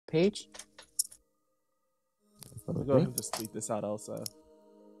page? I'll go ahead and just tweet this out also.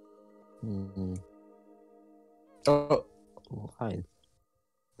 Mm-hmm. Oh, hi.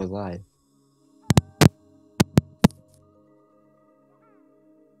 We're live.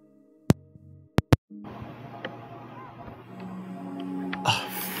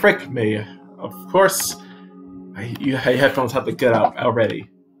 Frick me. Of course, your headphones have to get out already.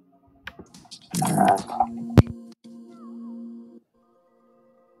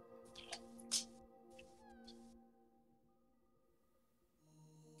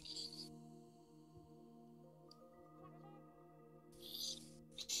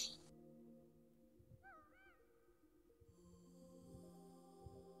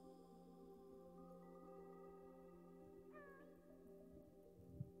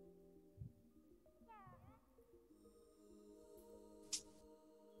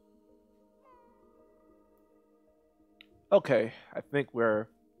 Okay, I think we're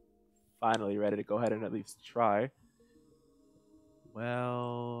finally ready to go ahead and at least try.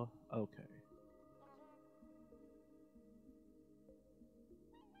 Well, okay.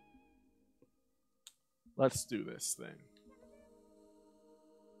 Let's do this thing.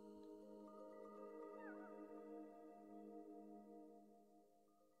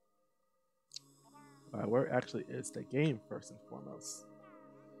 Alright, where actually is the game first and foremost?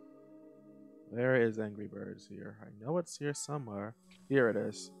 Where is Angry Birds here? I know it's here somewhere. Here it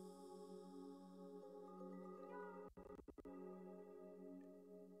is.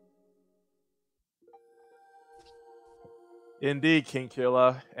 Indeed, King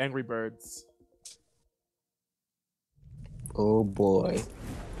Killer. Angry Birds. Oh boy.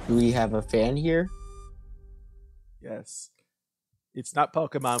 Do we have a fan here? Yes. It's not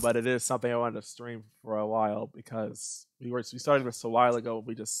Pokemon, but it is something I wanted to stream for a while because we started this a while ago.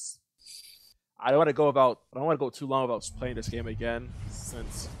 I don't want to go too long about playing this game again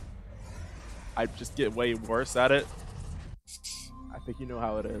since I just get way worse at it. I think you know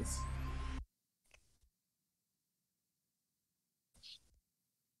how it is.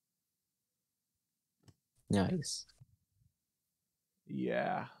 Nice.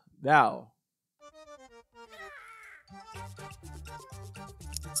 Yeah. Now.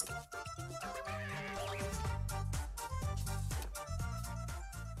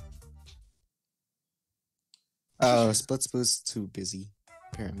 Splits was too busy,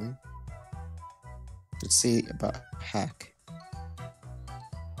 apparently. Let's see about hack.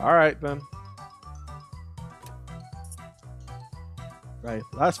 Alright then. Right.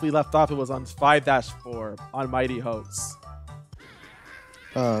 Last we left off, it was on 5-4 on Mighty Hoax.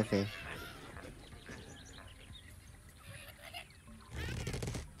 Oh, okay.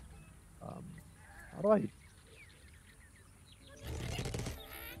 How do I...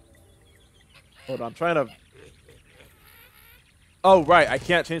 Hold on, I'm trying to... Oh, right, I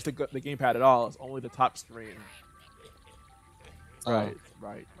can't change the gamepad at all. It's only the top screen. Right.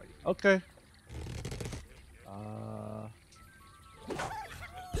 Okay.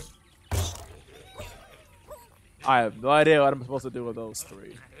 I have no idea what I'm supposed to do with those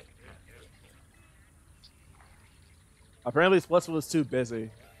three. Apparently, Splits was too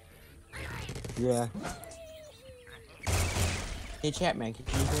busy. Yeah. Hey, Chatman, can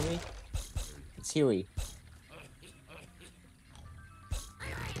you hear me? It's Huey.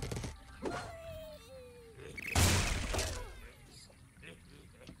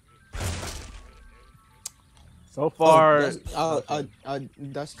 So far,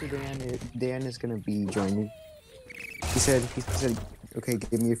 Duster Dan is gonna be joining. He said, okay,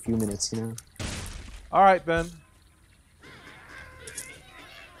 give me a few minutes, you know. All right then.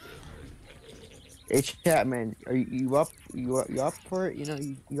 Hey, Chatman, are you up? You up for it? You know,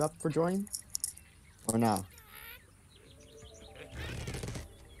 you up for joining? Or no?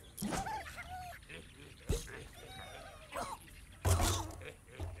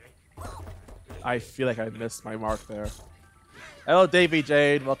 I feel like I missed my mark there. Hello, Davy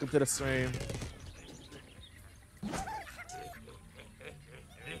Jade. Welcome to the stream.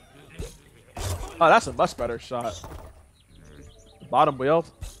 Oh, that's a much better shot. Bottom wheel.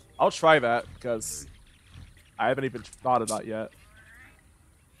 I'll try that because I haven't even thought of that yet.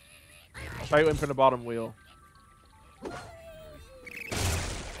 I'll try to imprint the bottom wheel.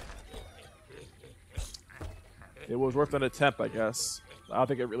 It was worth an attempt, I guess. I don't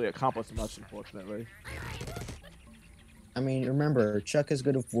think it really accomplished much, unfortunately. I mean, remember, Chuck is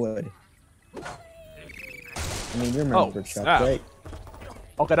good with wood. I mean, you remember Chuck, right?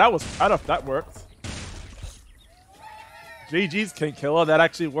 Okay, that worked. GG's King Killer, that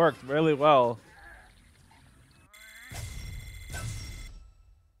actually worked really well.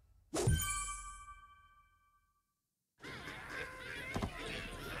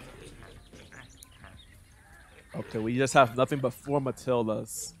 Okay, we just have nothing but 4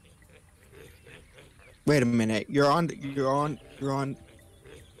 Matildas. Wait a minute. You're on.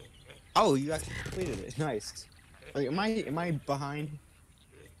 Oh, you actually completed it. Nice. Like, am I behind?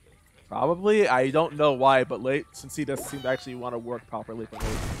 Probably. I don't know why, but since he doesn't seem to actually want to work properly for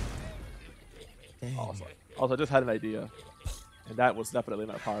me. Dang. Also, I just had an idea, and that was definitely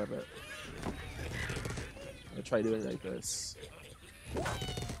not part of it. I'm gonna try doing it like this.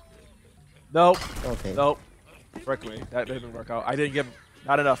 Nope. Okay. Nope. Frick me. That didn't work out. I didn't give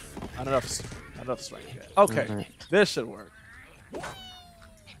not enough strength yet. Okay, Alright. this should work.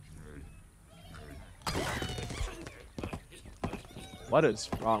 What is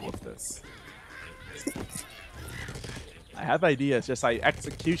wrong with this? I have ideas, just like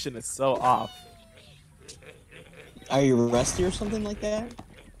execution is so off. Are you rusty or something like that?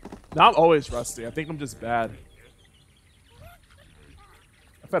 No, I'm always rusty. I think I'm just bad.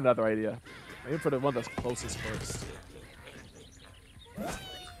 I've got another idea. Maybe for the one that's closest first.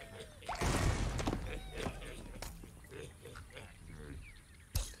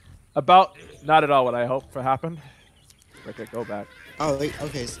 About not at all what I hoped for happened. Okay, go back. Oh, wait,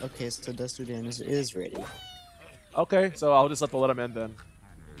 okay, so Dust to Dan is ready. Okay, so I'll just have to let him in then.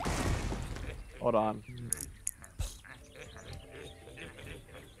 Hold on.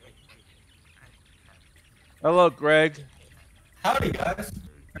 Hello, Greg. Howdy, guys.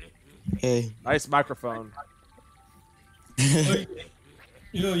 Hey. Nice microphone.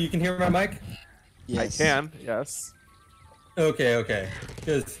 You can hear my mic? Yes. I can, yes. Okay.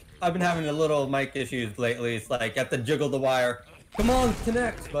 Because I've been having a little mic issues lately. It's like, I have to jiggle the wire. Come on,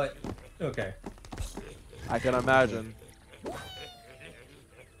 connect, but okay. I can imagine.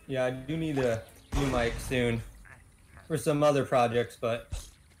 Yeah, I do need a new mic soon for some other projects, but...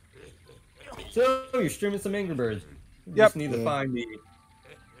 So, you're streaming some Angry Birds. You Yep. just need to find the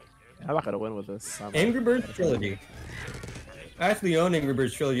I'm not gonna win with this. Angry Birds Trilogy. I actually own Angry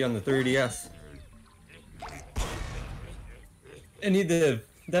Birds Trilogy on the 3DS. I need to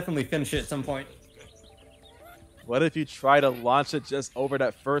definitely finish it at some point. What if you try to launch it just over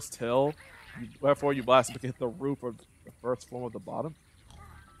that first hill, before you blast it to hit the roof or the first floor of the bottom?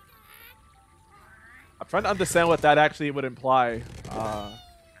 I'm trying to understand what that actually would imply.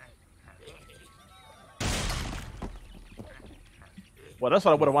 Well, that's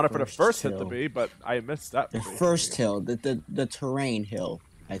what I would have wanted for the first hit to be, but I missed that. The first hill, the terrain hill,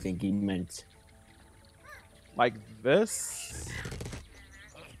 I think he meant. Like this?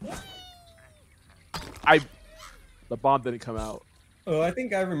 The bomb didn't come out. Oh, I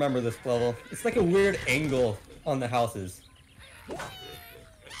think I remember this level. It's like a weird angle on the houses.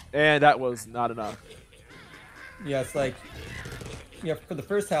 And that was not enough. Yeah, it's like, yeah, for the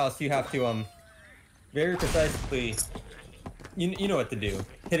first house, you have to, very precisely, you know what to do.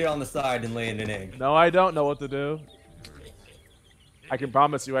 Hit it on the side and lay in an egg. No, I don't know what to do. I can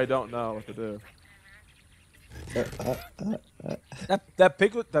promise you I don't know what to do. That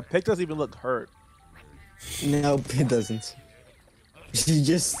pig doesn't even look hurt. No, it doesn't.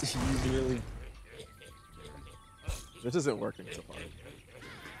 She's really. This isn't working so far.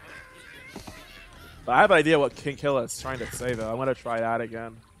 But I have an idea what King Killer is trying to say though. I want to try that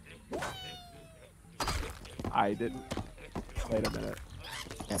again. I didn't. Wait a minute.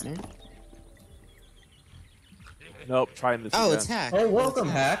 Batman? Nope, trying this Oh, again. it's Hack. Oh, welcome,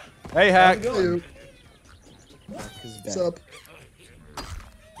 Hack. Hey, Hack. How's it going? What's up?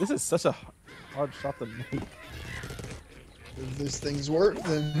 This is such a hard shot to make. If these things work,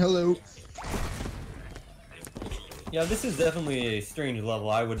 then hello. Yeah, this is definitely a strange level.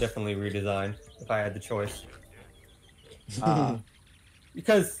 I would definitely redesign if I had the choice.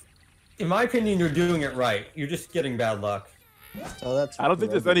 Because, in my opinion, you're doing it right. You're just getting bad luck. So that's. I don't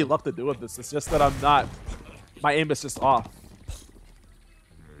think there's any luck to do with this. It's just that I'm not. My aim is just off.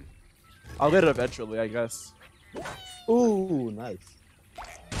 I'll get it eventually, I guess. Ooh, nice.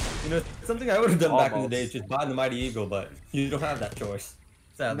 You know, something I would have done back in the Almost. day is just buy the Mighty Eagle, but you don't have that choice.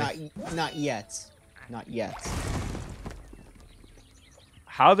 Sadly. Not yet. Not yet.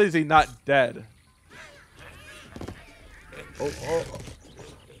 How is he not dead? Oh.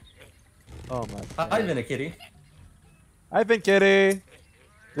 Oh my. I've been a kitty. I've been Kitty.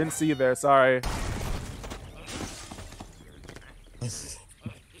 Didn't see you there. Sorry.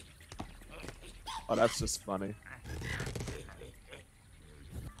 Oh, that's just funny.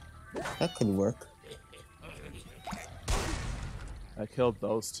 That could work. I killed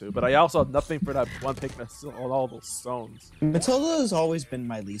those two, but I also have nothing for that one pig that's still on all those stones. Matilda has always been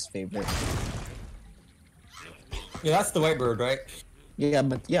my least favorite. Yeah, that's the white bird, right? Yeah,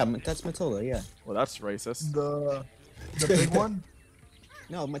 that's Matilda. Yeah. Well, that's racist. The big one?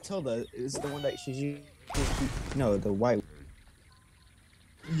 No, Matilda is the one that she's No, the white.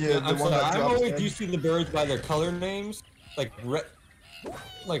 Yeah, the I'm one sorry, that I'm drops always dead. used to the birds by their color names, like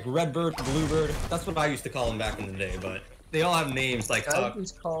red bird, blue bird. That's what I used to call them back in the day. But they all have names like I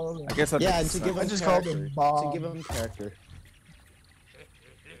just call them. I guess that Yeah, makes to sense. give I him just called character. them To Bob. give him character.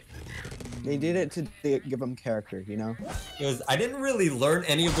 They did it to give him character, you know. because I didn't really learn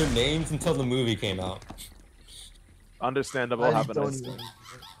any of their names until the movie came out. Understandable. I Have a don't nice even. day.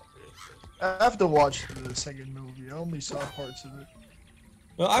 I have to watch the second movie. I only saw parts of it.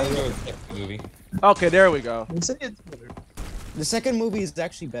 Well, I enjoyed the second movie. Okay, there we go. They say it's better. The second movie is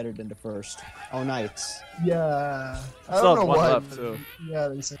actually better than the first. Oh, nice. Yeah. I Still don't have know one why. left, too. Yeah,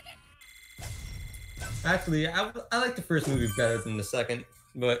 they say. Actually, I like the first movie better than the second,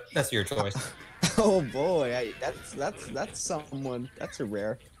 but that's your choice. Oh boy, that's someone. That's a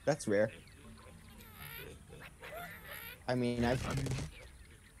rare. That's rare. I mean,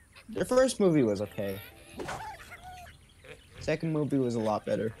 the first movie was okay. Second movie was a lot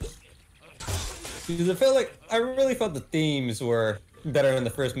better. Because I really felt the themes were better in the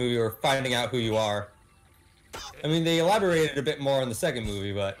first movie, or finding out who you are. I mean, they elaborated a bit more in the second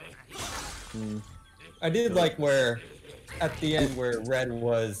movie, but I did like where, at the end, where Red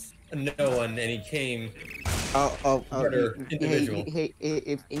was a no one and he came better individual. Hey,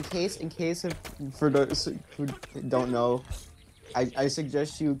 if in case of for those who don't know, I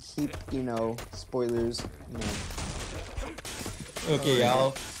suggest you keep spoilers. Okay,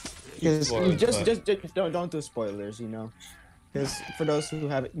 I'll. Because spoilers, just but- don't do spoilers, Because for those who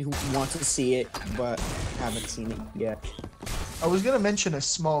want to see it but haven't seen it yet. I was gonna mention a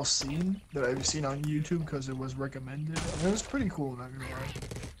small scene that I've seen on YouTube because it was recommended, and it was pretty cool. Not gonna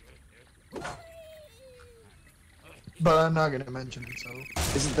lie. But I'm not gonna mention it. So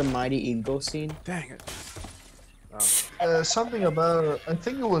Is it the Mighty Eagle scene? Dang it. something about I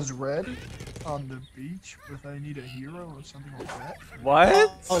think it was Red on the beach with "I Need a Hero" or something like that.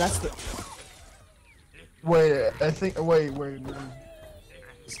 What? Oh, that's the. Wait, I think. Wait.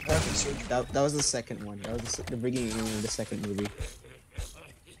 I have to search. That was the second one. That was the beginning of the second movie.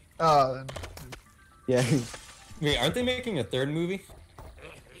 Then Yeah. Wait, aren't they making a third movie?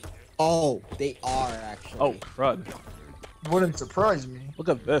 Oh, they are actually. Oh, crud. wouldn't surprise me. Look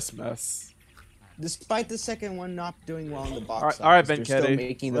at this mess. Despite the second one not doing well in the box All right, office, Ben they're still Keddy.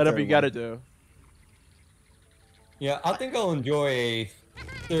 making the Whatever third you gotta one. do. Yeah, I think I'll enjoy a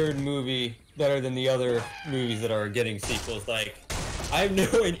third movie better than the other movies that are getting sequels. Like, I have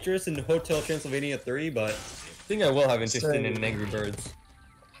no interest in Hotel Transylvania 3, but I think I will have interest in Angry Birds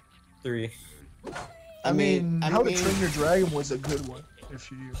 3. I mean, How to Train Your Dragon was a good one.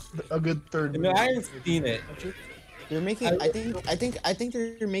 A good third I movie. mean, I haven't seen it. they're making. I think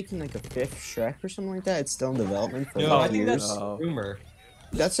they're making like a fifth Shrek or something like that. It's still in development for No, I like think years. that's a rumor.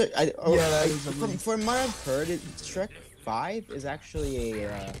 That's it. that is a From what I've heard, Shrek 5 is actually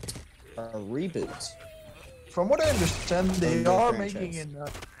a reboot. From what I understand, they From the are franchise. making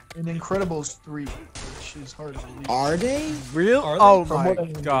an Incredibles 3, which is hard to believe. Are they? Real? Are they? Oh From my what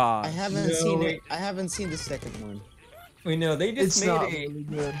I- god. I haven't No, seen wait. it. I haven't seen the second one. Wait, no, they just It's made not a. really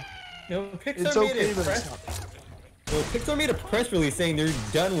good. No, Pixar It's made okay, a but press. it's not. No, Pixar made a press release saying they're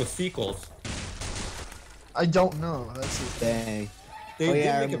done with sequels. I don't know. That's it. Dang. They Oh, did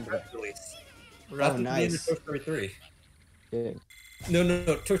yeah, I make a remember. press release. Oh, That's the end of nice. Toy Story 3. Yeah.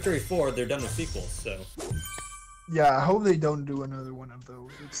 No, Toy Story 4, they're done with sequels, so. Yeah, I hope they don't do another one of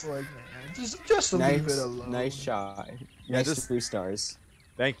those. It's like, man, just leave it alone. Nice shot. Yeah, Nice just- 3 stars.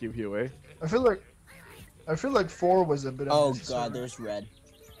 Thank you, Huey. I feel like 4 was a bit. Oh unnecessary. god, there's red.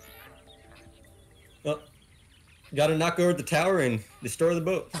 Well, gotta knock over the tower and destroy the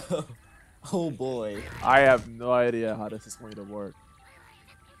boat. Oh boy. I have no idea how this is going to work.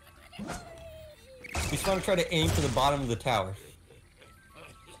 We just want to try to aim for the bottom of the tower.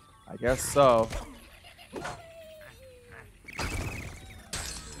 I guess so.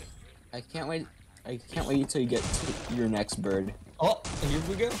 I can't wait until you get to your next bird. Oh, and here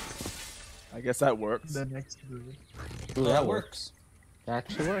we go. I guess that works. The next movie. Ooh, that that works. works. That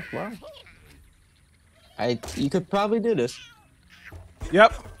actually works. Wow. You could probably do this.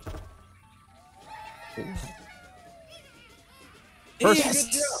 Yep. First, Hey,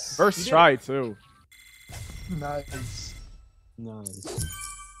 good job. first You did try too. Nice. Nice.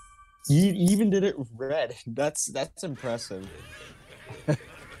 You even did it red. That's impressive.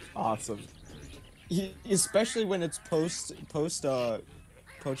 Awesome. Especially when it's poached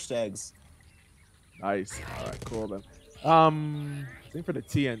eggs. Nice. All right. Cool then. Same for the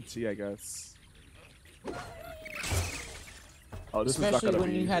TNT, I guess. Oh, this is not Especially gonna when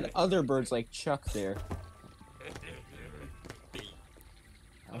be you easy. had other birds like Chuck there.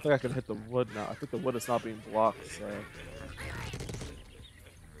 I think I can hit the wood now. I think the wood is not being blocked, so...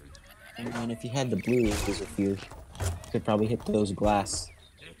 I mean, if you had the blues, if you could probably hit those glass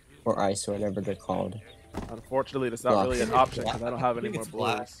or ice or whatever they're called. Unfortunately, that's not really an option because I don't have any more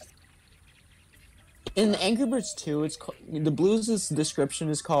black. blues. In Angry Birds 2, the blues' description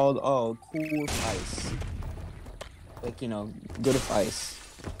is called, oh, cool with ice. Like, you know, good with ice.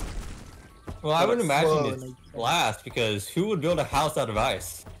 Well, I would imagine Whoa, it's glass because who would build a house out of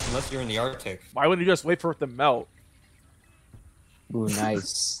ice unless you're in the Arctic? Why wouldn't you just wait for it to melt? Ooh,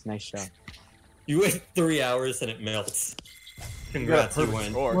 nice. Nice shot. You wait 3 hours and it melts. You got Congrats, a you perfect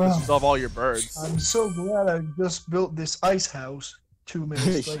win. score Wow. because you solve all your birds. I'm so glad I just built this ice house. 2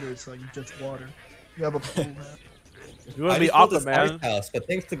 minutes later, it's like just water. You have a pool now. If you I want to be just built this ice Aquaman, house, but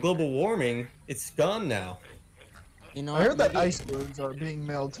thanks to global warming, it's gone now. You know, I heard that maybe- icebergs are being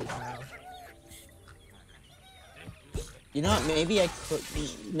melted now. You know what? Maybe I could.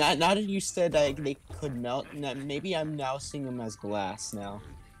 Now that you said that they could melt, maybe I'm now seeing them as glass now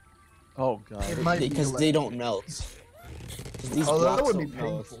oh god, It might be because they don't melt. 'Cause these Although that blocks would be don't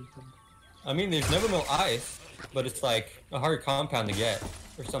melt. painful. I mean, there's never no ice, but it's like a hard compound to get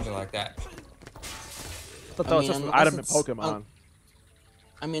or something like that. I thought that was just an unless item in it's- Pokemon.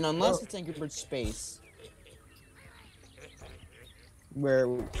 I mean, unless it's Angry Birds Space, where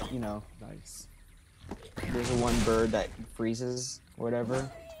you know Nice. there's a one bird that freezes or whatever.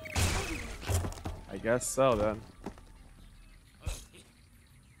 I guess so then.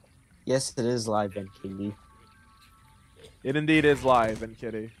 Yes, it is live, and Kitty. It indeed is live, and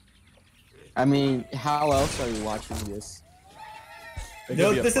Kitty. I mean, how else are you watching this? It could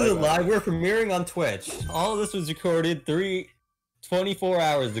No, be a this isn't playback. live. We're premiering on Twitch. All of this was recorded 24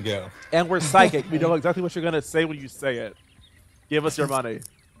 hours ago. And we're psychic. We know exactly what you're gonna say when you say it. Give us your money.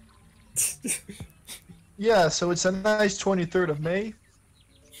 Yeah, so it's a nice 23rd of May.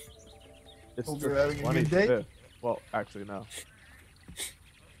 It's Hope the you're having a good day. 25th. Well, actually, no.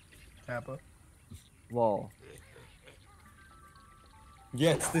 Kappa. Lol.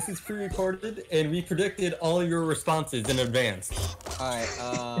 Yes, this is pre-recorded, and we predicted all your responses in advance. Alright,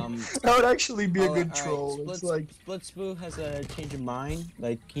 That would actually be a Oh, good alright, troll. It's like, Splitsboo has a change of mind.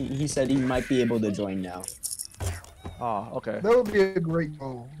 Like, he said he might be able to join now. Ah, okay. that would be a great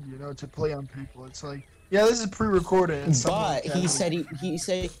goal, you know, to play on people. It's like, yeah, this is pre-recorded. And But someone he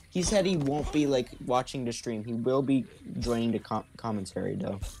can- said he won't be, like, watching the stream. He will be joining the commentary,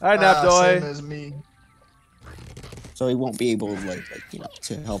 though. Hi, same Napdoy. as me. So he won't be able, like you know,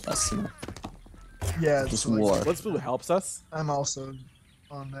 to help us, you know. Yeah, Just it's like, war. What's blue helps us? I'm also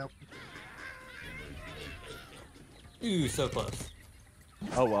on that. Ooh, so close.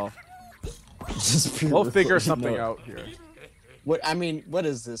 Oh well. Just We'll figure pre-recorded, something no. out here. What I mean, what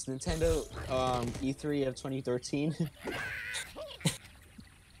is this? Nintendo E3 of 2013?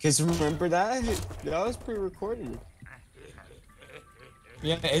 Because remember that? That was pre-recorded.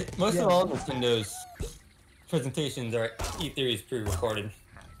 Yeah, most Yeah. of all Nintendo's presentations are E3's pre-recorded.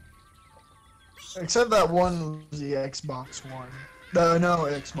 Except that one was the Xbox One. No,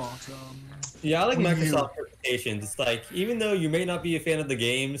 Xbox. Yeah, I like Wii U. Microsoft presentations. It's like, even though you may not be a fan of the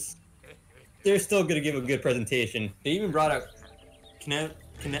games, they're still gonna give a good presentation. They even brought out Knab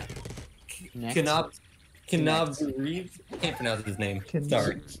Reeves. I can't pronounce his name.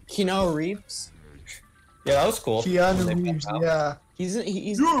 Sorry. Keanu Reeves. Yeah, that was cool. Keanu They Reeves. brought out- Yeah, He's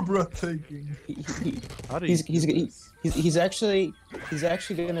you're breathtaking. How do you he's do this? he's actually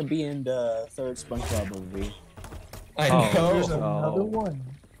gonna be in the third SpongeBob movie. I Oh. know. There's Oh. another one.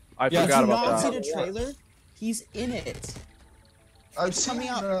 I Yeah, Did forgot you about not that. see the trailer? He's in it. I've It's seen coming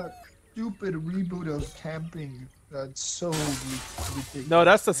out- the stupid reboot of Camping. That's so ridiculous. No,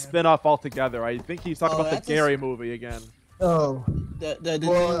 that's the man. spin-off altogether. I think he's talking Oh, about that's the a Gary movie again. Oh. The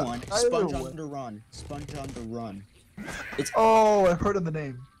Well, new one. either Sponge way. on the Run. Sponge on the Run. Oh, I've heard of the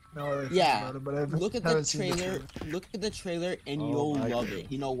name. No, I think Yeah. about it, but I've Look at the haven't seen trailer. Look at the trailer, and Oh you'll my love God.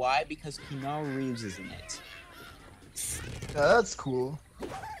 it. You know why? Because Keanu Reeves is in it. Yeah, that's cool. But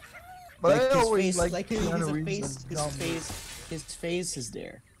Like I his always face, like like Keanu his Reeves face, as his Dumbo. his face is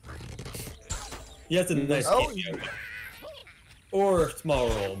there. Yeah, it's a nice Oh, cameo. Or a small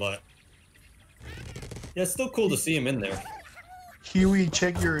role, but yeah, it's still cool to see him in there. Huey,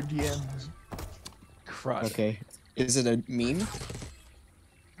 check your DMs. Crush. Okay. Is it a meme?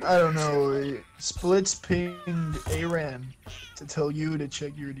 I don't know. Splits pinged Aran to tell you to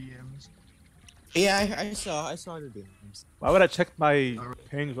check your DMs. Yeah, I saw the memes. Why would I check my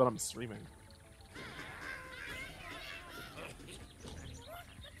pings when I'm streaming?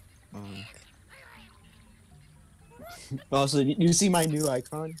 Also, you see my new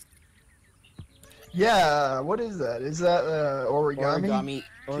icon? Yeah, what is that? Is that origami?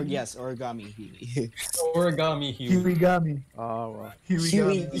 Yes, origami Huey. Origami Huey. Huigami. Oh well.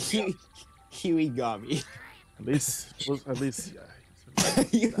 Huigami. Huey-gami. At least yeah.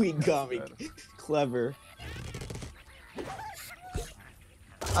 Huey-gami. Clever.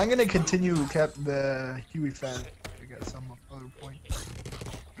 I'm gonna continue the Huey fan. I got some other point.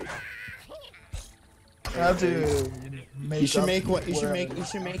 I have to make. You should up make what? You should whatever. make. You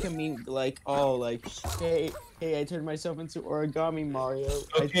should make a meme like, oh, like, hey, I turned myself into origami Mario.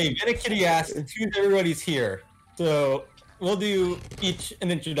 Okay, Kitty asked, who's everybody's here? So we'll do each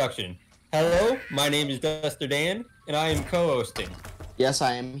an introduction. Hello, my name is Duster Dan, and I am co-hosting. Yes,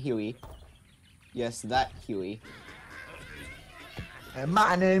 I am Huey. Yes, that Huey. And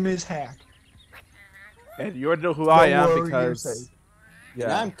my name is Hack. And you already know who I am worry, you're because safe. And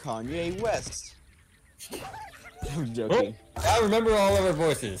yeah. I'm Kanye West. I'm joking. I remember all of our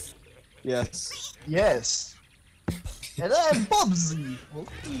voices. Yes. Yes. And I'm Bubsy.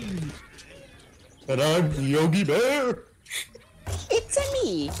 And I'm Yogi Bear. It's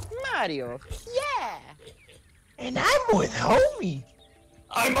me, Mario. Yeah. And I'm with Homie.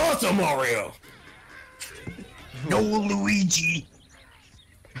 I'm also Mario. No Luigi.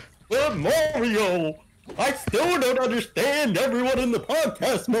 But Mario, I still don't understand everyone in the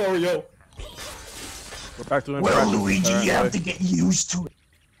podcast, Mario. We're back to Well, impressions, Luigi, you have to apparently. get used to it.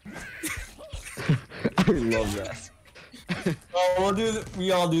 I love that. Oh,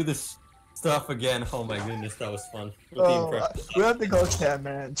 we all do this stuff again. Oh my goodness, that was fun. With the Oh, impression. we have to call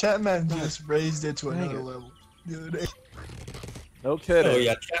Chatman. Chatman just raised it to another level the other day. No kidding. Oh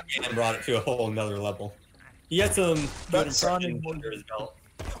yeah, Chapman brought it to a whole nother level. He had some good That Sonic impressions one- under his belt.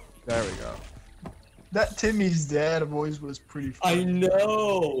 There we go. That Timmy's dad voice was pretty I funny.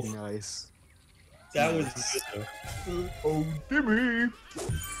 know. Nice. That was Nice. good. Oh, Timmy.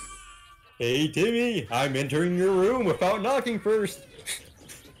 Hey Timmy, I'm entering your room without knocking first.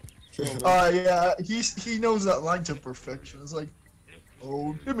 Yeah, he knows that line to perfection. It's like,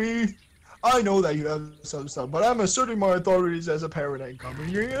 oh, Timmy, I know that you have some stuff, but I'm asserting my authorities as a parent and coming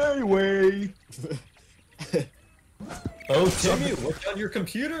in anyway. Oh Timmy, what's on your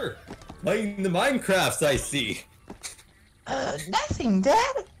computer? Playing the Minecrafts, I see. Nothing,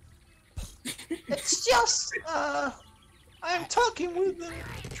 Dad. It's just, I'm talking with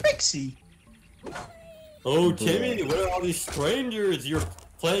Trixie. Oh Timmy, what are all these strangers you're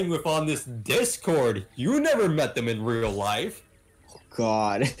playing with on this Discord? You never met them in real life.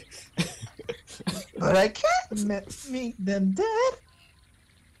 God. But I can't meet them, Dad.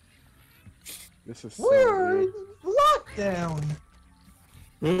 This is so We're weird. in lockdown.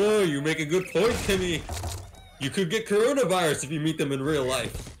 Oh, you make a good point, Timmy. You could get coronavirus if you meet them in real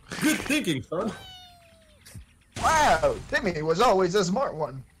life. Good thinking, son. Wow, Timmy was always a smart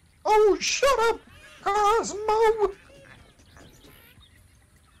one. Oh, shut up, Cosmo.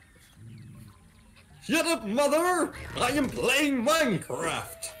 Shut up, mother! I am playing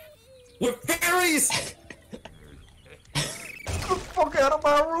Minecraft! With fairies! Get the fuck out of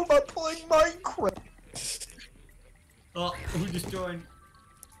my room, I'm playing Minecraft. Oh, who just joined?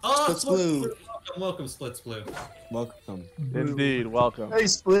 Oh, Splits Blue. Welcome, Splits Blue. Welcome. Indeed, welcome. Hey,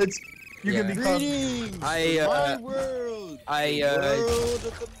 Splits. You Yeah. can become... Greetings! I, my world! I, world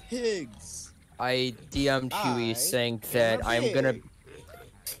of the pigs! I DM'd Huey I saying that am a I'm gonna. pig.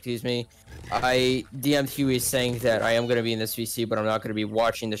 Excuse me. I DM'd Huey saying that I am gonna be in this VC, but I'm not gonna be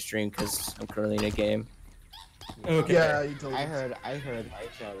watching the stream because I'm currently in a game. Okay. Yeah, you told me. I heard I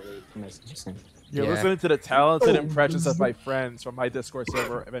saw the messages. You're Yeah. listening to the talented Oh, impressions of my friends from my Discord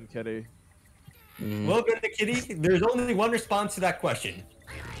server, Evan Kitty. Mm. Well, good, Kitty. There's only one response to that question.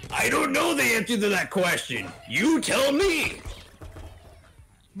 I don't know the answer to that question. You tell me.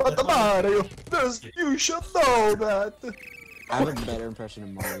 But the Mario, this, you should know that. I have a better impression of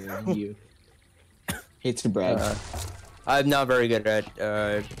Mario than you. Hate to brag. I'm not very good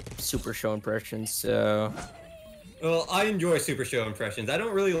at Super Show impressions, so Well, I enjoy Super Show impressions. I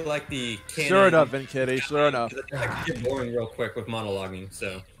don't really like the canon. Sure enough, Evan Kitty. Sure enough. I can get boring real quick with monologuing,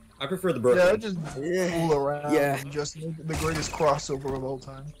 so I prefer the Yeah, broken. just fool around Yeah. and just make it the greatest crossover of all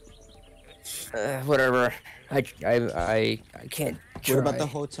time. whatever. I can't. What about try. the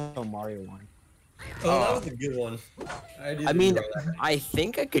Hotel Mario one? Oh, that was a good one. I mean, I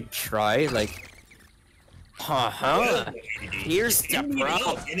think I could try. Like, here's the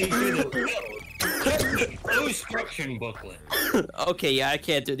problem. Instruction booklet. Okay, yeah, I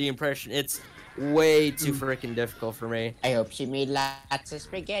can't do the impression. It's way too freaking difficult for me. I hope she made lots of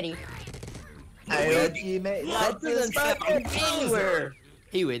spaghetti. I hope you made That doesn't sound anywhere.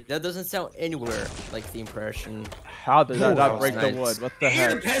 Huey, that doesn't sound anywhere like the impression. How did that not break the nice. wood? What the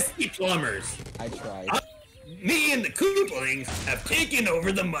Here, heck? pesky plumbers. I tried. Me and the Koopalings have taken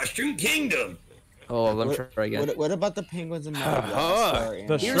over the Mushroom Kingdom. Oh, let me try again. What about the penguins in Madagascar?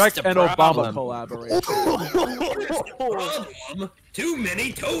 The Here's Shrek the and Obama problem. collaboration. Problem? Too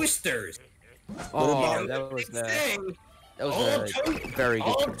many toasters. Oh, that was bad. Saying, That was all, very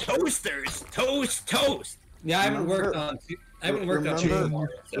all good. toasters toast. Yeah, I haven't worked on. I haven't worked on.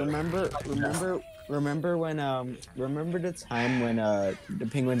 Remember- two more, so. Remember when remember the time when the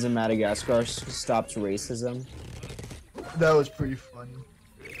penguins in Madagascar stopped racism? That was pretty funny.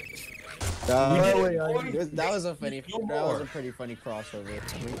 That was a pretty funny crossover.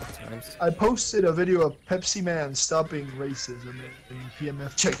 I posted a video of Pepsi Man stopping racism in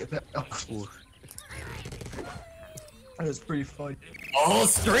PMF. Check it out. That was pretty funny. All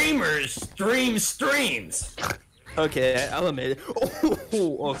streamers stream streams. Okay, I'll admit it.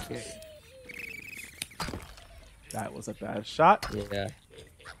 Oh, okay. That was a bad shot. Yeah.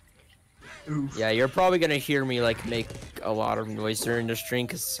 Oof. Yeah, you're probably gonna hear me like make a lot of noise during the stream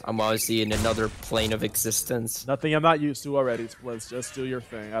because I'm obviously in another plane of existence. Nothing I'm not used to already, Splits. Just do your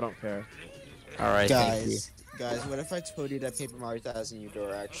thing. I don't care. Alright, thank you. Guys, what if I told you that Paper Mario Thousand Year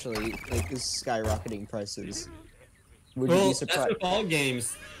Door actually like is skyrocketing prices? Would you Well, be that's surprised? with all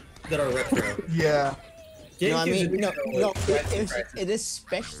games that are retro. Yeah. No, I mean, GameCube's no, retro, it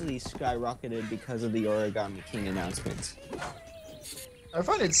especially skyrocketed because of the Origami King announcement. I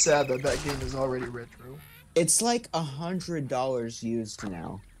find it sad that that game is already retro. It's like $100 used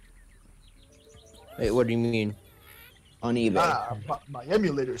now Wait, what do you mean? on eBay. My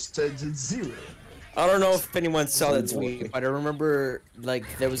emulator says it's 0. I don't know if anyone saw the tweet, but I remember like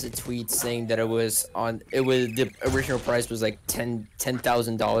there was a tweet saying that the original price was like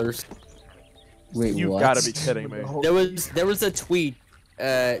 $10,000. Wait, You what? gotta be kidding me. There was a tweet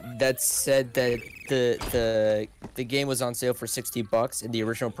that said that the game was on sale for $60 and the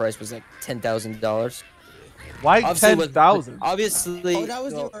original price was like $10,000. Why Obviously, 10,000? Obviously, Oh, that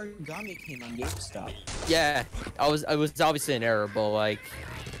was the Origami King on GameStop. yeah. I was obviously an error, but like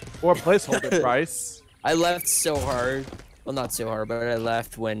Or placeholder price? I laughed so hard. Well, not so hard, but I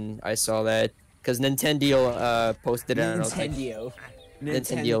laughed when I saw that because Nintendo posted it. And I was like,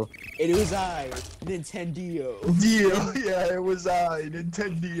 Nintendo. It was I, Nintendo. Dio, yeah, it was I,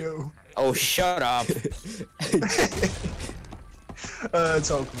 Nintendo. Oh, shut up.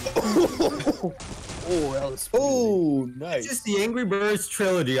 It's all cool. Oh, that was Oh, It's nice. just the Angry Birds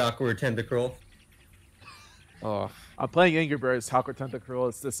trilogy, Awkward Tentacruel. Oh, I'm playing Angry Birds, Hawker Tentacruel.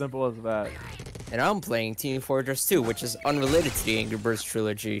 It's as simple as that. and I'm playing Team Fortress 2, which is unrelated to the Angry Birds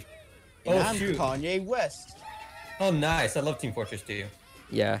trilogy. And Oh, I'm shoot. Kanye West. Oh, nice. I love Team Fortress 2.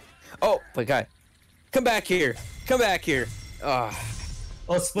 Yeah. Oh my God, come back here. Come back here. Ah,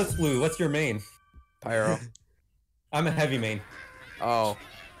 Oh, Splits Blue. What's your main? Pyro. I'm a heavy main. Oh,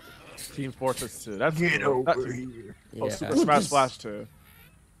 Team Fortress 2. That's Get that- over here. Oh, yeah. Super Smash Flash 2.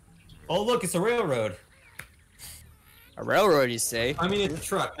 Oh, look, it's a railroad. A railroad, you say? I mean, it's a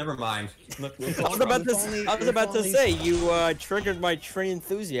truck. Never mind. Look, I was about to only- say you triggered my train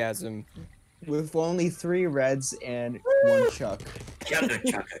enthusiasm. With only 3 reds and 1 chuck. Chugga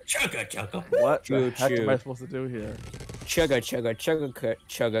chugga chugga chugga. What the Choo heck am choo. I supposed to do here? Chugga chugga chugga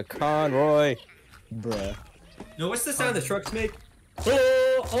chugga Conroy. Bruh. no, what's the sound the trucks make?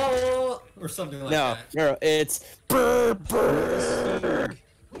 Oh, or something like No, that. no, it's brr brr.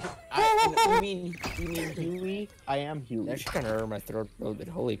 You mean Huey? I am Huey. That kind of hurt my throat a little bit.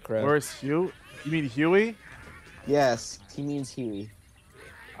 Holy crap! Where's Hugh? You mean Huey? Yes, he means Huey.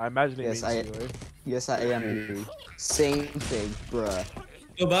 I imagine he Yes, means Huey. Yes, I am Huey. Same thing, bruh.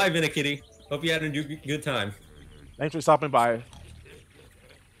 Goodbye, Vinikitty. Hope you had a good time. Thanks for stopping by.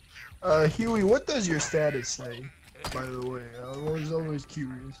 Huey, what does your status say? By the way, I was always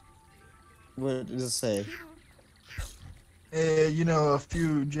curious. What does it say? You know, a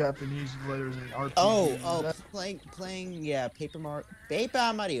few Japanese letters in RPG. Oh, playing, yeah, Paper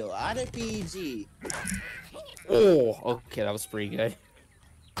Mario RPG. Oh, okay, that was pretty good.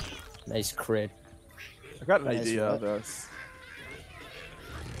 Nice crit. I got an Nice idea of what? this.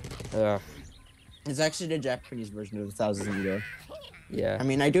 It's actually the Japanese version of the Thousand Year Door. Yeah. I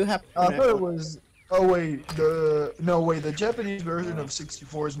mean, I do have. I thought it was. Oh wait, the Japanese version of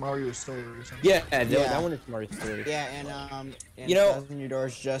 64 is Mario Story or something. Yeah, Yeah. that one is Mario 3. Yeah, and You know- Thousand Year Door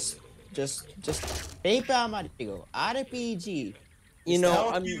is just Paper Mario RPG. You know,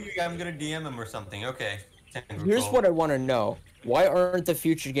 I'm gonna DM him or something. Okay. here's what I want to know. Why aren't the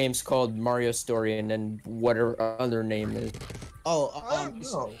future games called Mario Story and then what her other name is? Oh, I don't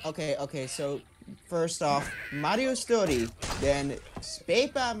know. okay. So first off, Mario Story, then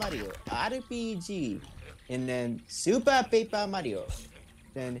Paper Mario RPG, and then Super Paper Mario,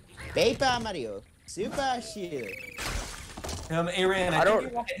 then Paper Mario Super Shield. Aaron, I think you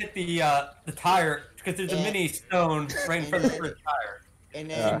want to hit the tire because there's a mini stone right in front of the first tire. And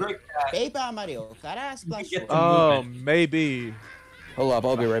then Paper Mario Kara Splash. Oh, maybe. Hold up,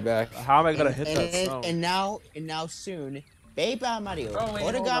 I'll be right back. How am I gonna hit that stone? And now soon, Paper Mario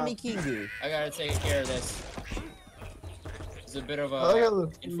Origami Kingu. I gotta take care of this. It's a bit of a. I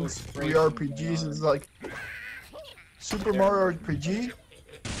like the three RPGs is like Super Mario RPG,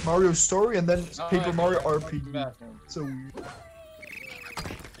 Mario Story, and then Paper Mario RPG. So weird.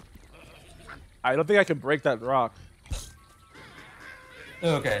 I don't think I can break that rock.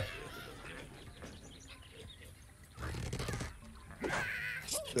 Okay.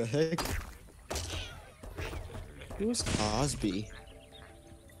 The heck? Who's Cosby?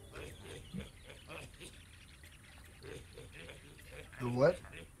 The what?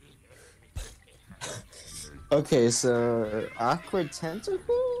 Okay, so awkward tentacle.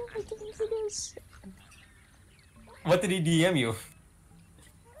 I think it is. What did he DM you?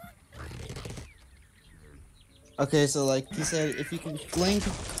 Okay, so like he said, if you can flank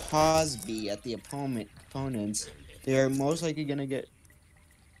Cosby at the opponents, they are most likely gonna get.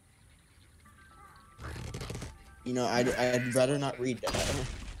 You know, I'd rather not read that.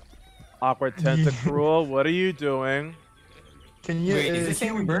 Awkward tentacruel, what are you doing? Can you? Wait, is this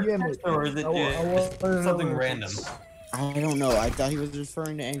Angry Birds or is it just something random? I don't know. I thought he was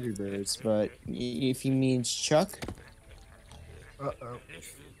referring to Angry Birds, but if he means Chuck, I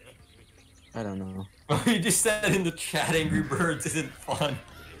don't know. You just said in the chat, Angry Birds isn't fun.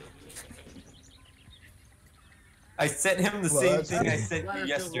 I sent him the same thing I sent you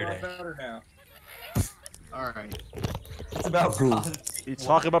yesterday. Alright. It's about Cosby. He's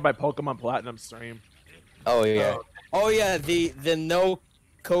talking about my Pokemon Platinum stream. Oh yeah. Oh yeah, the no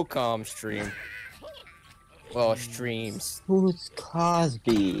Cocom stream. Well, streams. Who's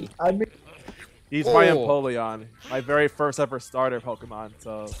Cosby? I mean, He's my Empoleon, my very first ever starter Pokemon,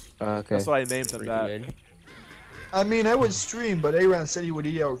 so Okay. that's why I named him that. Good. I mean, I would stream, but Aaron said he would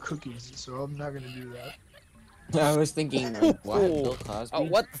eat our cookies, so I'm not gonna do that. I was thinking, like, what? Bill Cosby? Oh,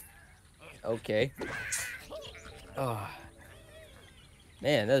 what? Okay. Oh.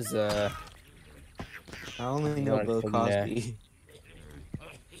 Man, that's I only know Not Bill from there. Cosby.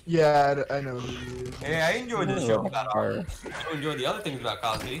 Yeah, I know who he is. Hey, I enjoyed the show about Cosby. I enjoyed the other things about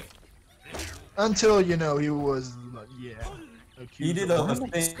Cosby. Until, you know, he was, yeah. He did Why those am I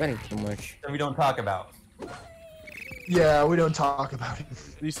things sweating so much? that we don't talk about. Yeah, we don't talk about it.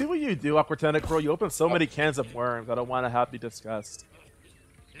 Do you see what you do, Awkward Tentacruel? You open so many cans of worms I don't want to have to be discussed.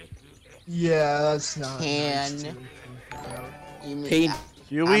 Yeah, that's not. Can. nice to think about. You mean- Paint.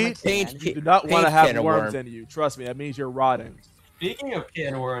 Huey, Paint. you do not want to paint have can of worms worm. in you. Trust me, that means you're rotting. Speaking of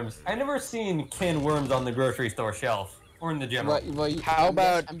canned worms, I never seen canned worms on the grocery store shelf or in the general. How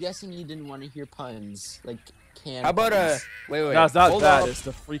about- I'm guessing you didn't want to hear puns, like can. How about puns. wait? No, it's not hold that. up. It's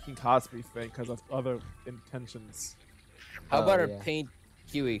the freaking Cosby thing because of other intentions. How Oh, about yeah. a paint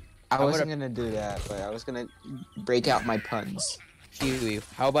Huey? I How wasn't about gonna do that, but I was gonna break out my puns. Huey?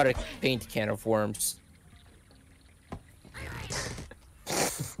 How about a paint can of worms?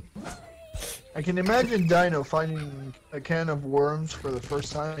 I can imagine Dino finding a can of worms for the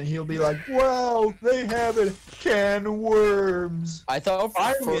first time, and he'll be like, "Wow, they have a can of worms." I thought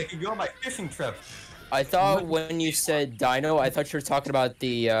Finally, I can go on my fishing trip. I thought when you said Dino, I thought you were talking about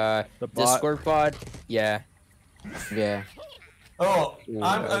the The bot. Discord bot. Yeah. Yeah. Oh, Ooh,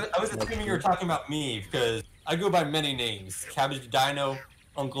 I was assuming you were talking about me because I go by many names: Cabbage Dino,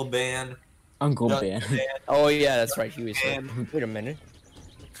 Uncle Dan, Uncle Duck Ben. Oh yeah, that's right. Huey said. Wait a minute.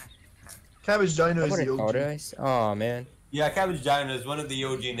 Cabbage Dino I is would the have called OG. it. Oh man. Yeah, Cabbage Dino is one of the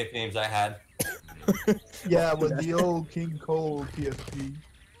OG nicknames I had. Yeah, with the old King Cole PFP.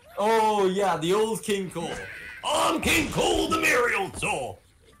 Oh yeah, the old King Cole. I'm King Cole, the merry old soul.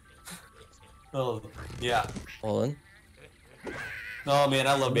 Oh yeah. Hold on. Oh man,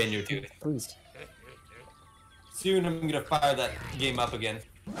 I love Banjo too. Please. Soon I'm gonna fire that game up again.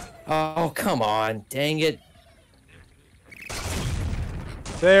 Oh come on! Dang it!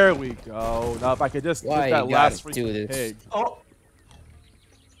 There we go. Now, if I could just Why get that you gotta last do freaking this? pig. Oh,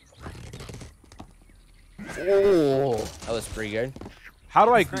 Oh, that was pretty good. How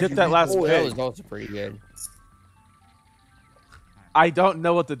do I get that last Oh, that was pig? also pretty good. I don't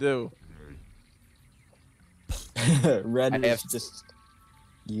know what to do. Red I is have- just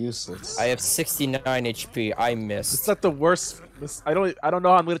useless. I have 69 HP. I It's missed. like the worst. I don't know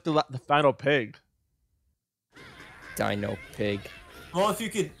how I'm gonna get the final pig. Dino pig. Well, if you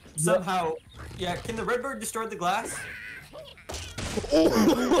could somehow, yeah. Can the Redbird destroy the glass?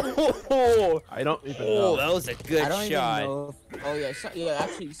 I don't even Oh, know. that was a good I don't shot. even know. Oh yeah,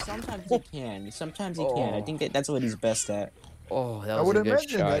 actually, sometimes he can. Sometimes he can. I think that's what he's best at. Oh, that I was would a good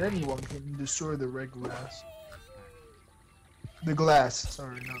imagine shot. that anyone can destroy the red glass. The glass,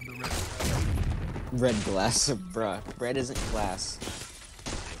 sorry, not the red. Red glass, bruh. Red isn't glass.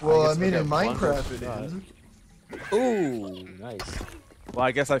 Well, I guess mean, we'll in get one Minecraft good it shot. is. Ooh, nice. Well,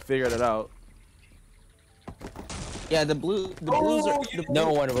 I guess I figured it out. Yeah, the blues are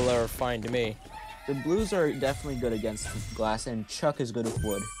No one will ever find me. the blues are definitely good against glass, and Chuck is good with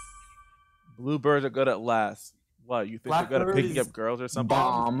wood. Bluebirds are good at last. What, you think they're good at Blackbird picking is up girls or something?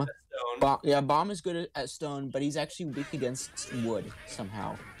 Bomb. Stone. Yeah, Bomb is good at stone, but he's actually weak against wood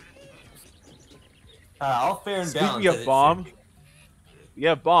somehow. All fair and balanced. Speaking of bomb,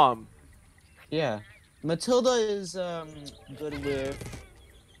 yeah, bomb. Yeah, Matilda is good with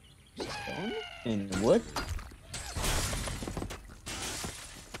stone and wood.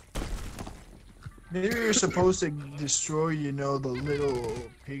 Maybe you're supposed to destroy, you know, the little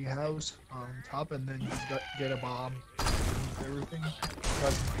pig house on top, and then you get a bomb and everything.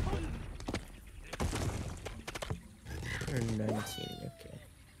 That's my 19, okay.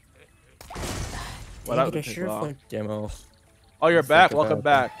 What Dang up, it, I Big sure Law? fun demo. Oh, you're Let's back. think Welcome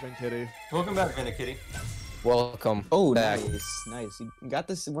about back, Pink Kitty. Welcome back, Kitty. Welcome. Oh, back. nice. You got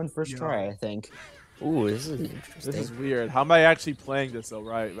this one first Yeah. try, I think. Ooh, this is interesting. This is weird. How am I actually playing this though,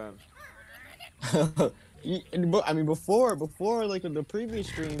 right, man? I mean, before, like in the previous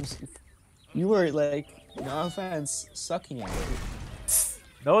streams, you were like, no offense, sucking at it.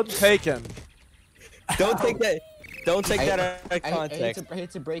 No taken. Don't take that. Don't take that out of I context.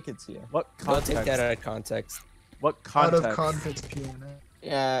 hate to break it to you. What Don't context? take that out of context. What out context? of context, piano.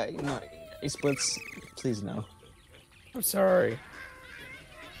 Yeah, it splits. Please no. I'm sorry.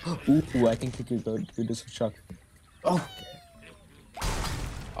 Ooh, I think you could go do this with Chuck. Oh,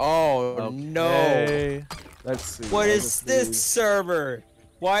 Oh no! Okay. Let's see. What I'll is just this leave. server?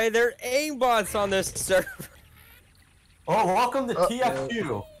 Why are there aimbots on this server? Oh, welcome to Uh-oh.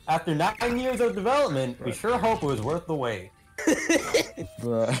 TF2. After 9 years of development, we sure hope it was worth the wait.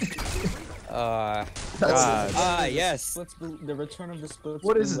 bruh. God. Yes. Splits, the return of the splits.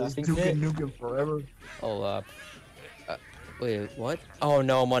 What is blue this? wrapping Duke kit. Nukem Forever? Hold up. Wait, what? Oh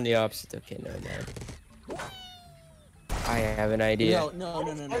no, I'm on the opposite. Okay, never mind. I have an idea. No.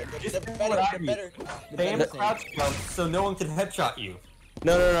 Just The do better, what I the do. better Spam thing. crouch jump so no one can headshot you.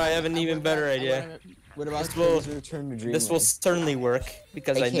 No, I have an even better idea. What about This will- Kirby's Return to Dreamland? This will certainly work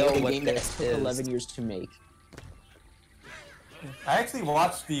because I AKA know the what game that this took is. 11 years to make. I actually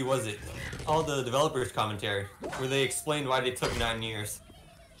watched all the developers' commentary, where they explained why they took 9 years.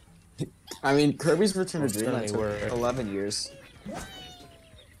 I mean, Kirby's Return to Most Dreamland certainly took were. 11 years.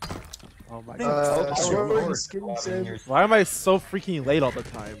 Oh my I think god. Tokyo Swearing War Skinny took 11 said- years. Why am I so freaking late all the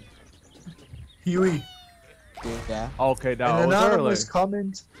time? Huey, Yeah. Okay, now an it was early. anonymous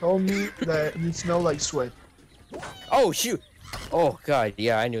comment told me that you smell like sweat. Oh shoot! Oh god,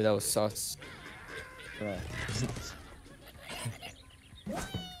 yeah, I knew that was sus. Right.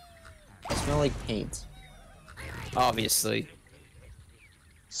 I smell like paint. Obviously.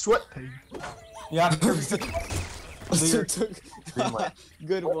 Sweat paint. Yeah, Clear.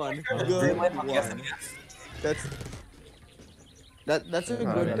 Good one. Good Dreamland, I'm one. guessing yes.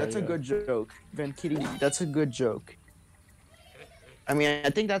 That's a good joke, Van Kitty. That's a good joke. I mean, I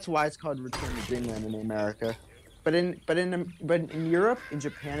think that's why it's called Return to Dreamland in America. But in Europe, in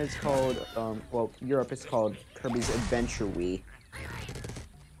Japan, it's called Europe it's called Kirby's Adventure Wii.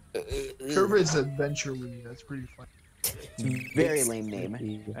 Kirby's Adventure Wii. That's pretty funny. Very lame name.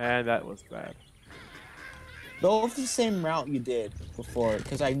 And that was bad. Go off the same route you did before,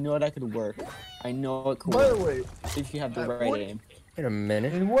 because I know that could work. I know it could By the work way, if you have the uh, right what- aim. Wait a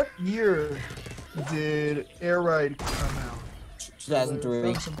minute. in what year did Air Ride come out?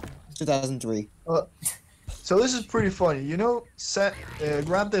 2003. 2003. So this is pretty funny. You know,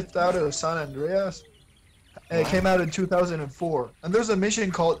 Grand Theft Auto San Andreas came out in 2004, and there's a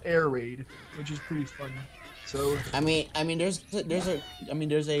mission called Air Raid, which is pretty funny. So I mean, there's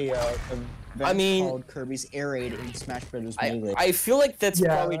a mean- called Kirby's Air Raid in Smash Brothers I Melee. I feel like that's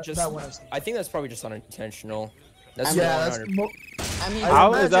yeah, probably that, just. that one. I think that's probably just unintentional. That's Yeah, that's 100. I mean,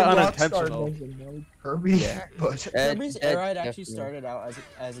 How is that imagine Rockstar unintentional? doesn't know Kirby, Yeah. but Kirby's That- Air that Raid actually definitely- started out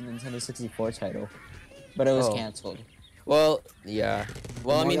as a Nintendo 64 title, but it was Oh. canceled. Well, yeah.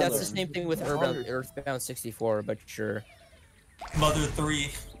 Well, I mean that's the Mother. same thing with Earthbound 64, but sure. Mother 3.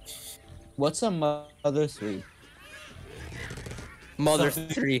 What's a Mother 3? Mother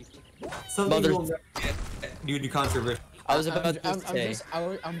Something- 3. Something Mother- you'll never get due to controversy. I was about to say.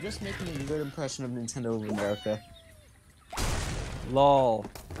 I'm just making a good impression of Nintendo of America. Lol.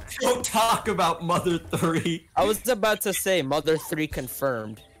 Don't talk about Mother 3. I was about to say Mother 3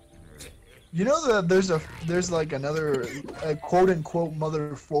 confirmed. You know that there's like another quote unquote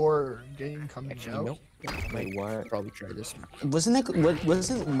Mother 4 game coming Actually, out. nope. Wait, what? Probably try this one.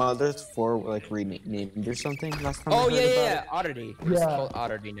 Wasn't Mother 4 like renamed or something last time? Oh I heard yeah, about yeah, it? Oddity. It's Yeah. called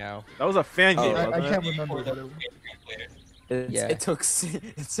Oddity now. That was a fan game, I wasn't can't it? remember what it was. Yeah. It took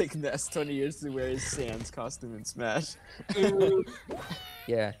Ness 20 years to wear his Sans costume in Smash.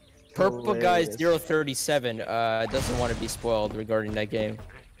 Yeah. Purple Guy Hilarious. 037 doesn't want to be spoiled regarding that game.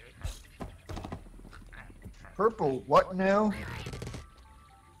 Purple, what now?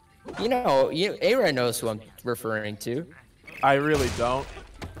 You know, A-Ray knows who I'm referring to. I really don't.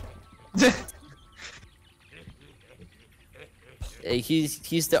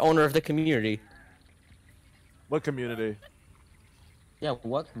 He's the owner of the community. What community? Yeah,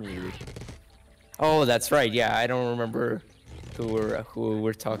 what community? Oh, that's right. Yeah, I don't remember who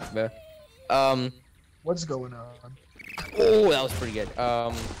we're talking about. What's going on? Oh, that was pretty good.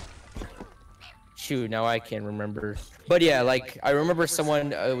 Shoot, now I can't remember. But yeah, like I remember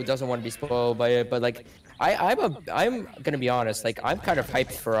someone who doesn't want to be spoiled by it. But like, I'm gonna be honest. Like, I'm kind of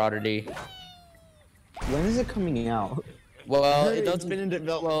hyped for Oddity. When is it coming out? Well, It's doesn't. been in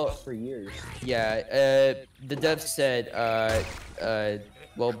development well, for years. Yeah. The dev said.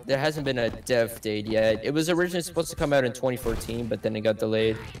 Well, there hasn't been a dev date yet. It was originally supposed to come out in 2014, but then it got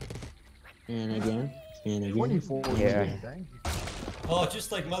delayed. And again. 24. Yeah. Dang. Oh,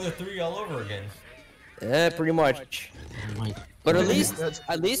 just like Mother 3 all over again. Yeah, pretty much. Oh my. But at That's-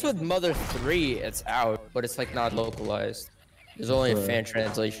 least with Mother 3, it's out, but it's like not localized. There's only a Right. fan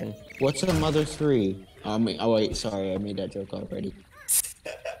translation. What's a Mother 3? Oh wait, sorry, I made that joke already.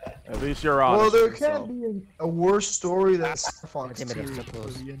 At least you're honest. Well, there with yourself. can't be a worse story than Fox Damn it, I'm so 2 for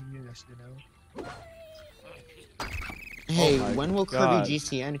close. the NES, you know? Hey, my when will God. Kirby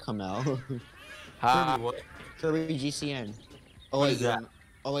GCN come out? Ha! Kirby GCN.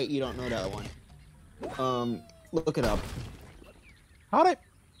 Oh wait, you don't know that one. Look it up. How did?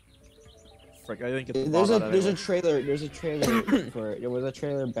 Frick, I didn't get the There's ball a out there's a anyway. trailer for there was a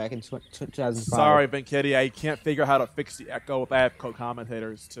trailer back in 2005. Sorry, Ben Kitty, I can't figure out how to fix the echo if I have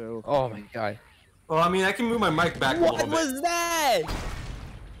co-commentators too. Oh my god. Well, I mean, I can move my mic back a What little bit. was that?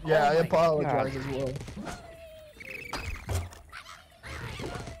 Yeah, Oh I my apologize as well.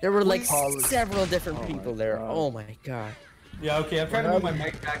 There were like Apologies. several different Oh my people there. God. Oh my god. Yeah, okay, I'm trying to move my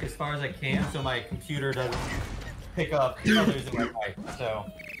mic back as far as I can so my computer doesn't pick up others in my mic, so...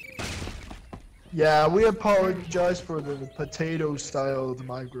 Yeah, we apologize for the potato style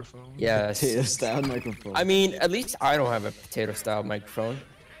microphone. Yes. Potato style microphone. I mean, at least I don't have a potato style microphone.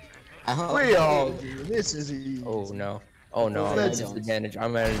 I hope We all do. This is easy. Oh no. Oh no, I'm at a That's- disadvantage.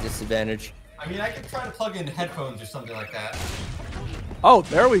 I'm at a disadvantage. I mean, I could try to plug in headphones or something like that. Oh,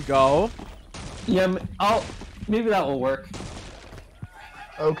 there we go. Yeah, maybe that will work.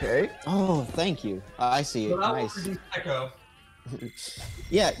 Okay. Oh, thank you. I see it. But that will Nice. reduce echo.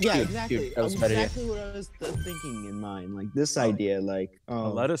 Yeah, Dude, exactly. that was a better idea. exactly what I was thinking in mind. Like this idea, like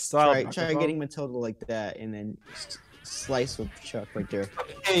Let us style try microphone. getting Matilda like that, and then slice with Chuck right there.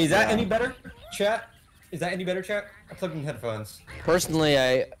 Hey, is that Yeah. any better, chat? Is that any better, chat? I plugged in headphones.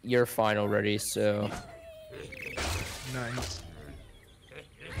 Personally, you're fine already, so. Nice.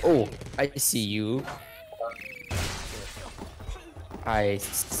 Oh, I see you. I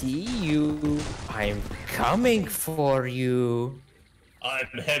see you. I'm coming for you. I'm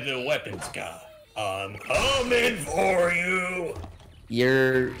heavy weapons guy. I'm coming for you.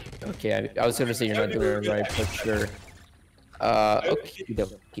 You're okay. I was gonna say you're not doing it right, but sure. Okie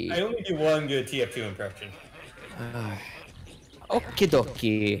dokie. I only do one good TF2 impression. Okie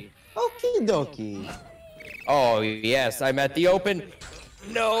dokie. Okie dokie. Oh yes, I'm at the open.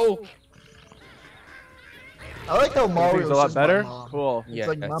 No. I like how Mario Everything's a lot says my better. mom. Cool. Yeah,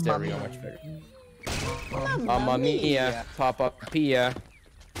 like that's Mamma there we go, Mia. much better. Mamma mia, Papa Pia.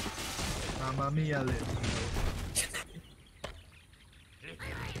 Mamma mia, let me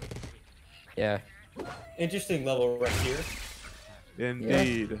Yeah. Interesting level right here.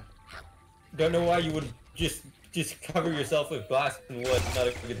 Indeed. Don't know why you would just cover yourself with glass and wood. Not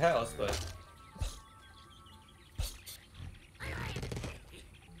a good house, but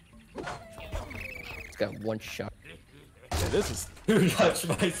It's got one shot. Yeah, this is who touched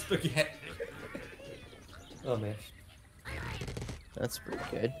my spaghetti? Oh man. That's pretty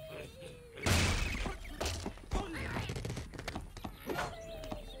good.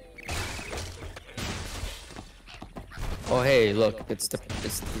 Oh hey, look, it's the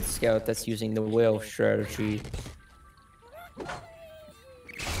scout that's using the whale strategy.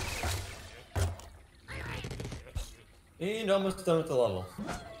 And almost done with the level.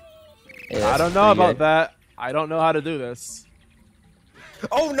 Yeah, I that's don't know pretty about good. that. I don't know how to do this.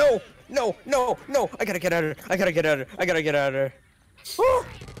 Oh no! No! No! No! I gotta get out of there! I gotta get out of there! I gotta get out of there!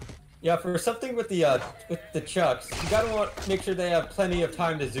 Yeah, for something with the chucks, you gotta make sure they have plenty of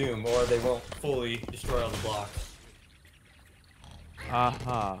time to zoom, or they won't fully destroy all the blocks.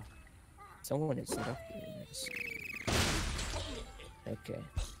 Uh-huh. Someone is not doing this. Okay.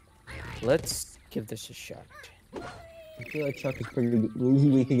 Let's give this a shot. I feel like Chuck is pretty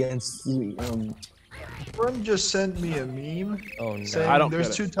weak against A friend just sent me a meme Oh no. saying I don't there's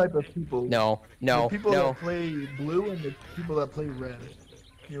get two it. type of people. No, no, The people no. that play blue and the people that play red.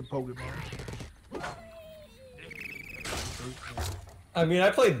 Your Pokemon. I mean, I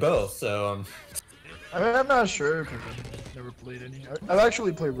played both, so I mean, I'm not sure because I've never played any. I've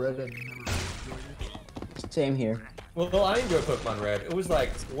actually played red and never really enjoyed it. Same here. well, I enjoyed Pokemon Red. It was like,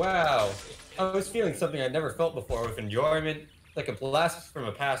 wow, I was feeling something I'd never felt before with enjoyment, like a blast from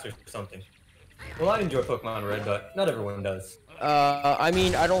a past or something. Well, I enjoy Pokemon Red, but not everyone does. I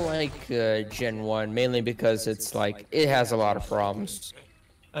mean, I don't like Gen 1 mainly because it's like it has a lot of problems.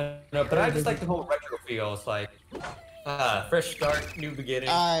 I know, but I just like the whole retro feel. It's like, fresh start, new beginning.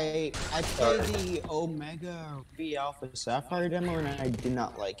 I played the Omega V Alpha Sapphire demo and I did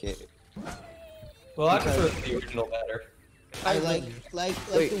not like it. Well, I prefer the original better. I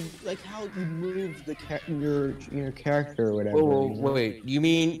like how you move the your character or whatever. Whoa, you know? wait, you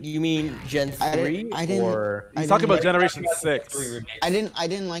mean Gen 3 I didn't- or He's I talking didn't about like- Generation 6. I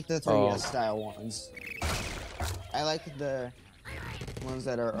didn't like the 3DS Oh. style ones. I like the ones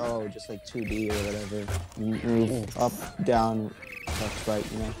that are just like 2D or whatever. You move up, down, left,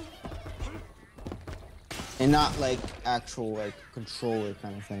 right, you know. And not like actual like controller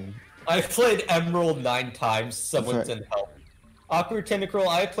kind of thing. I've played Emerald 9 times. Someone right. send help. Awkward Tentacruel,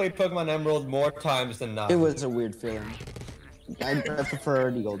 I played Pokemon Emerald more times than not. It was a weird feeling. I prefer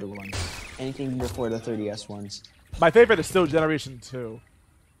the older ones. Anything before the 3DS ones. My favorite is still Generation 2.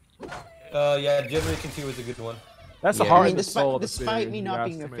 Yeah, Generation 2 was a good one. That's the Yeah. heart I mean, and soul of the despite series, me if not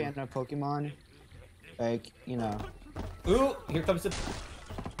you being a ask me. fan of Pokemon, like, you know. Ooh, here comes the...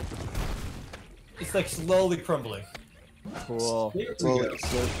 It's like slowly crumbling. Cool. Here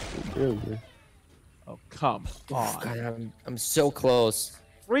we go. Oh, come on. God, I'm so close.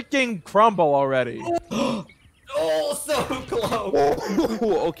 Freaking crumble already. Oh, so close!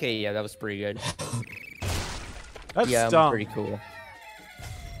 Okay, yeah, that was pretty good. That's Yeah, dumb. pretty cool.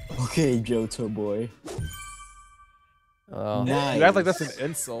 Okay, Johto boy. You act like that's an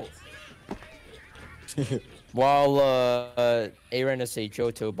insult. While Aaron is a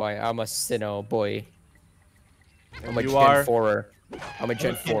Johto boy, I'm a Sinnoh boy. I'm a You Gen are? 4er. I'm a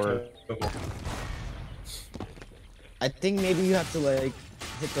Gen 4er. I think maybe you have to like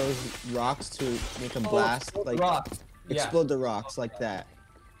hit those rocks to make a blast, like Rock. Yeah. explode the rocks like that.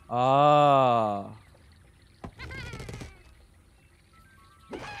 Ah.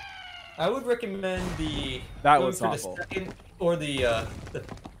 I would recommend the... That going was for awful. The second, or the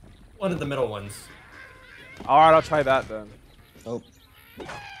one of the middle ones. Alright, I'll try that then. Oh,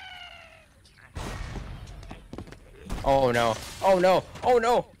 Oh no! Oh no! Oh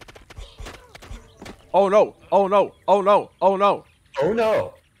no! Oh no! Oh no! Oh no! Oh no! Oh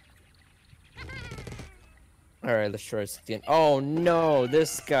no! All right, let's try this again. Oh no!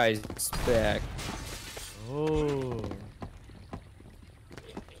 This guy's back. Oh.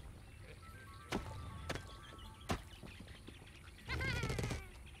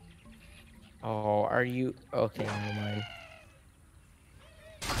 Oh, are you okay? Never mind.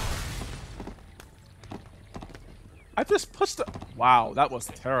 I just pushed the. Wow, that was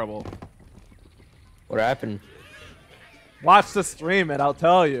terrible. What happened? Watch the stream and I'll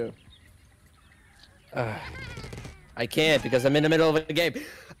tell you. I can't because I'm in the middle of a game.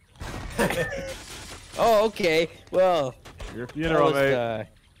 Oh, okay. Well, Your funeral, mate.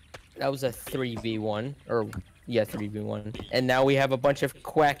 that was a 3v1, or yeah, 3v1, and now we have a bunch of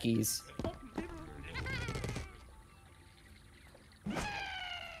quackies.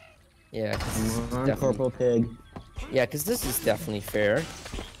 Yeah, 'cause this is come on, definitely- Corporal Pig. yeah, because this is definitely fair.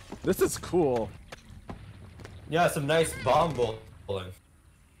 This is cool. Yeah, some nice bomb bowling.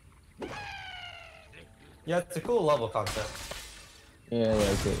 Yeah, it's a cool level concept. Yeah, I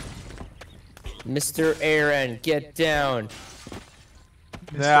like it. Mr. Aaron, get down.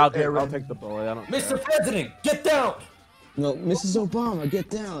 Yeah, I'll Aaron. take the bullet. I don't Mr. care. President, get down! No, Mrs. Obama, get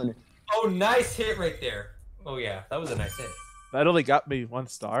down. Oh, nice hit right there. Oh yeah, that was a nice hit. That only got me 1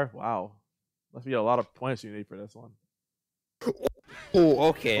 star. Wow. Must be a lot of points you need for this one. Oh,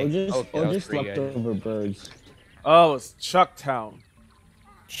 okay. Or just, okay, that or was just pretty good. leftover birds. Oh, it's Chucktown.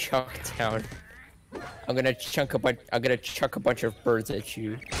 Chucktown. I'm gonna chuck a bunch of birds at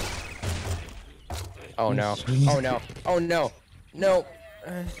you. Oh no! Oh no! Oh no! No!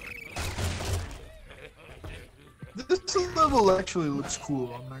 This level actually looks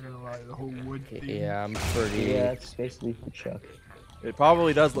cool. I'm not gonna lie. The whole wood thing. Yeah, I'm pretty. Yeah, it's basically for Chuck. It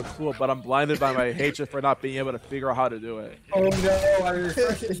probably does look cool, but I'm blinded by my hatred for not being able to figure out how to do it. Oh no, I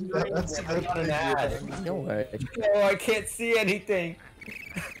refreshed the screen. That's I got an ad. You know what? No, I can't see anything.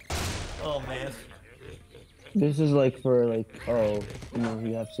 Oh man. This is like for like, oh, you know,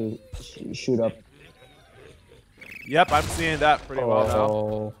 you have to shoot up. Yep, I'm seeing that pretty well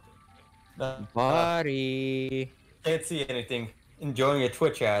now. Oh, buddy. Can't see anything. Enjoying a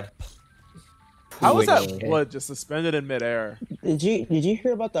Twitch ad. How is that Okay. wood just suspended in midair? Did you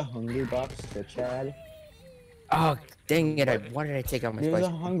hear about the Hungry Box Twitch ad? Oh, dang it! Why did I take out my There's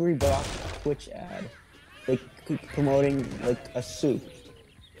spice? a Hungry Box Twitch ad, like promoting like a soup.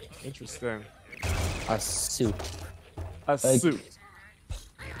 Interesting. A soup. A Like- suit.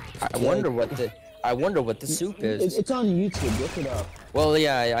 I wonder what the soup is. It's on YouTube. Look it up. Well,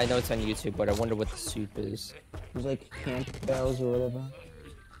 yeah, I know it's on YouTube, but I wonder what the soup is. There's like camp bells or whatever.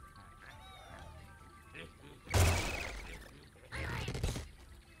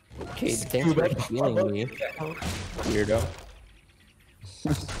 Okay, thanks for healing me, weirdo.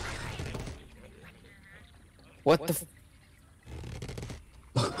 What the?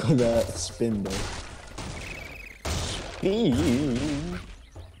 Look at that spin though. Spin.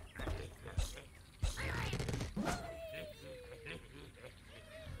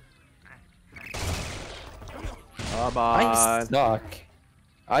 Come I on. suck.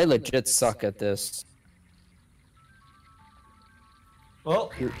 I legit suck at this.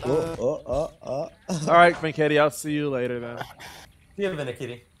 Well, Alright, Minkady, I'll see you later then. see you,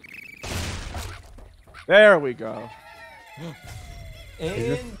 Vinny. There we go.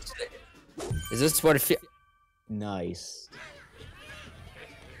 And Is this what it feels? Nice.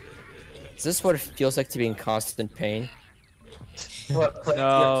 Is this what it feels like to be in constant pain? what? Play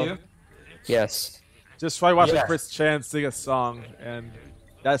No. TF2? Yes. Just try watching Yes. Chris Chan sing a song, and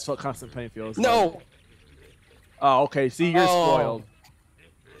that's what constant pain feels like. No. Oh, okay. See, you're Oh. spoiled.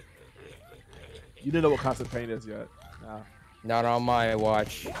 You didn't know what constant pain is yet. No. Not on my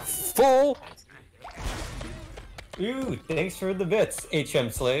watch. Fool. Ooh, thanks for the bits,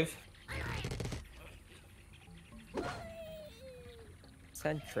 HM slave.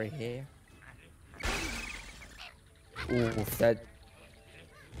 Sentry here. Ooh, that.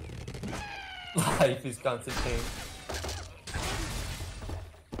 Life is constant pain.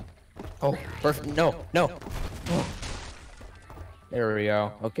 Oh, perfect. No, no. There we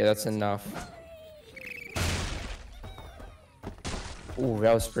go. Okay, that's enough. Ooh,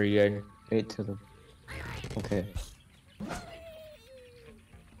 that was pretty good. Straight to the. Okay.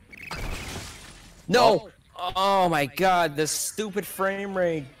 No! Oh my god, the stupid frame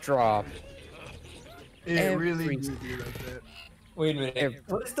rate drop. It really Every- do be like that. Wait a minute.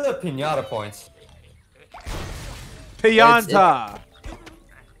 What's the pinata points? Pianta!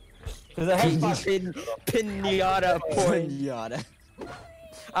 Because I have five. Pinata points. Yada.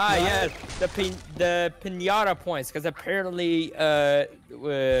 Ah, yes, the pinata points, because apparently,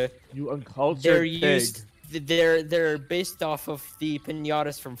 You uncultured they're pig. used. They're based off of the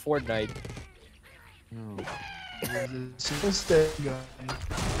pinatas from Fortnite. Since then,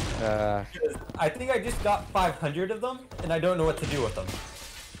 I think I just got 500 of them, and I don't know what to do with them.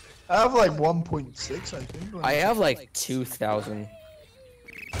 I have like 1.6, I think. I have like 2,000.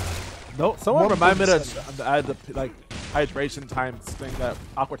 No, someone remind me to 1.7. add the like hydration times thing that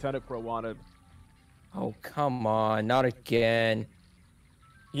Aquatenic Pro wanted. Oh come on, not again.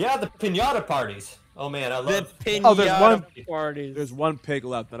 Yeah, the pinata parties. Oh man, I The love. pinata Oh, there's one- parties. There's one pig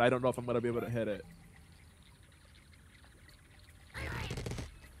left, and I don't know if I'm gonna be able to hit it.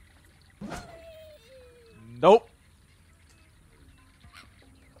 Nope.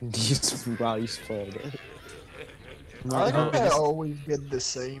 Wow, you spoiled it. I think I always get the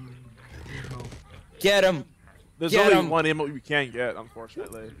same. You know. Get him. There's Get only 'em. one emote you can get,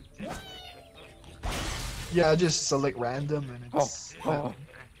 unfortunately. Yeah, I just select random and it's. Oh.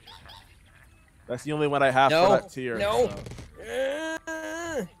 That's the only one I have No, for that tier. no.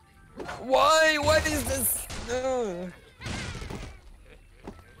 so. Why? What is this? No.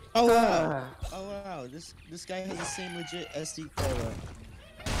 Oh wow! Oh wow! This guy has the same legit SD card.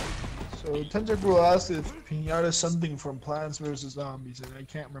 So Tentacle asked if pinata is something from Plants vs Zombies, and I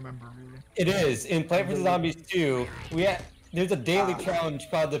can't remember really. It is in Plant vs Zombies 2. There's a daily challenge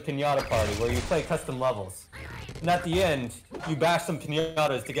called the Pinata Party where you play custom levels, and at the end you bash some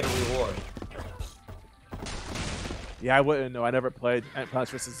pinatas to get a reward. Yeah, I wouldn't know. I never played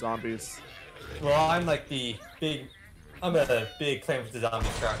Plants vs Zombies. Well, I'm like I'm a big Plants vs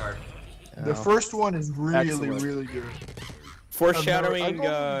Zombies tryhard. The first one is really, Excellent. really good. Foreshadowing,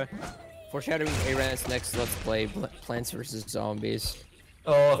 I've foreshadowing Aaron's next Let's Play, Plants vs Zombies.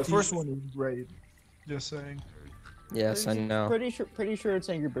 Oh, The first one is great. Just saying. Yes, I know. Pretty sure it's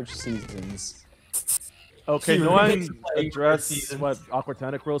Angry Birds Seasons. Okay, Dude, no one it's like addressed seasons. what Awkward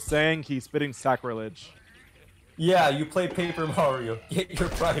Tentacle's saying. He's spitting sacrilege. Yeah, you play Paper Mario. Get your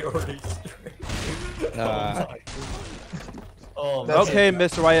priorities straight. Oh, man. Okay,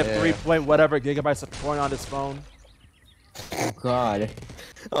 Mr. I have Yeah. 3 point whatever gigabytes of porn on his phone. Oh God.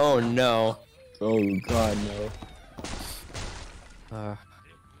 Oh no. Oh God, no.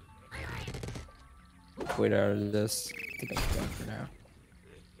 Quit out of this. I think I'm done for now.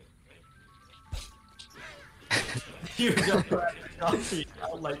 You don't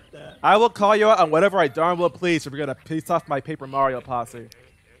out like that. I will call you out on whatever I darn well please if you're gonna piss off my Paper Mario posse.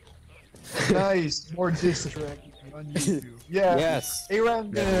 Nice. More diss track on YouTube. Yeah. Yes.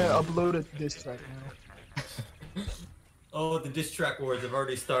 Aaron gonna upload a diss track now. Oh, the diss track wars have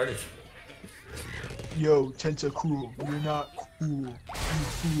already started. Yo, Tentacruel, you're not cool. You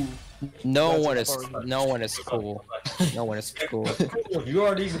fool. No That's one a is. hard one. No one is cool. No one is cool. You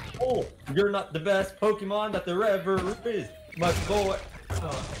aren't even cool. You're not the best Pokemon that there ever is. My boy.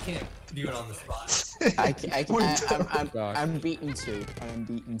 Oh, I can't do it on the spot. I'm beaten too. I'm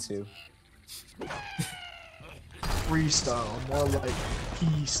beaten too. Freestyle, more like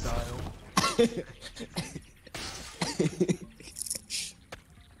P style.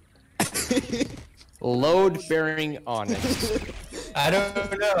 Load bearing onyx. I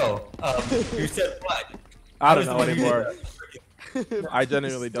don't know. You said what? I don't know anymore. I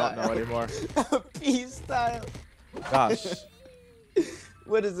genuinely don't know anymore. P style. Gosh.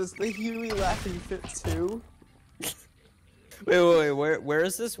 What is this? The Huey laughing fit 2? Wait. Where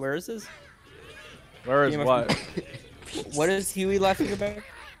is this? Where is this? Where is Game of- what? What is Huey laughing about?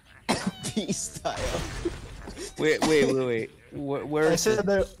 P style. Wait. Where I is said it?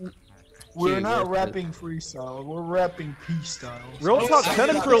 that we're Dude, not where's rapping freestyle, we're rapping P style. Real talk,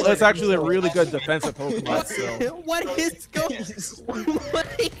 Tentacruel is actually a really good defensive Pokemon still. What is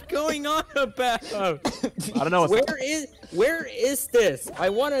going on about? I don't know. Where is this? I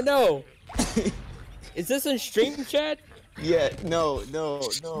want to know. Is this in stream chat? Yeah, no,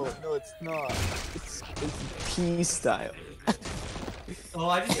 it's not. It's P style. Oh,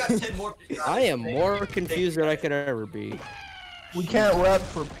 I just got 10 more. I am more confused than I could ever be. We can't rap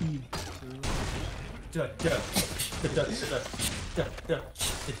for P. No, I'm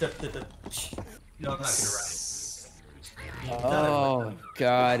not gonna rap. Oh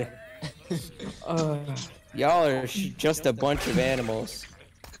God. Y'all are just a bunch of animals.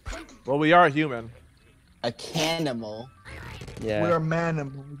 Well, we are human. A canimal. Yeah. We're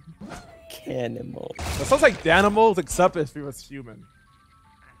manimal. Cannibal. It sounds like Danimals, except if he was human.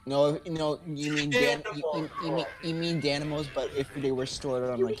 No, you mean you mean Danimals, but if they were stored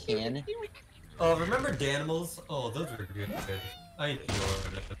on a can. Oh, remember Danimals? Oh, those were good. I enjoyed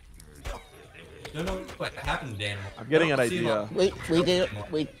it. Don't know what happened to Danimals. I'm getting an I don't see idea.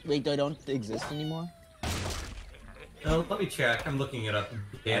 them. Wait, they don't exist anymore? No, let me check. I'm looking it up.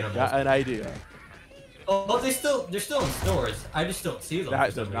 I Danimals. got an idea. Oh, they're still in stores. I just don't see them. That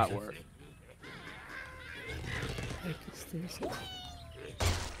for some does not reason. work.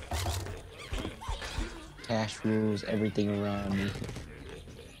 Cash rules everything around me.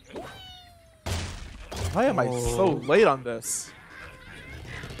 Why am I so late on this?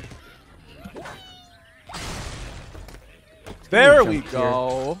 There we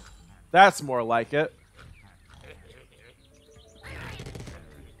go. That's more like it.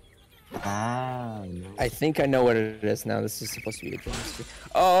 Ah. I think I know what it is now. This is supposed to be a chemistry.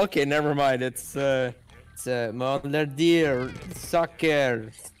 Oh, okay, never mind. It's Mondardier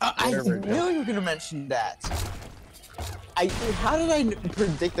Soccer. I Whatever it knew you were gonna mention that. How did I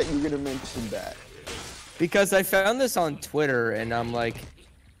predict that you were gonna mention that? Because I found this on Twitter and I'm like,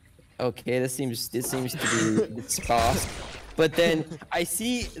 okay, this seems to be it's boss. But then I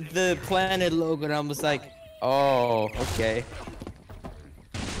see the planet logo and I was like, oh, okay.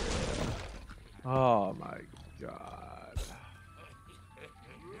 Oh my god.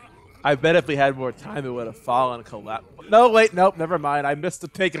 I bet if we had more time, it would have fallen collapsed. No, wait, nope, never mind. I missed the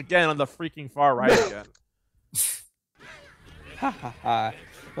pick again on the freaking far right again. Ha ha ha.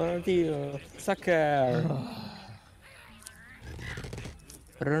 Ronaldinho, Soccer.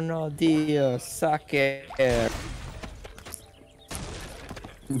 Ronaldinho, Soccer.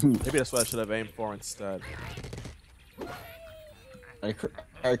 Maybe that's what I should have aimed for instead.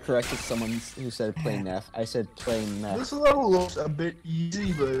 I corrected someone who said playing F. I said playing meth. This level looks a bit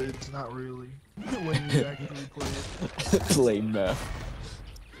easy, but it's not really when you actually play it. Playing meth.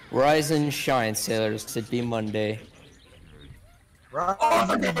 Rise and shine, sailors. It be Monday.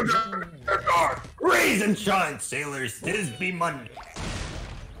 Raise and shine, sailors. This be Monday.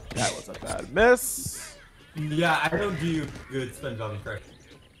 That was a bad miss. Yeah, I don't do good SpongeBob impression.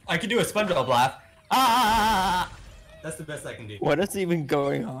 I can do a SpongeBob laugh. Ah! That's the best I can do. What is even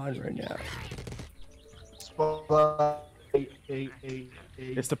going on right now?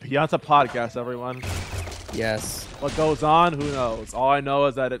 It's the Pianta podcast, everyone. Yes. What goes on? Who knows? All I know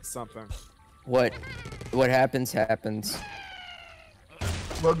is that it's something. What happens happens.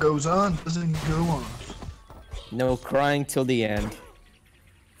 What goes on doesn't go on. No crying till the end.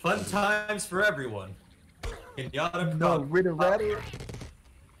 Fun times for everyone. No, Ritter Ratter.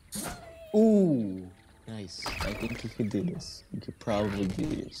 Ooh, nice. I think you could do this. You could probably do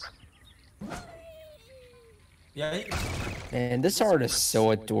this. Yeah. Man, this art is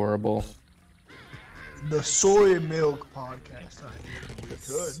so adorable. The Soy Milk podcast. I think it's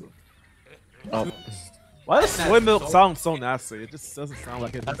good. Oh, Why does soy milk sound so nasty? It just doesn't sound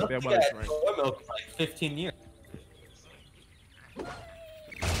like it's I something I don't want to think I had drink. soy milk for like 15 years.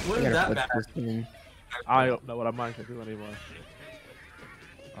 What I is gotta that put bad? this in. I don't know what I'm going to do anymore.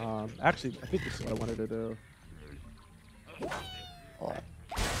 Actually, I think this is what I wanted to do. I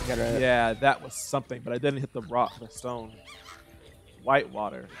gotta. Yeah, that was something, but I didn't hit the rock, the stone. White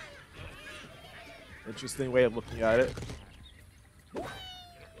water. Interesting way of looking at it.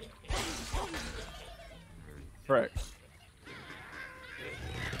 Correct.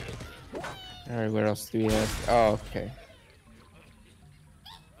 Alright, what else do we have? Oh, okay.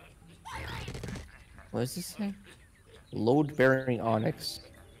 What does this say? Load bearing onyx.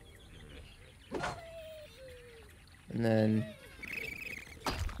 And then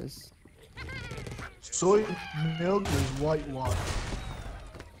this. Soy milk is white water.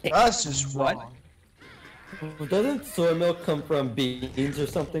 That's just What? wrong. Doesn't soy milk come from beans or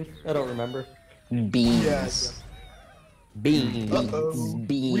something? I don't remember. beans. Yes. Beans. Uh-oh.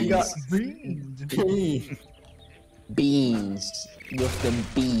 Beans. We got beans. Beans. With them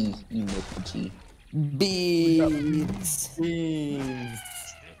B emoji. Beans. Beans.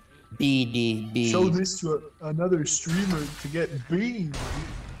 BD. Show this to another streamer to get beans.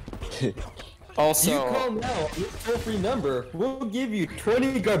 You Also, call now, toll-free number. We'll give you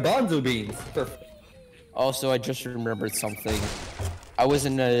 20 garbanzo beans. I just remembered something. I was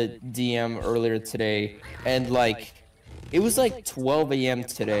in a DM earlier today, and like, it was like 12 a.m.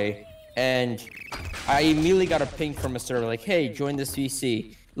 today, and I immediately got a ping from a server like, "Hey, join this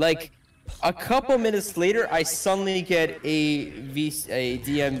VC." Like, a couple minutes later, I suddenly get a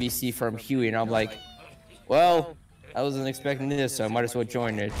DM VC from Huey, and I'm like, "Well, I wasn't expecting this, so I might as well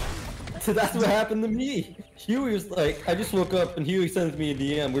join it." So that's what happened to me. Huey was like, I just woke up and Huey sends me a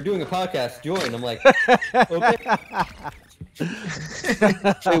DM. We're doing a podcast. Join. I'm like, okay.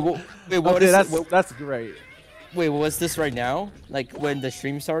 Wait, what Okay, is it? that's great. Wait, was this right now? Like when the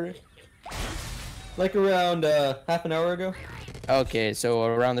stream started? Like around half an hour ago. Okay, so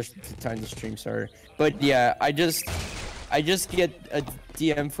around the time the stream started. But yeah, I just get a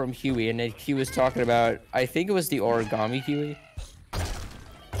DM from Huey, and then he was talking about, I think it was the origami Huey.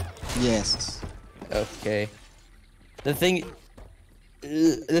 Yes. Okay. The thing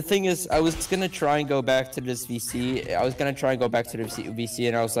is, I was gonna try and go back to this VC. I was gonna try and go back to the VC,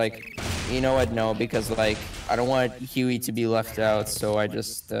 and I was like, you know what? No, because like I don't want Huey to be left out. So I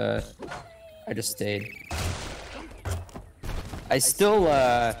just stayed. I still,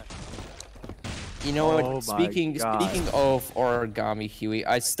 you know Oh what? my Speaking God. of origami Huey,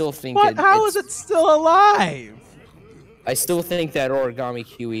 I still think What? How is it still alive? I still think that origami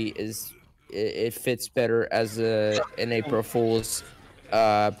Huey it fits better as in a Pro Fool's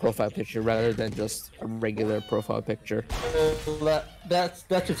profile picture rather than just a regular profile picture. Well, that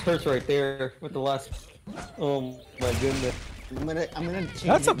just hurts right there with the last. Oh my goodness. I'm gonna change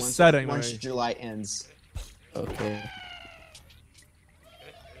That's it upsetting, once right? July ends. Okay.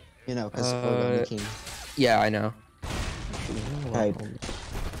 You know, because Origami King. Yeah, I know. Right.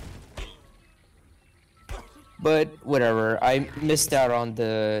 But whatever, I missed out on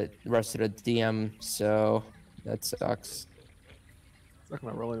the rest of the DM, so that sucks. It's not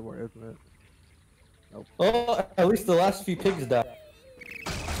gonna roll anymore, isn't it? Oh, at least the last few pigs died.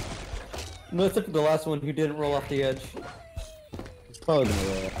 No, except for the last one who didn't roll off the edge. It's probably gonna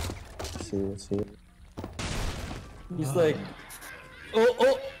roll. Let's see. He's like,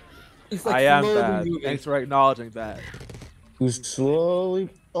 oh. He's like I am slowly bad. moving. Thanks for acknowledging that. Who's slowly?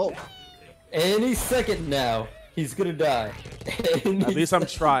 Oh, Any second now. He's gonna die. At least I'm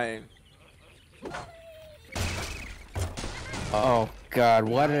trying. Oh God,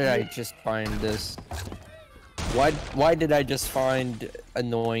 why did I just find this? Why did I just find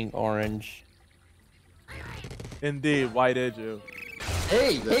annoying orange? Indeed, why did you?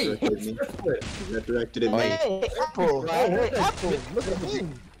 Hey, That hey, directed me. That directed at me. Hey, Apple! Hey, Apple! Look at me!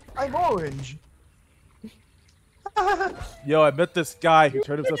 I'm orange. Yo, I met this guy who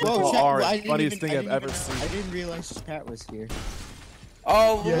turned himself into an chat, orange. I didn't Funniest even- thing I I've didn't ever even- seen. I didn't realize chat was here.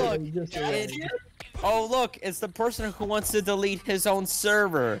 Oh Yeah, look! you just said It's, that. oh look! It's the person who wants to delete his own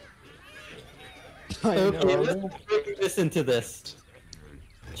server. okay, let's bring this into this.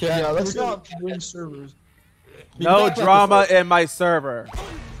 Chat, Yeah, let's not bring servers. No Back up drama the- in my server.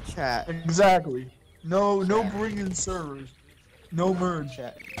 Chat. Exactly. No bringing servers. No merge.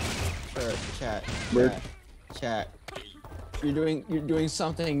 Chat. Chat. Merge. Chat. You're doing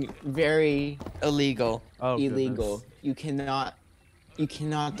something very Illegal. Oh, illegal. goodness. You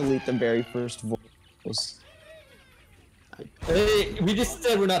cannot delete the very first voice. Hey, we just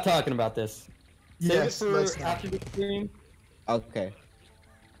said we're not talking about this. Save Yes, it let's for not. after the stream. Okay.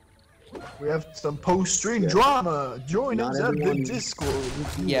 We have some post-stream drama. Join Not us at the everyone- Discord.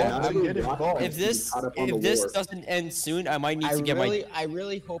 If you Yeah, want to I'm- get involved. If this Caught up on the if this lore. doesn't end soon, I might need I to get my.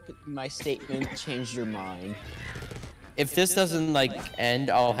 really hope my statement changed your mind. If this doesn't like end,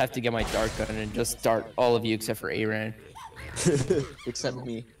 I'll have to get my dart gun and just start all of you except for Aran. Except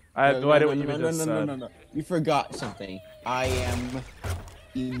me. I have no idea what you just said. No. You forgot something. I am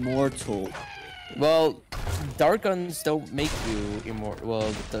immortal. Well, dart guns don't make you immortal.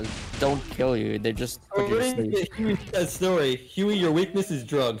 Well, don't kill you. They just put you to According sleep. to Huey's story, Huey, your weakness is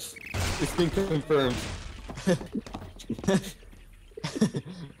drugs. It's been confirmed.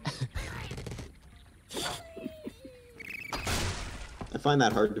 I find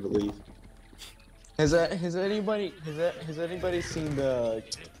that hard to believe. Has anybody seen the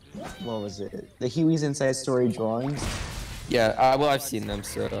what was it? The Huey's Inside Story drawings? Yeah, well, I've seen them,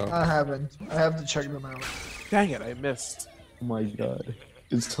 so. I haven't. I have to check them out. Dang it, I missed. Oh my god.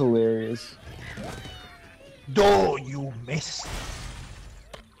 It's hilarious. Do you miss?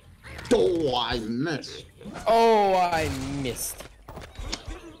 Oh, I missed. Oh, I missed.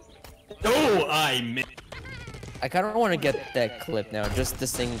 Oh, I missed. I kind of want to get that clip now, just the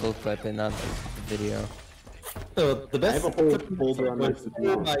single clip and not the video. So the I best. have a whole folder on my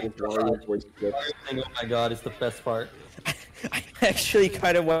Oh my god! voice clips. Oh my god! It's the best part. I actually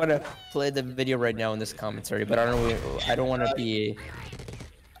kind of want to play the video right now in this commentary, but I don't want to be.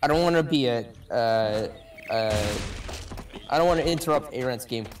 I don't want to be a. I don't want to interrupt Aaron's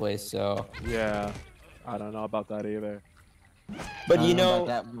gameplay, so. Yeah, I don't know about that either. But I you don't know,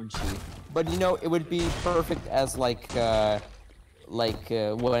 about that one sheet. but you know, it would be perfect as like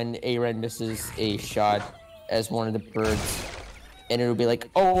when Aaron misses a shot as one of the birds, and it would be like,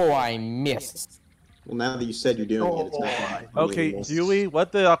 oh, I missed. Well, now that you said you're doing it, it's not. Okay, Huey,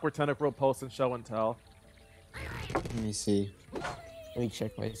 what did Awkward Tentacle post in Show and Tell? Let me see. Let me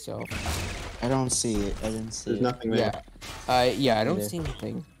check myself. I don't see it. I didn't see There's it. nothing there. Yeah, I don't Neither. see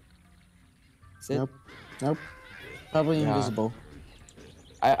anything. Is it? Nope. Nope. Probably Yeah. invisible.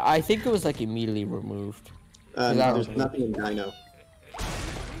 I think it was like immediately removed. No, that there's was- nothing in Dino.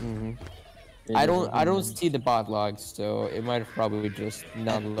 hmm I don't see the bot logs, so it might have probably just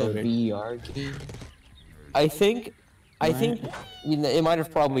not The loaded. VR game. I think you know, it might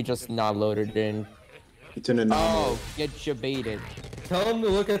have probably just not loaded in. It's an anomaly. Oh, get you baited. Tell him to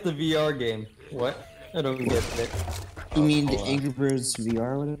look at the VR game. What? I don't get it. You mean the Angry Birds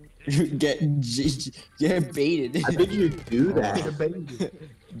VR? Whatever. Get baited. How did you do Get a that? baby.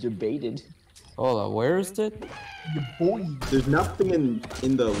 You're baited. Hold on, where is it? You boy. There's nothing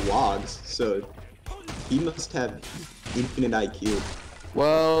in the logs, so he must have infinite IQ.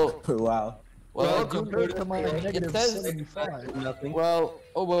 Well, Wow. Well, dude, compared to my it negative says 75. Nothing. well.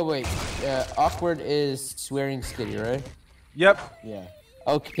 Oh wait. Awkward is swearing skitty, right? Yep. Yeah.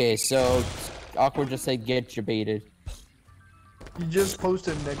 Okay, so awkward just said get you baited. You just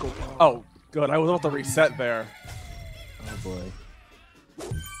posted nickel. Oh, good. I was about to reset there. Oh boy.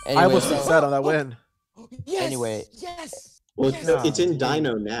 Anyway, I was so- reset on that win. Yes. Anyway. Yes. Well, Yes. it's in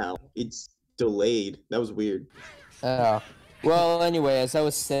Dino now. It's delayed. That was weird. Well, anyway, as I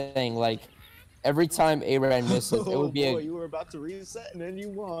was saying, like every time Abraham misses, it would be boy, a you were about to reset and then you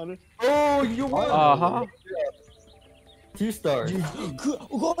won. Oh, you won. Uh-huh. 2 stars.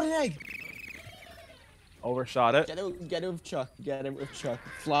 Golden egg. Overshot it. Get it with Chuck. Get it with Chuck.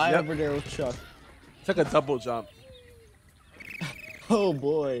 Fly Yep. over there with Chuck. Took a double jump. Oh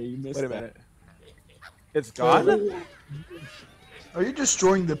boy, you missed Wait a that. minute. It's gone? Are you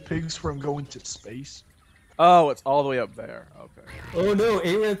destroying the pigs from going to space? Oh, it's all the way up there. Okay. Oh no,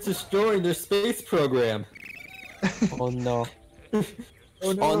 Aran's destroying their space program. Oh no.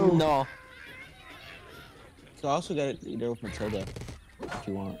 Oh no. Oh no. So I also got it either with Matilda, if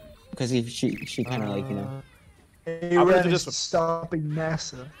you want, because she kind of like Aran do is this with- stopping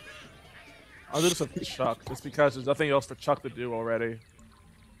NASA. I'll do this with Chuck, just because there's nothing else for Chuck to do already.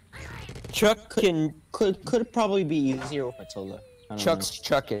 Chuck can. could probably be easier with Matilda. I don't Chuck's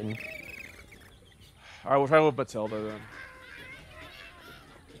chucking. Alright, we'll try with Matilda then.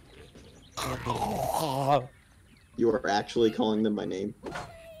 You are actually calling them by name.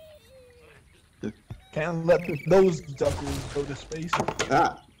 Can't let those ducklings go to space.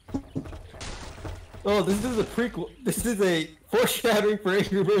 Ah, Oh, this is a prequel. This is a foreshadowing for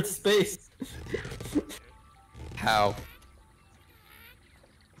Angry Birds Space. How?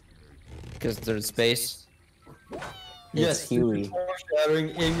 Because there's space. Yes, Huey. this is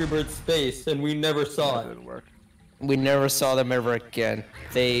foreshadowing Angry Birds Space, and we never saw That it. didn't work. We never saw them ever again.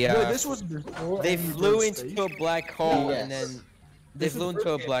 They No, this was before they Angry flew Birds into Space. a black hole Yes. and then they This is flew the into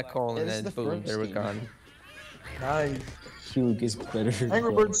a first black hole and This is then the boom, first they were game. gone. Nice. Hugh is better.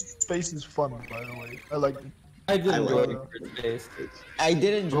 Angry Birds Space is fun, by the way. I like it. I did I enjoy like Angry Birds Space. I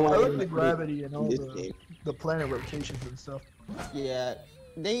did enjoy I like the it. gravity and all this the game. planet rotations and stuff. Yeah,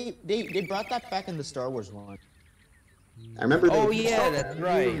 they brought that back in the Star Wars one. I remember they. Oh yeah, that's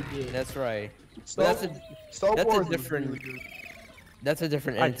right. Really good. That's right. Star, That's a Star that's a Wars is different- really good. that's a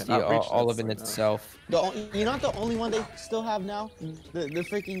different I entity cannot reach all this of in right now. itself. You know what the only one they still have now? The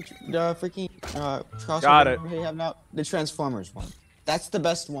freaking crossover Got it. they have now? The Transformers one. That's the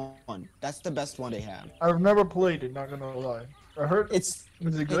best one. That's the best one they have. I've never played it, not gonna lie. I heard It's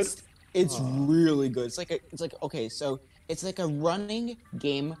is it good? It's really good. It's like okay, so it's like a running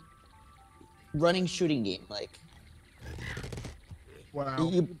shooting game. Like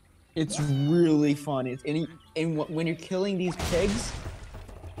Wow. it's really fun. When you're killing these pigs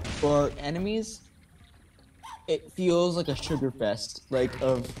or enemies, it feels like a sugar fest. You're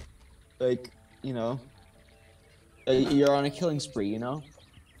on a killing spree. You know.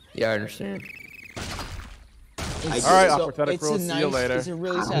 Yeah, I understand. It's, All right, so Apathetic it's Rule, a see nice, you later. It's a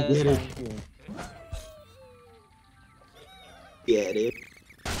really I get it. satisfying feeling. Get it?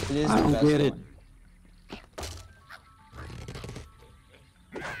 It is I the don't best get it. one.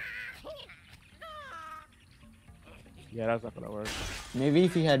 Yeah, that's not gonna work. Maybe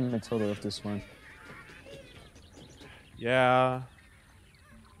if you had Matilda with this one. Yeah.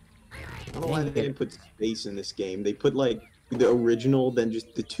 I don't know why they didn't put space in this game. They put like the original, then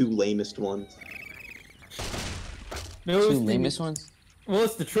just the two lamest ones. No, it Two was the- lamest ones. Well,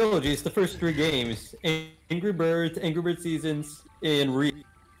 it's the trilogy. It's the first three games: Angry Birds, Angry Bird Seasons, and Rio.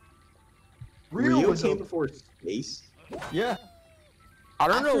 Rio was came a, before space. Yeah. I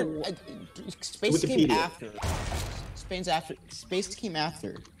don't After, know. Space came Wikipedia. after. Space came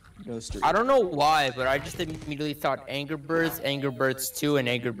after those three. I don't know why, but I just immediately thought Angry Birds 2, and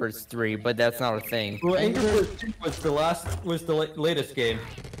Angry Birds 3, but that's not a thing. Well, Angry Birds 2 was the latest game.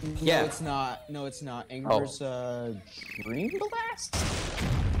 Yeah. No, it's not. No, it's not. Angry Oh. Birds, Dream Blast?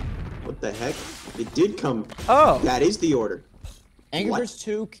 What the heck? It did come. Oh. That is the order. Angry What? Birds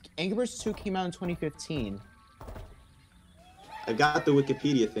 2. Angry Birds 2 came out in 2015. I got the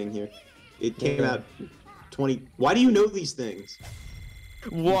Wikipedia thing here. It came Yeah. out 20. Why do you know these things?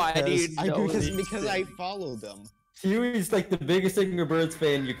 Why do you know these Because I things? follow them. Huey's like the biggest Angry Birds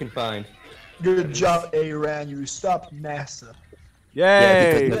fan you can find. good job, Aran. You stopped NASA.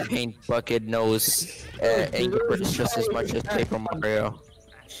 Yeah, Yay! because the paint bucket knows Angry Birds just as much as Paper Mario.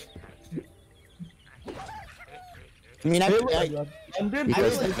 I mean,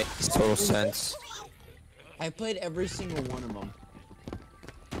 Because it makes total sense. I played every single one of them.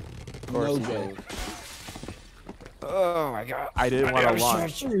 Of course No you joke. Oh my god. I didn't want to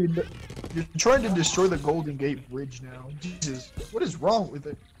launch. Dude, you're trying to destroy the Golden Gate Bridge now. Jesus, what is wrong with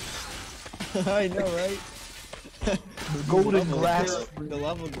it? I know, right? The Golden Glass. The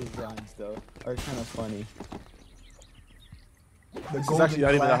level designs, though, are kind of funny. The This is Golden actually not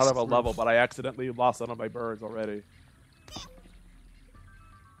even that Glass hard of a Bridge. level, but I accidentally lost one of my birds already.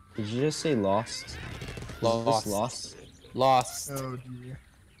 Did you just say lost? Lost. Lost? Lost. Oh dear.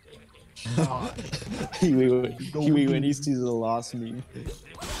 Huey when he sees the lost meme.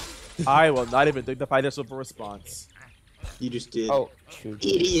 I will not even dignify this with a response. You just did. Oh, shoot.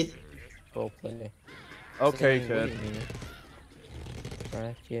 Idiot. Go play. Okay, kid.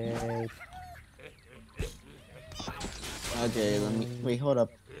 Bracket. Okay, let me wait. Hold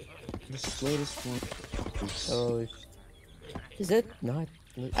up. This latest one. So, is it not?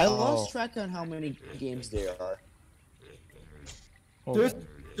 I Oh, lost track on how many games there are. hold There's, on.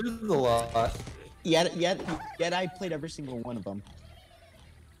 there's a lot. Yet I played every single one of them.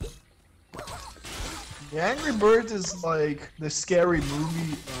 The Angry Birds is like the scary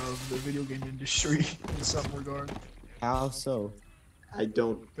movie of the video game industry in some regard. How so? I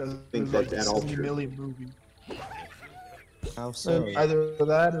don't Because think there's like that's a at all 70 true. million movie. How so? Either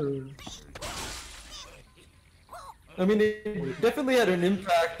that or I mean, it definitely had an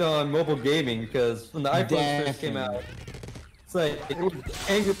impact on mobile gaming because when the iPhone first came out, it's like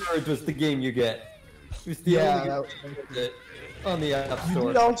Angry Birds was the game you get. It was the only game you get on the App you Store.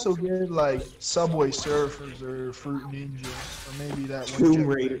 did also get like Subway Surfers or Fruit Ninja, or maybe that one. Tomb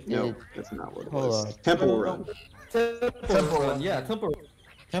Raider. No, that's not what it Hold was. on. Temple Run. Temple Run, yeah, Temple Run.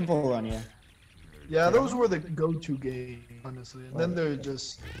 Temple Run, yeah. Yeah, those were the go-to games, honestly. And then they're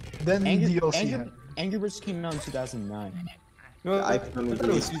just then DLC. happened. Angry Birds came out in 2009. The iPhone was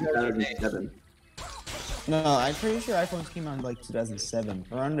released in 2007. No, I'm pretty sure iPhones came out in like 2007,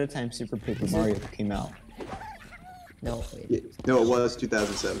 around the time Super Paper Mario came out. No, wait. Yeah, no, it was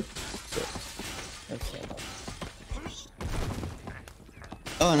 2007. Okay.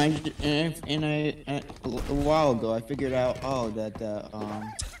 Oh, and a while ago I figured out that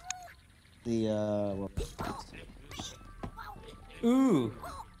Ooh,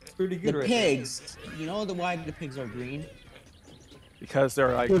 pretty good the right pigs. You know why the pigs are green? Because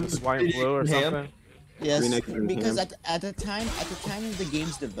they're like swine flu or Ham. something. Yes, Green eggs and because ham. at the time of the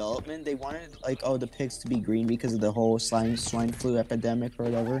game's development, they wanted like the pigs to be green because of the whole swine flu epidemic or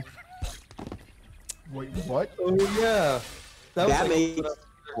whatever. Wait, what? Oh yeah, That was, like, makes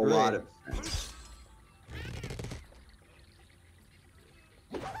a lot of sense.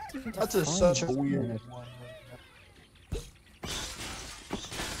 That's such a weird one.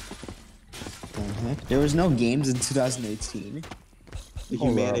 There was no games in 2018. The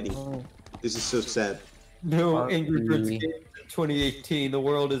humanity. This is so sad. no Angry Birds games in 2018. The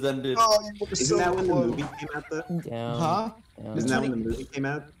world has ended. Oh, you were Isn't so that when the close. movie came out though? Down. Huh? Down. Isn't that when the movie came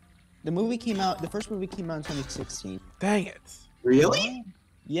out? The movie came out. The first movie came out in 2016. Dang it. Really?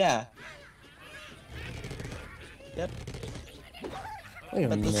 Yeah. Yep. Wait a But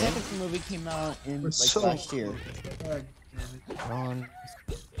the minute. second movie came out in We're like so last year. God damn it. Wrong.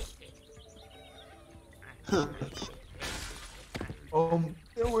 Huh.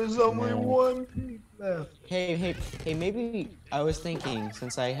 There was only one pig left. Hey, maybe I was thinking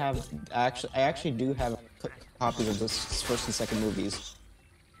since I actually do have copies of this first and second movies.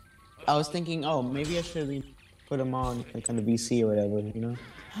 I was thinking, maybe I should put them on like on the VC or whatever, you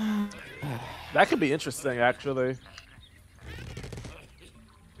know? That could be interesting, actually.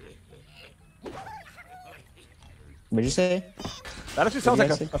 What'd you say? That actually sounds What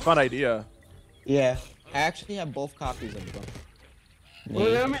like did I a fun idea. Yeah, I actually have both copies of them. Well,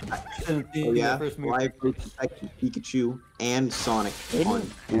 yeah, I mean, Oh yeah. First movie. Well, I played Detective Pikachu and Sonic They on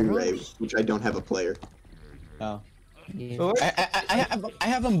didn't- Blu-ray, which I don't have a player. Oh, Yeah. So, I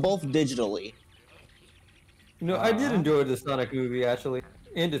have them both digitally. you know, I did enjoy the Sonic movie actually,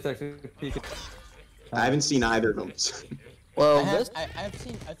 and Detective Pikachu. I haven't seen either of them. Well, this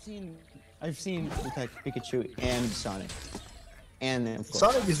I've seen Detective Pikachu and Sonic, and of course.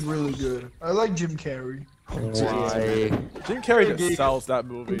 Sonic is really good. I like Jim Carrey. why? Jim Carrey Okay. just sells that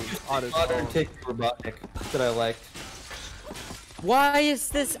movie on his Modern own. take Robotnik that I liked. Why is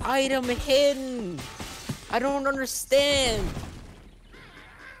this item hidden? I don't understand.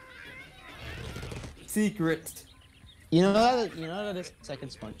 Secret. You know that the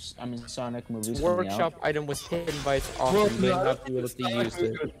second Sonic movie is coming Workshop out. item was hidden by its author. They may not be able to use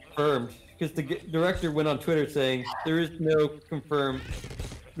it. Confirmed because the director went on Twitter saying there is no confirmed.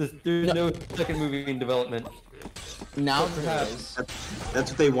 There's no second movie in development. Now But there perhaps- is.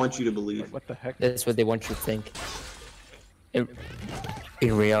 That's what they want you to believe. What the heck? That's what they want you to think.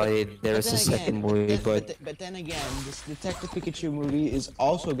 In reality, there is a second movie, but but then again, this Detective Pikachu movie is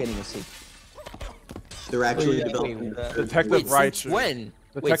also getting a sequel. They're actually yeah, developing. wait, Detective wait, Raichu. since when?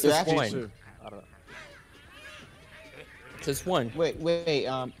 Wait, Detective since when? Pikachu. I don't know. Since when? Wait,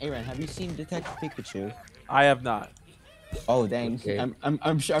 Aaron, have you seen Detective Pikachu? I have not. Oh dang, Okay.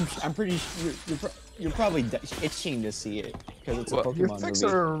 I'm pretty sure you're probably itching to see it because it's a Well, The Pokemon effects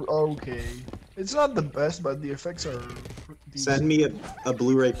movie. are okay. It's not the best, but the effects are. Send me a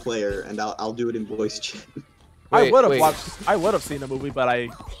Blu-ray player, and I'll do it in voice chat. I Wait, would have wait. watched. I would have seen the movie, but I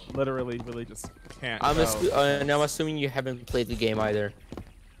literally really just can't. I'm, go. and I'm assuming you haven't played the game either.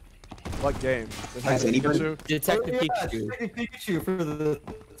 What game? Has anybody- Pikachu? Detective Oh, yeah, Pikachu. Detective Pikachu for the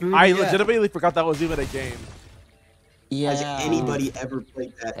 3DS. I legitimately forgot that was even a game. Yeah. Has anybody ever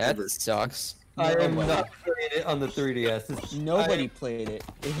played that That ever? sucks. I am Nobody. not playing it on the 3DS. Nobody played it.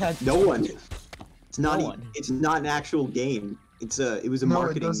 It had No one. It's not. No one. It's not an actual game. It was a No, it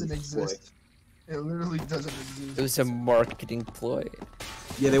marketing doesn't ploy. exist. It literally doesn't exist. It was a marketing ploy.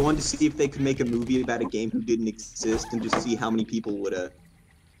 Yeah, they wanted to see if they could make a movie about a game who didn't exist and just see how many people would No,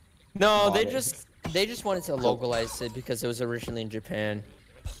 Bought they it. just wanted to localize it because it was originally in Japan.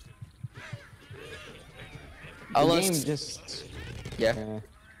 The Unless, game just. yeah,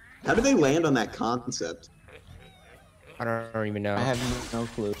 How do they land on that concept? I don't even know. I have no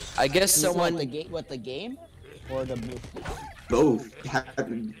clue. I guess Someone someone. what the game or the movie? Both.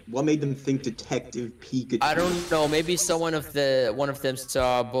 What made them think Detective Pikachu? I don't know. Maybe one of them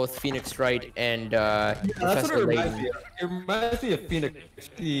saw both Phoenix Wright and That's what Professor it reminds Layton. me of. It reminds me of Phoenix,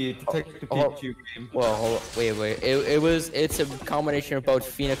 the Detective Pikachu game. Well, wait. It's a combination of both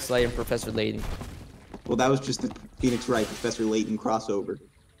Phoenix Light and Professor Layton. Well, that was just the Phoenix Wright Professor Layton crossover.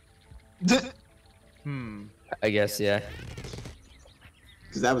 I guess, yeah.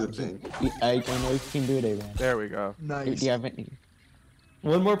 Because that was a thing. I know you can do it, Aaron. There we go. Do Nice. you have any?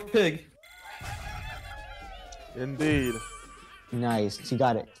 One more pig. Indeed. Nice. You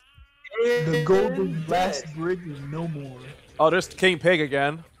got it. The golden last bridge is no more. Oh, there's King Pig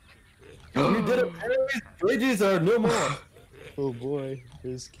again. You did it, boys. Bridges are no more. Oh boy,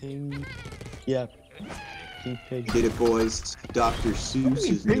 there's King. Yeah. King Pig. Did it, boys. Dr. Seuss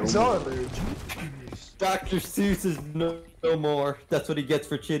is Pigs no are more. there. Genius. Dr. Seuss is no more. That's what he gets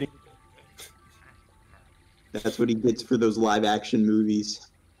for cheating. That's what he gets for those live-action movies.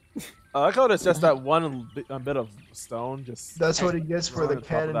 I like how it's just that one bit of stone. Just That's what he gets for the on top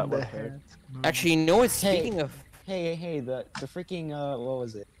cat of in that the one hat. Actually, you know what? Hey. Speaking of, Hey, the freaking what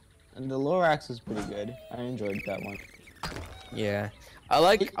was it? And the Lorax was pretty good. I enjoyed that one. yeah, I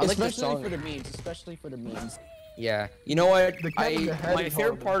like the Especially song. for the memes. Especially for the memes. Yeah, you know what? The cat in the hat My is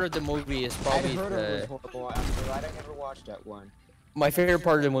favorite horrible. part of the movie is I probably heard it was the. horrible. I'm glad I never watched that one. My favorite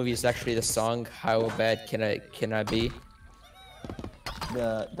part of the movie is actually the song "How Bad Can I Be."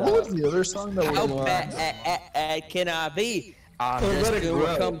 The What was the other song that How was? bad can I be? I'm Oh, just let it gonna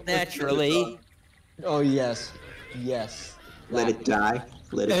grow. come naturally. oh yes, yes. Let it die.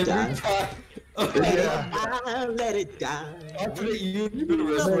 Let it die. Every time. Let Yeah. Let it die. Alternate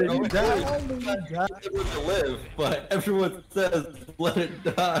universe, Let we're it going die, to let it die. to live, but everyone says let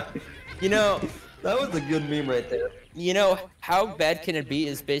it die. You know, That was a good meme right there. how bad can it be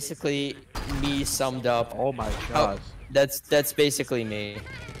is basically me summed up. oh my gosh. That's basically me.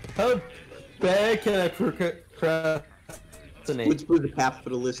 How bad can I procrastinate? Which was the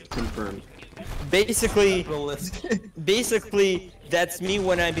capitalist confirmed. Basically, Capitalist. that's me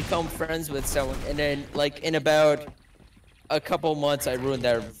when I become friends with someone, and then like in about a couple months, I ruined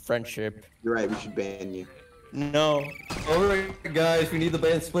that friendship. You're right, we should ban you. No. Alright, guys, we need the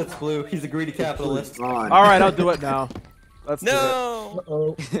band Splits Blue. He's a greedy capitalist. On. All right, I'll do it now. Let's No.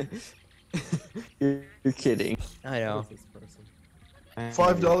 Oh, You're kidding. I do know. it. Who's this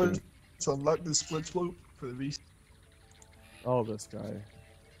person? $5 to unlock the split float for the beast. Oh, this guy.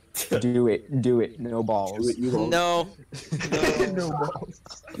 Do it. No balls. Do it, you won't. No. No balls.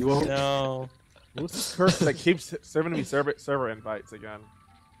 You won't. No. Who's this person that keeps sending me server invites again?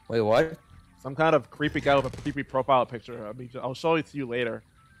 Wait, what? Some kind of creepy guy with a creepy profile picture. I'll show it to you later.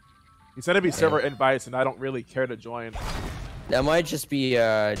 He sent me server invites, and I don't really care to join. That might just be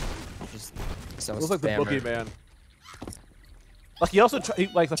just some Looks like the spammer. boogeyman. Like he also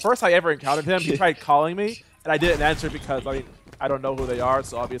like the first I ever encountered him, he tried calling me, and I didn't answer because I don't know who they are,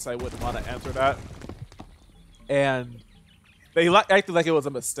 so obviously I wouldn't want to answer that. And they acted like it was a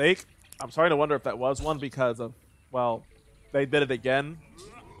mistake. I'm starting to wonder if that was one because of, well, they did it again.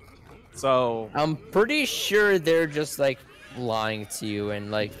 So I'm pretty sure they're just like lying to you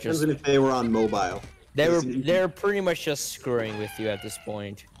and like just Even if they were on mobile. they're pretty much just screwing with you at this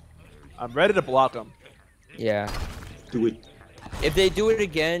point. I'm ready to block them. Yeah. Do it. If they do it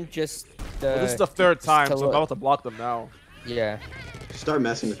again, just Well, this is the third time, tell so I'm what- about to block them now. yeah. Start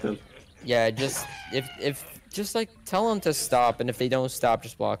messing with them. Yeah, just if just like tell them to stop, and if they don't stop,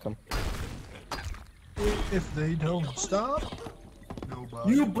 just block them. If they don't stop,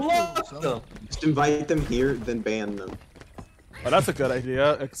 nobody. You blocked them. Just invite them here, then ban them. But that's a good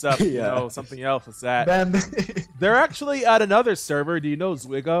idea, except you Yeah. know something else is that Ban they're actually at another server. Do you know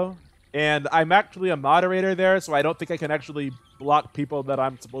Zwigo? And I'm actually a moderator there, so I don't think I can actually block people that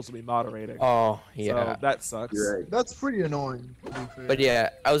I'm supposed to be moderating. Oh So that sucks. You're right. That's pretty annoying. To be fair. But yeah,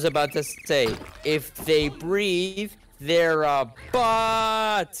 I was about to say, if they breathe, they're a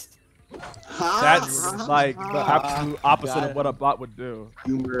bot. That's like the absolute opposite got of it. what a bot would do.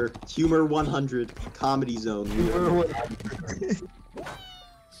 Humor 100 comedy zone.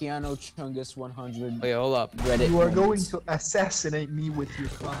 Keanu Chungus 100. Wait, hold up. Reddit. You are going moments. to assassinate me with your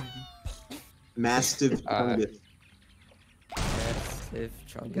comedy. Mastiff Uh, fungus. If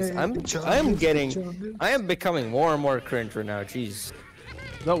Chungus. Hey, I am becoming more and more cringe right now. Jeez.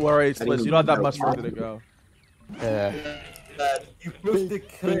 Don't worry, I didn't Splish. You don't have that know. much further to go. You proved the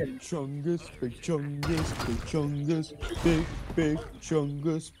cringe. Chungus, big Chungus, big Chungus, big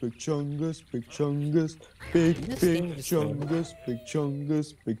Chungus, big Chungus, big Chungus, big Chungus, big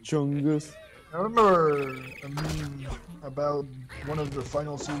Chungus, big Chungus. I remember a meme about one of the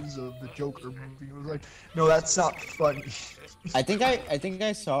final scenes of the Joker movie. It was like, no, that's not funny. I think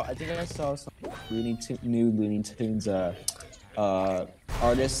I saw some new Looney Tunes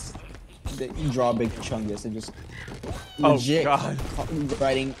artists that draw Big Chungus and just Oh, legit God.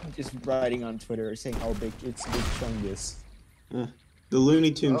 writing on Twitter saying how big it's Big Chungus. The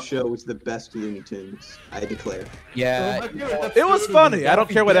Looney Tunes show is the best Looney Tunes, I declare. Yeah. It was funny. I don't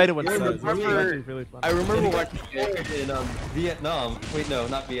care what anyone I says. It was remember- actually really funny. I remember Got watching fired in Vietnam. Wait, no,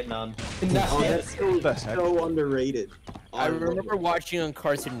 not Vietnam. In Oh, that that's so, the heck? so underrated. I love remember it. watching on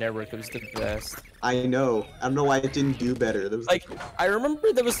Cartoon Network. It was the best. I know. I don't know why it didn't do better. There was Like, I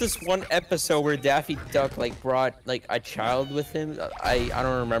remember there was this one episode where Daffy Duck like brought like a child with him. I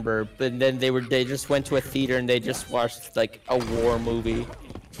don't remember, but then they just went to a theater and they just watched like a war movie.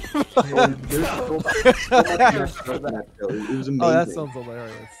 There's so much that show. It was amazing. Oh, that sounds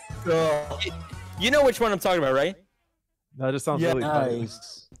hilarious. You know which one I'm talking about, right? That just sounds Yeah, really funny.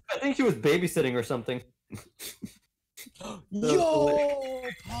 Nice. I think she was babysitting or something. Yo,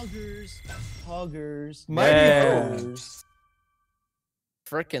 Poggers. Yeah. Poggers.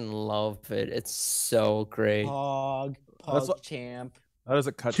 Freaking love it. It's so great. Pog That's what- champ. That is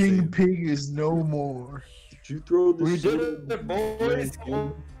a King cutscene. Pig is no more. Did you throw the We shit did at it, me? boys.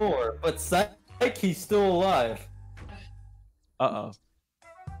 More, but Psyche's still alive. Uh-oh.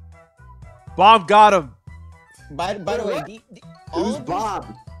 Bomb got him. By the way, Who's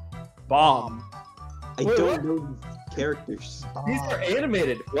Bob? Bomb. I Wait, don't what? know these characters. These are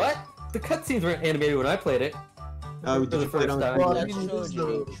animated. What? The cutscenes weren't animated when I played it. Oh, For did the you play it first on time. Well, Yeah, I mean, it is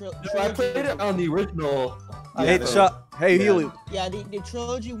trilogy. the- No, I played it on the original. Hey, Yeah. Chuck. Hey, Yeah. Healy. Yeah, the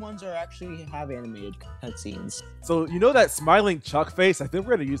trilogy ones are actually have animated cutscenes. So, you know that smiling Chuck face? I think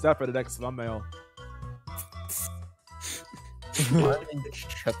we're going to use that for the next thumbnail.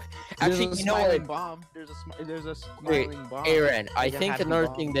 Actually, you know what? Bomb. There's a Wait, smiling bomb. Aaron, I Like a think happy another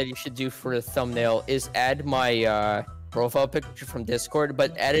bomb. thing that you should do for the thumbnail is add my profile picture from Discord,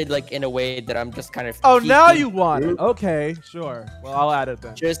 but add it like in a way that I'm just kind of. Oh, now peeking- you want it. Okay, sure. Well, I'll add it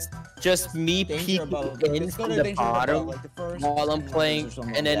then. Just me Danger peeking above. in Let's go from to the Danger above, bottom like the first while I'm 10 playing, or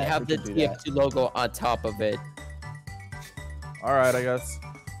something and then like that. have the We could do that. TF2 logo on top of it. All right, I guess.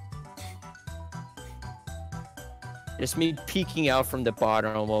 Just me peeking out from the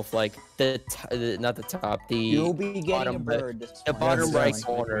bottom of like not the top, You'll the be getting bottom a left- bird. this the time. bottom That's right nice.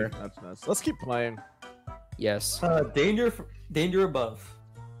 corner. That's nice. Let's keep playing. Yes. Danger above.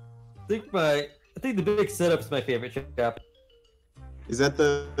 I think the big setup's my favorite chapter. Is that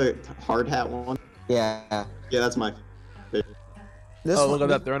the hard hat one? Yeah. Yeah, that's my. This Oh, look one- at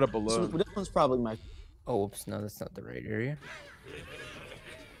that. They're in a This, balloon. this one's probably my. Oh, oops, no, that's not the right area.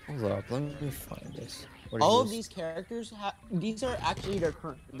 Hold up, let me find this. What is All of this? these characters, these are actually their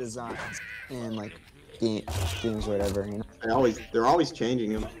current designs in like games or whatever. You know. They're always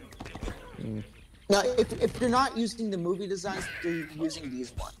changing them. Now, if they're not using the movie designs, they're using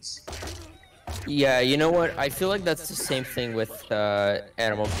these ones. Yeah, you know what? I feel like that's the same thing with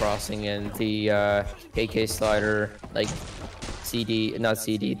Animal Crossing and the KK Slider, like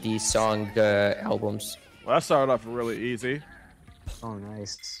the song albums. Well, that started off really easy. Oh,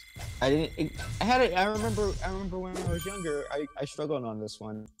 nice. I remember when I was younger, I struggled on this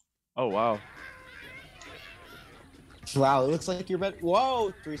one. Oh, wow. Wow, it looks like you're ready.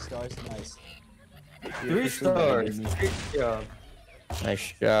 Whoa, 3 stars, nice. 3 stars. Great job.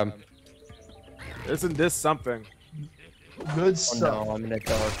 Nice job. Isn't this something? Good Oh stuff. no, I'm in a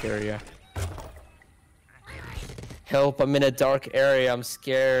dark area. Help, I'm in a dark area, I'm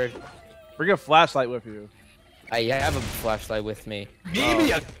scared. Bring a flashlight with you. I have a flashlight with me.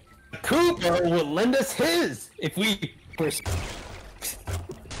 Maybe a Cooper will lend us his if we.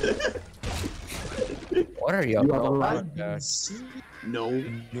 What are y'all You are talking alive. about? No.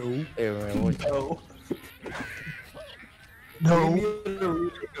 No. No. Maybe a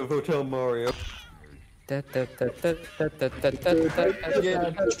remake of Hotel Mario.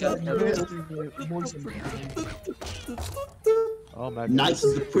 Oh, my Nice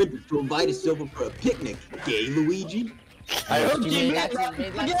as the princess to invite us over for a picnic. Gay Luigi. I hope You you made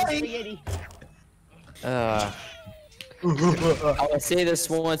made lots of spaghetti. I'll say this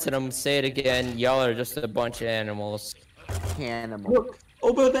once and I'm gonna say it again. Y'all are just a bunch of animals. Cannibal. Look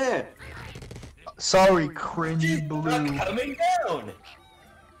over there. Sorry, cringy blue. Coming down.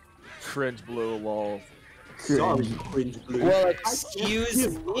 Cringe blue, lol. Sorry, cringe blue. Well, excuse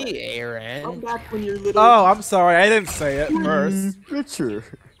me, Come Aaron. back when you're little. Oh, I'm sorry. I didn't say it first. Richard.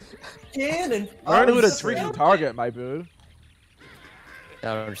 Cannon. Learn who to freaking target, my dude.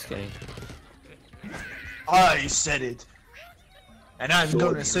 No, I'm just kidding. I said it. And I'm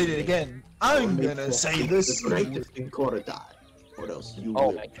gonna say it again. I'm gonna say this. The greatest in Korodai. What else? You Oh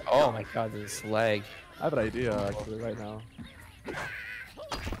will. my god, this lag. I have an idea actually right now.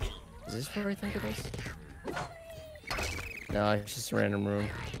 Is this where I think it is? No, it's just a random room.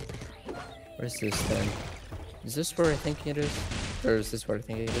 Where's this then? Is this where I think it is? Or is this where I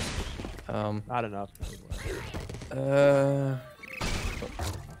think it is? Not enough.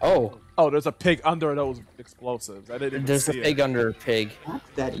 Oh, Oh, there's a pig under those explosives. I didn't even there's a see pig it. under a pig.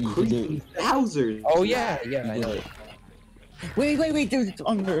 That creepy Bowser. Oh yeah, I know. Wait, dude, it's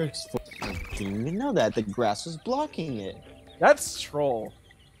under explosion. I didn't even know that. The grass was blocking it. That's troll.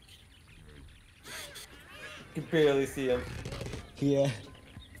 You can barely see him. Yeah.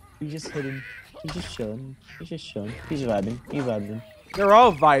 He just hit him. He's just chilling. He's just chilling. He's vibing. He's vibing. They're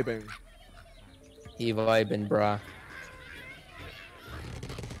all vibing. He vibing, brah.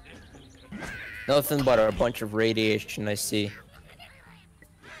 Nothing but a bunch of radiation I see.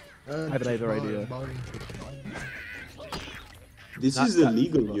 I have another idea. This Not is that-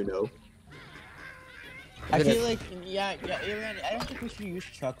 illegal, you know. I feel like, yeah, Aaron, I don't think we should use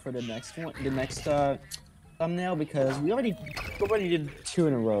Chuck for the next one, the next thumbnail, because we already did 2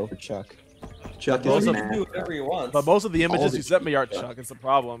 in a row for Chuck. Chuck Most is of an He can do whatever he wants. But most of the images the you sent me are cheap Chuck. It's a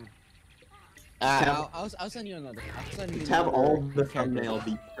problem. I'll send you another. I'll send you Just have another all the character. thumbnail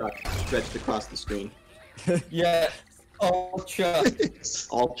be Chuck stretched across the screen. Yeah. Oh, Chuck.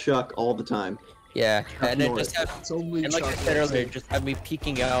 All Chuck all the time. Yeah, and then Norris. just have, It's only and like I Chuck said Norris. earlier, just have me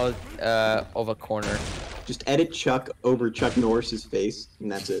peeking out of a corner. Just edit Chuck over Chuck Norris's face,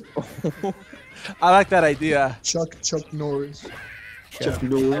 and that's it. I like that idea. Chuck Norris. Chuck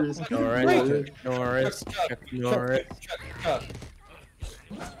Norris. Norris, Norris. Chuck.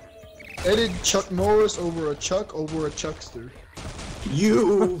 Edit Chuck Norris over a Chuckster.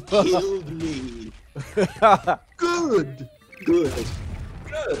 You killed me. Good. Good.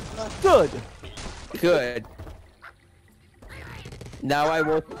 Good. Good. Now I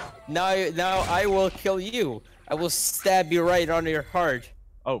will. Now I will kill you. I will stab you right on your heart.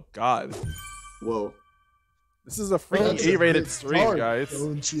 Oh God. Whoa. This is a freaking That's a A-rated bit stream, dark, guys.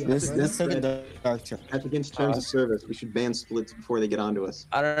 don't you This think? is the dark Chuck. That's against terms of service. We should ban splits before they get onto us.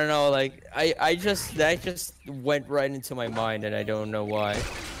 I don't know. Like that just went right into my mind, and I don't know why.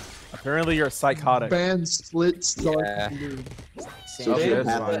 Apparently you're psychotic. Band splits dark Yeah. blue. So Okay, you that's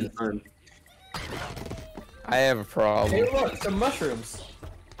have fine. to learn. I have a Hey, problem. look, some mushrooms.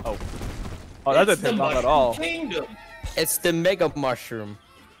 Oh, that It's didn't the take long at Mushroom all. Kingdom. It's the mega mushroom.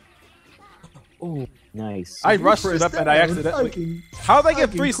 Ooh, nice. I rushed Press it up and I down, accidentally. fucking- How'd I get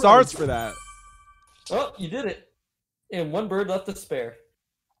fucking 3 stars Christ. for that? Oh, you did it. And one bird left to spare.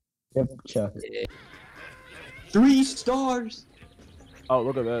 Yep, Chuck. 3 stars. Oh,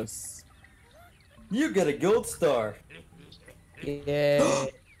 look at this. You get a gold star. Yeah,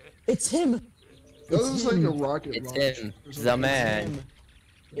 It's him. That looks like a rocket it's launch him, or something. the man.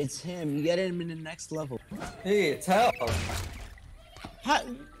 It's him. You get him in the next level. Hey, it's Hal.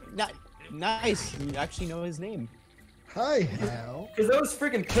 Nice. You actually know his name. Hi, Hal. Because I was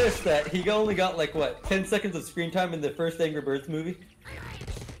freaking pissed that he only got like what 10 seconds of screen time in the first Angry Birds movie.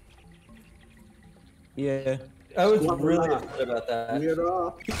 Yeah. I was What really rock? upset about that. We're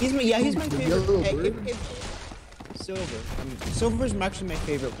off. He's my favorite. yellow Hey, bird? Silver. Silver's actually my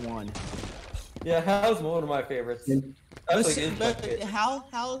favorite one. Yeah, Hal's one of my favorites. Actually, is my But favorite.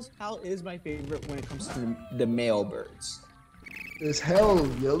 Hal is my favorite when it comes to the male birds. Is Hal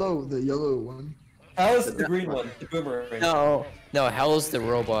yellow, the yellow one? Hal's the green one, the boomerang. No, Hell's the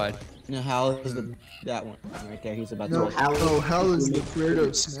robot. No, Hal is that one right there. He's about No, to. Hal is the creator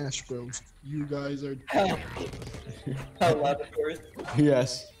of Smash Bros. You guys are. Hal. Hal Laboratories.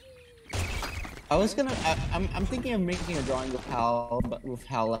 Yes. I was gonna. I'm thinking of making a drawing with Hal, but with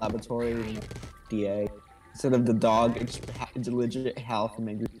Hal Laboratory and DA instead of the dog. It's legit Hal from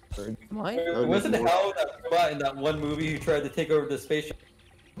Angry Birds. What? would Wasn't make Hal that robot in that one movie who tried to take over the spaceship?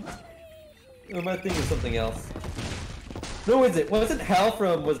 Or am I thinking of something else? No, wasn't Hal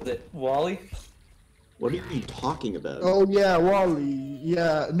from, was it Wally? What are you talking about? Oh yeah, Wally.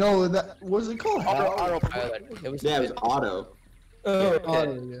 Yeah, no, that was it called Hal? Autopilot. It was. Yeah, it was Otto. Oh, okay.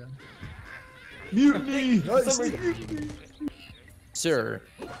 Otto, yeah. Mutiny! For I some see reason- mutiny! Sir,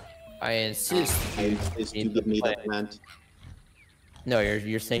 I insist. I insist you give me that rent. No, you're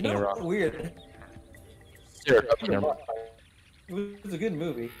You thinking know, wrong. weird. Sure. Okay, never mind. It was a good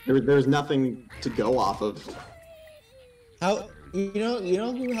movie. There's nothing to go off of. How you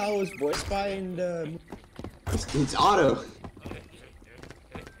know who Hal was voiced by in the It's Otto.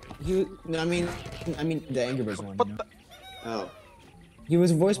 no, I mean the Angry Birds one. You know? Oh. He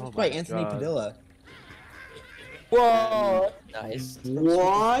was voiced Oh by my Anthony God. Padilla. Whoa! Nice.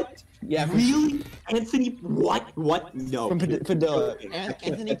 What? Yeah, from, Really? Anthony? What? No. from Padilla. I can't-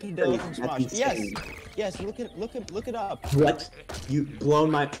 Anthony Padilla from That's Smosh. Yes, insane. yes. Look it up. What? You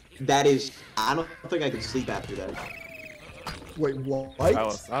blown my. That is. I don't think I could sleep after that. Wait, what? That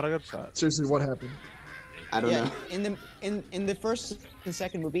was not a good shot. Seriously, what happened? I don't Yeah, know. in the first and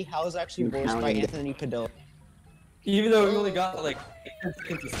second movie, Hal is actually You're voiced by counting. Anthony Padilla. Even though we only got like 10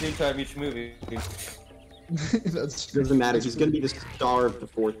 seconds of screen time each movie. That's Doesn't matter. He's gonna be the star of the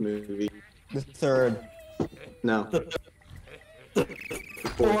fourth movie. The third. No. The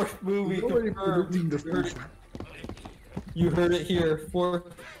fourth. Fourth movie You're already confirmed. predicting the future. You heard it here.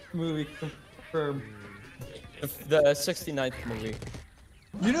 Fourth movie confirmed. The 69th movie.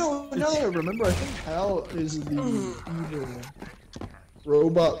 You know, now that I remember, I think Hal is the evil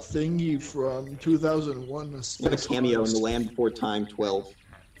robot thingy from 2001. He's got a cameo in The Land Before Time 12.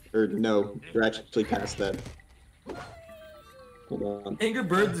 Or no, you're actually past that. Hold on. Angry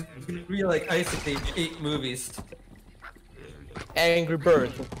Birds is gonna be like Ice Age 8 movies. Angry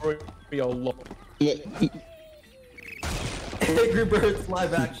Birds. Real low. Angry Birds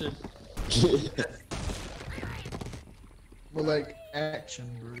live action. More like action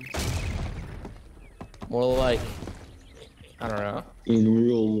birds. More like, I don't know. In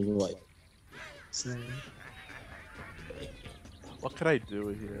real life. Same. What could I do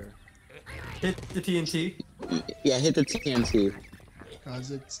here? Hit the TNT. Yeah, hit the TNT.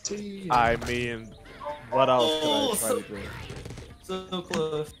 Cause it's tea. I mean, what else could I try so- to do? So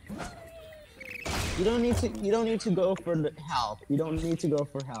close. You don't need to go for the Hal. You don't need to go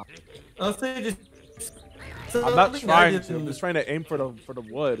for Hal. I'll say just. I'm not something I trying did to. I'm in- just trying to aim for the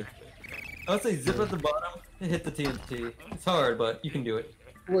wood. I would say zip at the bottom and hit the TNT. It's hard, but you can do it.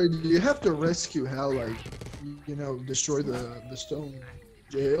 Wait, you have to rescue Hal, like, you know, destroy the stone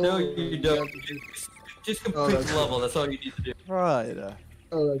jail? No, or you have don't. to do- Just complete that's the level. That's all you need to do. Right.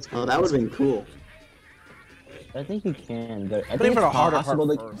 Oh, that's Oh, that would have been cool. I think you can. But I I think think for it's the harder part possible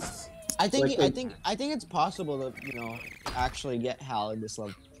to. first. I think Like I the- think it's possible to actually get Hal in this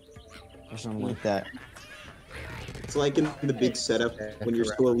level or something like that. It's like in the big setup when you're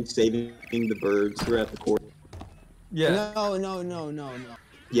slowly saving the birds throughout the course. Yeah. No.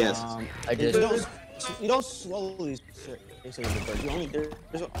 Yes. I You just. don't slowly save the bird. You only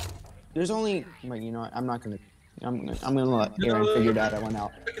there's only. But you know what? I'm not gonna. I'm gonna let Aaron figure that one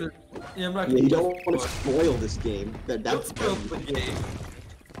out. Yeah, I'm not Yeah, gonna you don't want to spoil this game. Don't That's spoil the game.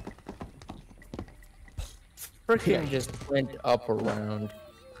 Freaking just went up around.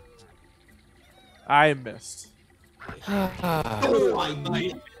 I missed. Oh, I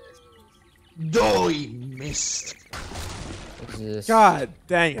might. Doi missed. What is this? God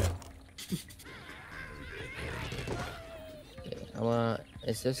dang it! I want.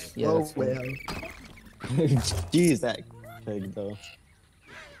 Is this? Yeah. Oh that's well. Jeez, that pig though.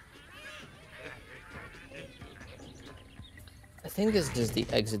 I think this is the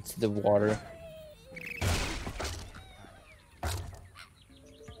exit to the water.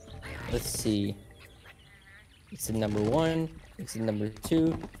 Let's see. It's in number 1. It's in number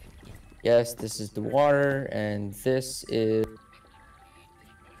 2. Yes, this is the water, and this is.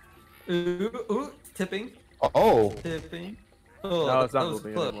 Ooh, tipping. Oh, Tipping. Oh, No, it's that not was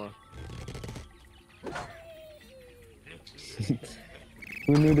moving close. anymore.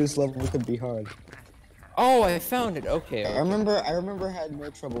 Who knew this level could be hard? oh! I found it. Okay. I okay. remember I had no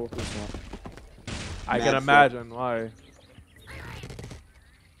trouble with this one. I Mad can shit. imagine why.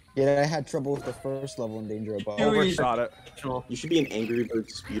 Yet I had trouble with the first level in Danger Above. Here we- Overshot it. You should be an Angry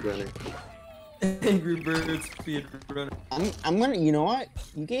Birds speedrunner. Angry Birds speedrunner. I'm gonna. You know what?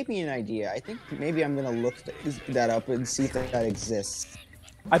 You gave me an idea. I think maybe I'm gonna look that up and see if that exists.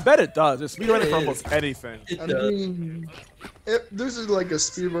 I bet it does. It's speedrunning It for is. almost anything. It I does. mean, this is like a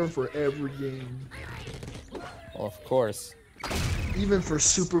speedrun for every game. Well, of course. Even for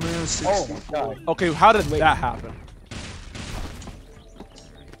Superman Oh 60. my god. Okay, how did that happen?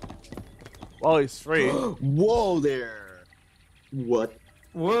 Well, he's free. Whoa there! What?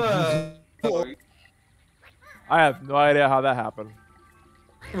 Whoa. I have no idea how that happened.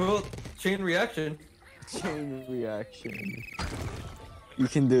 Well, chain reaction. Chain reaction. You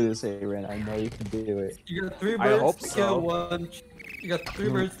can do this, Aaron. I know you can do it. You got 3 I birds hope to so. kill one. You got 3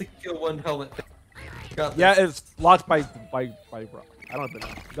 birds to kill one helmet. Got Yeah, this. it's locked by rock. I don't even know.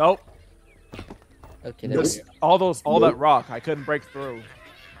 Nope. Okay, there we This, go. all that rock, I couldn't break through.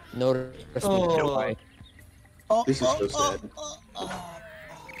 Notice Oh. This is so sad.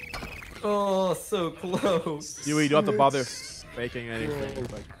 Oh, so close. You don't have to bother making anything.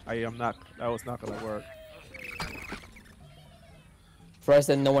 Like, I am not. That was not gonna work. Surprised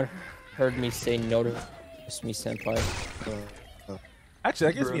that no one heard me say notice me, senpai. Actually,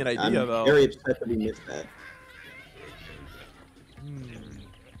 that gives me an idea, I'm though. very upset that we missed that.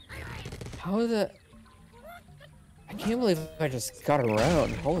 How the... I can't believe I just got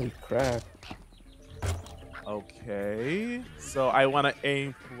around. Holy crap. Okay, so I want to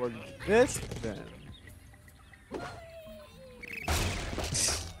aim for this then. I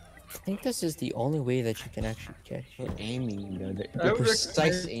think this is the only way that you can actually get here. Aiming, though. The I would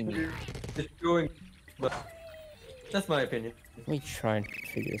precise recommend aiming. just going, but that's my opinion. Let me try and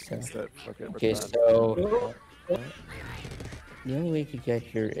figure this out. Instead, okay, Okay, return. so... The only way you could get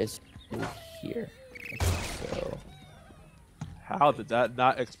here is through here. Okay, so... How did that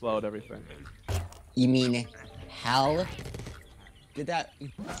not explode everything? You mean hell? Did that?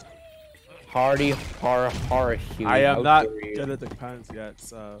 Hardy, Huey. I am how not dare you. good at the puns yet,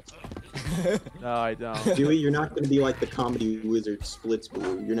 so no, I don't. Dewey, you're not going to be like the comedy wizard Splits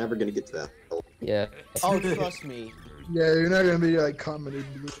Blue. You're never going to get to that. Yeah. Oh, trust me. Yeah, you're not gonna be like comedy.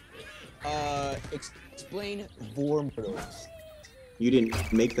 Explain Vormbrils. You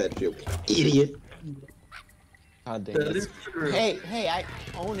didn't make that joke, idiot. God damn That it. is true. Hey, I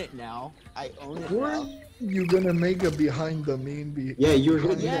own it now. I own it Were now. you gonna make a behind the mean be? Yeah, you were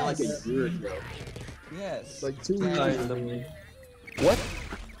going to Yes. like a year ago. Yes. Like 2 Yeah. years. What?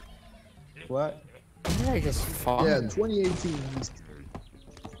 What? What did I just find? Yeah, 2018.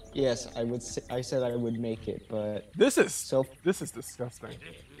 Yes, I would. I said I would make it, but This is so disgusting.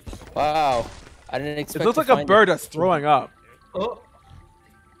 Wow. I didn't It expect looks to like a find bird it. that's throwing up. Oh,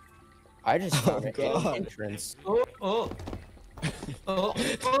 I just found an God. entrance. oh, oh. Oh,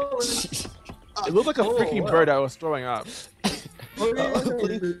 oh, It looked like a Oh, freaking wow. bird that was throwing up. oh,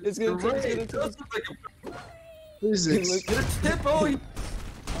 yeah. it's You're gonna right. take. It does look like Physics. Get a tip, oh,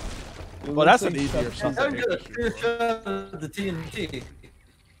 Well, that's an easier shot. I would get a clear shot of the TNT.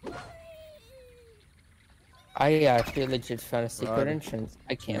 I actually legit found a secret God. entrance.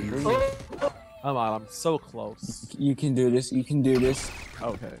 I can't believe Oh, it. Come on, I'm so close. You can do this. You can do this.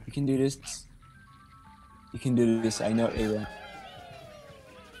 Okay. You can do this. You can do this. I know, Aaron.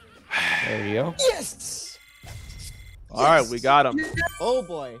 There you go. Yes. All right, we got him. Oh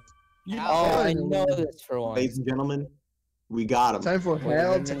boy. Oh, I know this for one. Ladies and gentlemen, we got him. Time for Wait,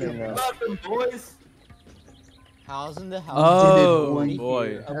 hell no, to no, come. no, no. nothing, boys. How's in the house? Oh, Did it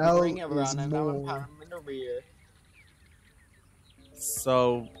boy. I'm Hell bring it around. is I'm more. in the rear.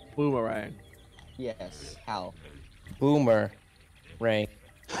 So, boomerang. Yes. How? Boomer. Ray.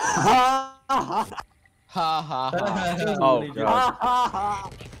 Ha ha ha. Oh,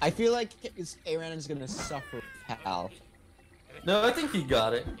 God. I feel like Aaron is gonna suffer with Hal. No, I think he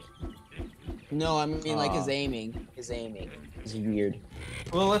got it. No, I mean like his aiming. His aiming is weird.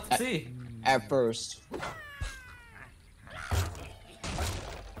 Well, let's see. At first.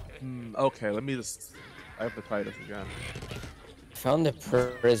 Okay, let me just. I have to try this again. Found the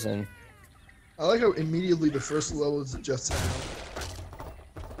prison. I like how immediately the first level is just now.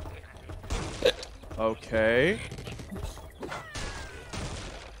 Okay.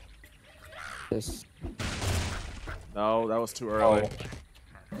 This. No, that was too early.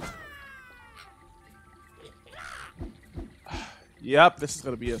 Yep, this is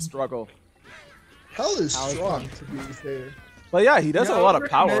gonna be a struggle. Hell is Hell is strong, fun. to be fair. But yeah, he does Yeah, have a I lot would of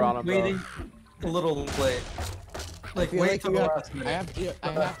power recommend on him. Waiting Though. a little late. Like feel wait like till you the have- last minute.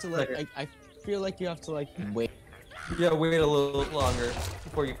 I have to like. I feel like you have to like wait. Yeah, wait a little longer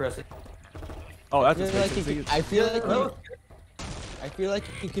before you press it. Oh, that I just feel makes like you it could, easy. I feel like Oh, you, I feel like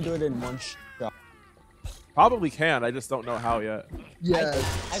you could do it in one shot. Probably can. I just don't know how yet. Yeah.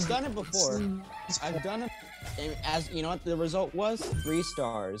 I've done it before. I've done it, and as you know what the result was? 3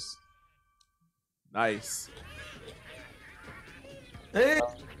 stars. Nice. hey,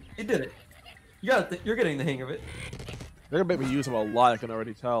 you did it. You got it. You're getting the hang of it. They're gonna make me use him a lot. I can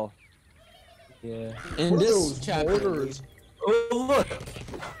already tell. Yeah. In What are this those chapter, mortars? Oh look,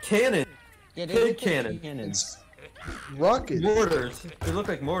 cannon, yeah, they Big look like cannon. cannons. Rockets. mortars. They look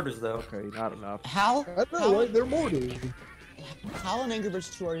like mortars though. Okay, not enough. How? I don't know, right? They're mortars. Hal and Angry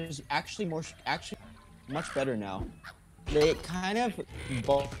Birds 2 are actually much better now. They kind of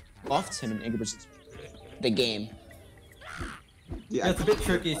buffed him in Angry Birds, the game. Yeah, it's a bit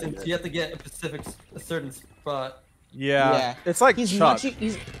tricky since you have to get a certain spot. Yeah, Yeah. it's like He's Chuck.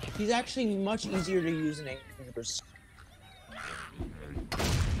 he's actually much easier to use in Angry Birds.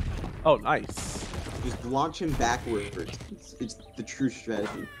 Oh, nice. Just launch him backwards. It's the true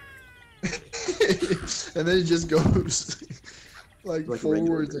strategy. And then it just goes like Like forwards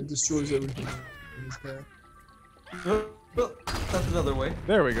regular. and destroys everything in his path. Well, that's another way.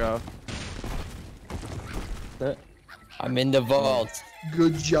 There we go. I'm in the vault.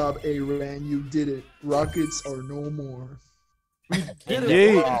 Good job, Aaron. You did it. Rockets are no more. Get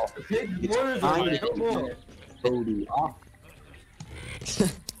Yay. it! The big waters are time. no more. Cody, off.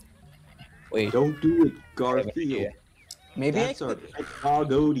 Wait, Don't do it, Garfield. Maybe I That's our could. pet dog,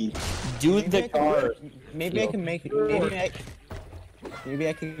 Odie. do Maybe the I car. Maybe I can make it. Maybe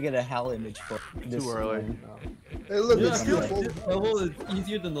I can get a HAL image for this. Too early. one. Hey, look, Yeah, I it's feel like beautiful. this level is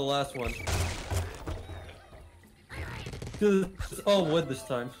easier than the last one. Because it's all wood this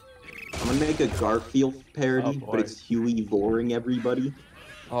time. I'm gonna make a Garfield parody, Oh, boy. but it's Huey boring everybody.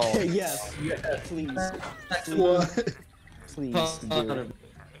 Oh, Yes. Please. What? Please. Do it.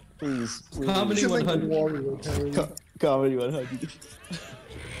 Please. Please. You Comedy should make a 100. Wario parody. Comedy 100.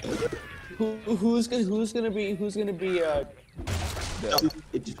 Who's gonna be It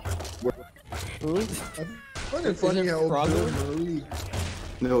just, who? I find it funny it how Bill Frogger? Murray.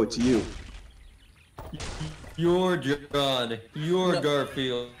 no, it's you. You're John. You're No.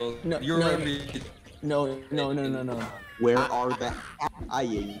 Garfield. No, You're no. Emmy. No. Where are the? I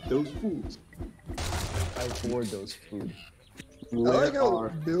ate those foods. I bored those food. I Where like how are?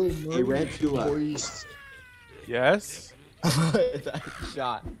 Bill Murray Tarantula. voiced. Yes. That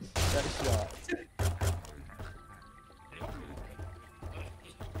shot.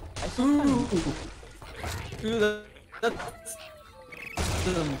 Ooh, that's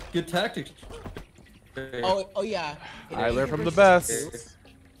some good tactics. Oh yeah. I learned from the Angry best. Birds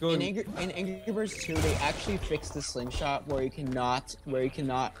 2, Go In and- Angry Birds 2, they actually fixed the slingshot where you cannot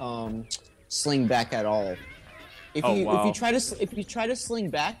sling back at all. If Oh, you wow. if you try to sling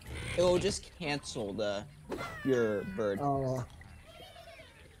back, it will just cancel your bird, Oh,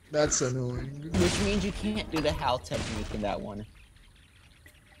 that's annoying. which means you can't do the HAL technique in that one.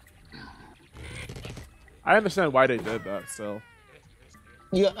 I understand why they did that. Still.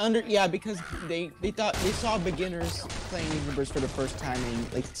 Yeah, because they thought they saw beginners playing Angry Birds for the first time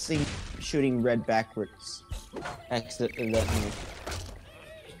and like shooting red backwards. Accidentally.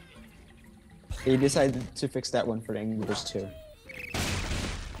 They decided to fix that one for Angry Birds 2.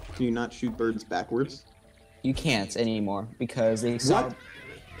 Can you not shoot birds backwards? You can't anymore because they saw. What?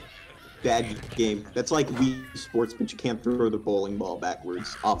 Bad game. That's like Wii Sports, but you can't throw the bowling ball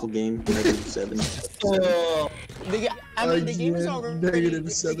backwards. Awful game. -7. Oh, The game was already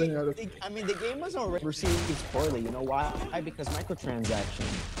 -7 out of. the game was already received poorly. You know why? Because microtransaction.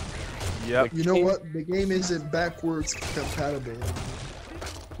 Yep. You know what? The game isn't backwards compatible.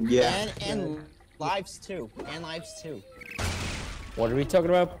 Yeah. And lives too. what are we talking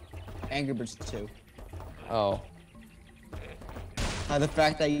about? Angry Birds 2. Oh, The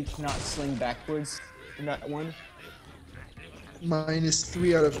fact that you cannot sling backwards in that one.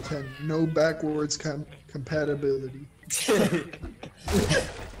 -3 out of 10. No backwards compatibility.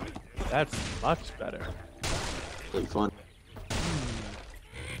 That's much better. Really fun.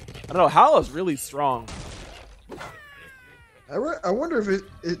 I don't know. Halo's really strong. I wonder if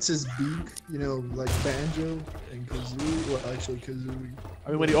it's his beak, you know, like Banjo and Kazooie. Well, actually, Kazooie. I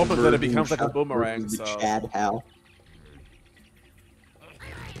mean, when he opens it, it becomes like a boomerang. The So. Chad Hal.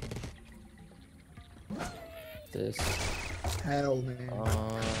 this. Hal,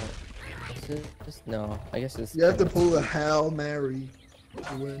 man. Is this? No, I guess it's. You have to pull a Hal Mary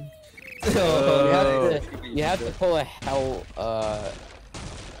to win. oh, You have to pull a hell.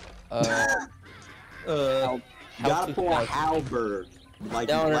 You gotta pull a 2000. halberd. Like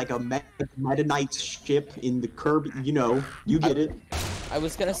Down. like a Meta Knight's ship in the Kirby. You know, you get it. I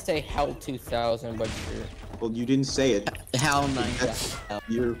was gonna say Hell 2000, but sure. Well, you didn't say it. HAL 9. That's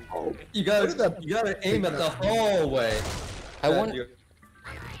your fault. you What did that- gotta aim at the hallway. I want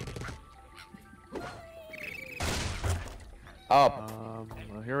up.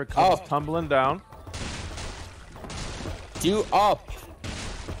 Well, here it comes Up. tumbling down. Do up.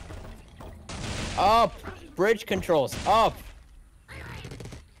 Up. Bridge controls. Up.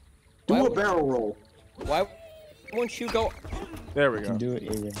 Do Why a would- barrel roll. Why won't you go? There we You go. can do it,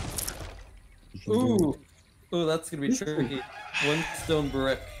 Aaron. You can do Ooh, ooh, that's gonna be tricky. One stone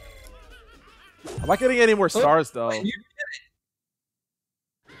brick. I'm not getting any more stars though. You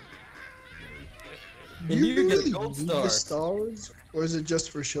Do And you you get really gold need the stars. stars? Or is it just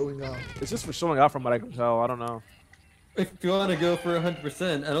for showing off? It's just for showing off from what I can tell. I don't know. If you want to go for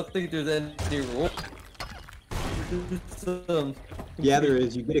 100%, I don't think there's any rule. Yeah, there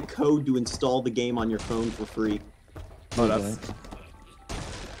is. You get a code to install the game on your phone for free. Oh, that's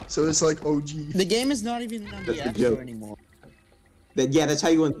So it's like OG. The game is not even on That's the the App joke. Store anymore. Yeah, that's how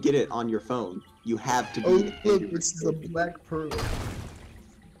you want to get it on your phone. You have to be. Oh, in look, your- it's the Black Pearl.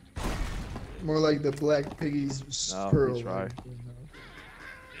 More like the Black Piggy's No, Pearl. we try.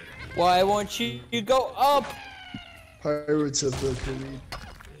 Why won't you go up? Pirates of the Caribbean.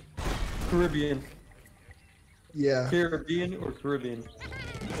 Caribbean. Yeah, Caribbean or Caribbean?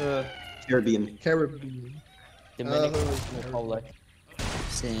 Caribbean. Caribbean. Dominican Oh, Republic.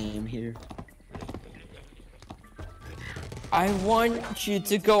 Same here. I want you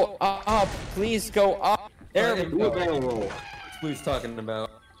to go up. Please go up. There we Do a go. barrel roll. Who's talking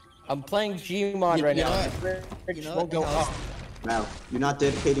about? I'm playing Gmod You right know now. what? Bridge You know won't go what? up. Wow, you're not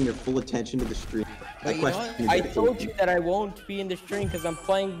dedicating your full attention to the stream. But you know what? your I dedication. told you that I won't be in the stream because I'm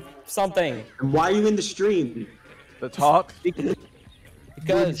playing something. And why are you in the stream? The talk. Good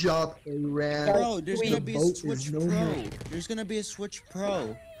Because job, Iran. Bro, there's Wait, gonna the be a boat Switch is no Pro. more. There's gonna be a Switch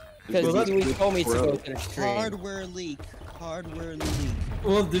Pro. because Well, Kiwi that's told me to pro. go to the stream. Hardware leak. Hardware leak.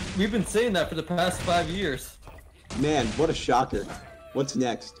 Well, we've been saying that for the past 5 years. Man, what a shocker. What's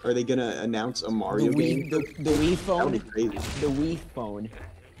next? Are they gonna announce a The Mario game? Wii, the Wii That would be phone. crazy. The Wii phone.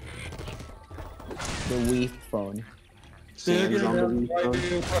 The Wii phone. They're Sans gonna on the announce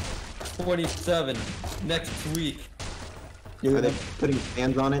Wii phone. Mario Kart 27 next week. Are they putting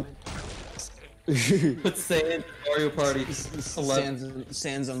fans on it? Put sand Mario Party 11.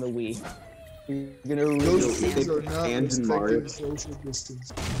 Sans on the Wii. You're gonna Those really, things are not Hands in Mario. respecting social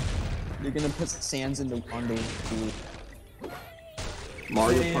distance. you're gonna put Sans on the Wii.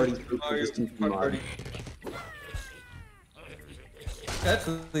 Mario Sand Party Mario social distance Party. mod.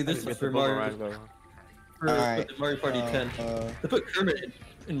 Actually, this is for Mario, for Alright, Mario Party 10. They put Kermit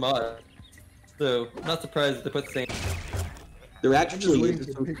in mod. So, not surprised that they put sand. There I'm just actually waiting is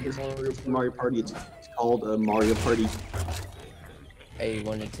to some pick the Mario Party. It's called Mario Party. I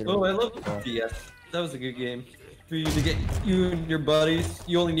wanted to. Oh, I love DS. That was a good game. For you to get you and your buddies,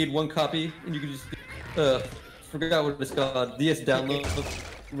 you only need one copy, and you can just forgot what it's called. DS download.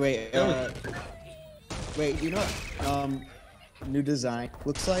 Wait, wait, you know what, new design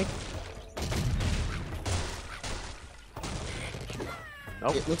looks like?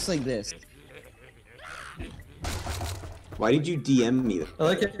 Nope. It looks like this. Why did you DM me? I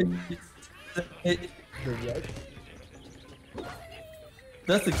like it. The what?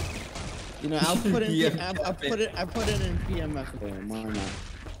 That's a You know, I'll put it. Yeah. I'll put it. I put it in PMF form. Why not?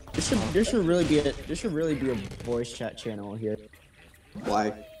 There should really be a voice chat channel here.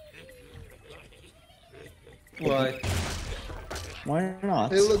 Why? why. Why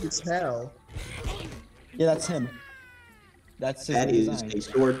not? Hey, look, it's Hal. Yeah, that's him. That's his That is design. a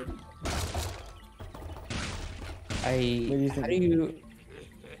sword. What do you How think? do you?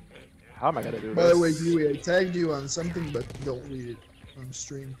 How am I gonna do By the this? way, Dewey, I tagged you on something, but don't read it on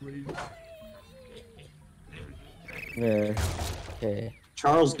stream, please. There. Okay.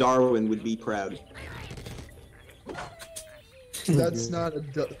 Charles Darwin would be proud. That's not a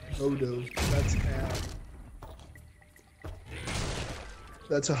dodo. That's Hal.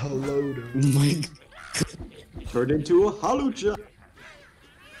 That's a hello-do. My Turned into a halucha.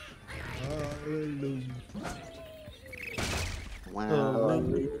 Hallelujah. Wow.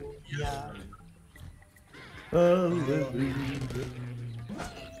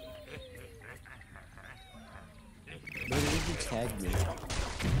 Where did you tag me?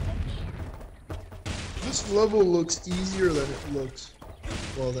 This level looks easier than it looks.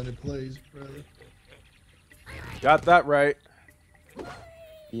 Well, than it plays, rather. Got that right.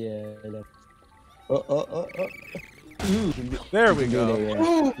 Yeah. Oh. There we go.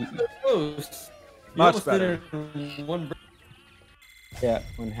 Oh, so close. You Much almost better. did it in one breath. Yeah,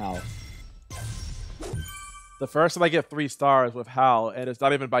 on how? The first time I get 3 stars with Hal, and it's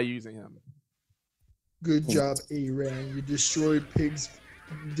not even by using him. Good job, Aran. You destroyed pigs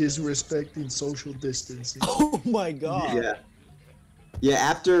disrespecting social distancing. Oh my god. Yeah. Yeah,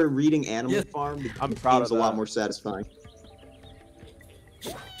 after reading Animal Yeah. Farm, the I'm proud game's of a lot that. more satisfying.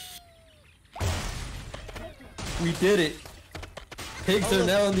 We did it. Pigs Oh, are look.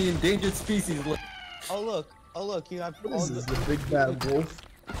 now on the endangered species list. Oh look, you have What all is this, the. the big bad wolf?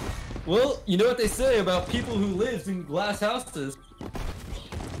 Well, you know what they say about people who live in glass houses.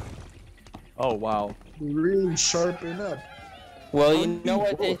 Oh wow. Really sharpen up. Well, you know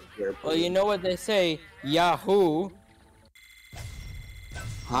what they. Here, Well, you know what they say. Yahoo.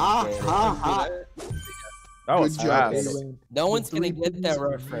 Ha ha ha. That was Good job, fast. Aran. No one's gonna Three get that piggies.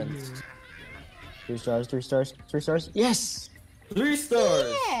 reference. 3 stars, 3 stars, 3 stars. Yes. 3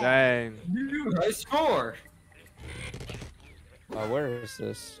 stars. Dang. New high score. Where is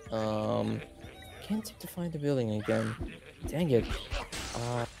this? Can't seem to find the building again. Dang it.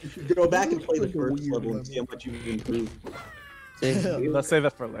 Go back and play the Like a first weird level and see how much you've improved. Let's save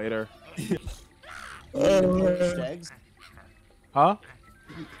that for later. Poached eggs? Huh?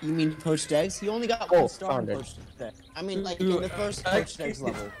 You mean poached eggs? He only got Oh, one star in found it. poached eggs. I mean, like in the first poached eggs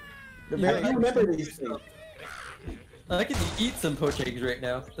level. The I very don't remember these things. I could eat some poached eggs right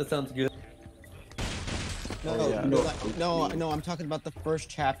now. That sounds good. No, I'm talking about the first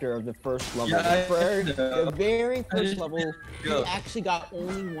chapter of the first level. Yeah, The very first just- level, he Go. actually got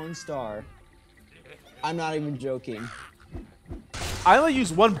only one star. I'm not even joking. I only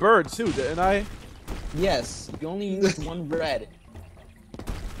used one bird too, didn't I? Yes, you only used one red.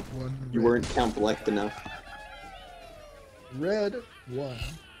 You weren't Count Black enough. Red 1.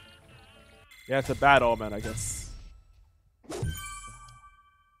 Yeah, it's a bad omen, I guess.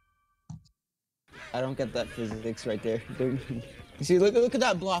 I don't get that physics right there. You see, look at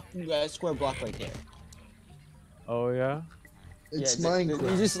that block, square block right there. Oh yeah. It's Yeah,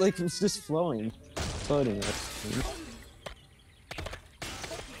 Minecraft. it's just floating, floating.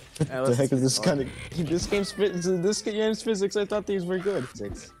 Yeah, The let's- heck is this kind of this game's physics? I thought these were good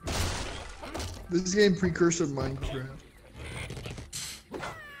physics. This game precursor of Minecraft.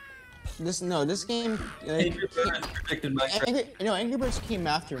 This game. Angry Birds predicted Minecraft. Angry Birds came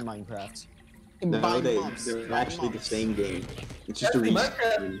after Minecraft. No, By they're months. actually the same game. It's just a Actually, reset.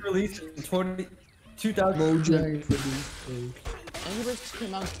 Minecraft was released in 2000. Mojang produced. Angry Birds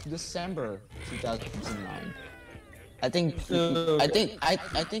came out December 2009. I think Okay.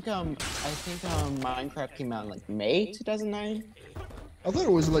 Minecraft came out in like May 2009. I thought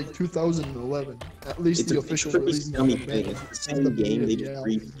it was like 2011. At least It's the a official pretty release. scummy thing. It's the same game. They just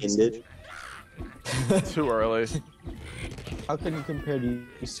reskinned it. Too early. How can you compare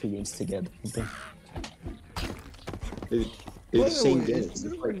these two games together? They're the same game. It's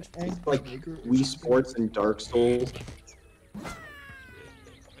like Wii Sports and Dark Souls.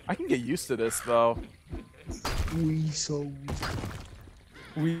 I can get used to this though. We sold.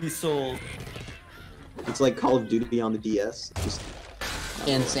 We sold. It's like Call of Duty on the DS. Just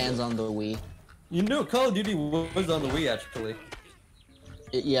And Sans on the Wii. You know, Call of Duty was on the Wii actually.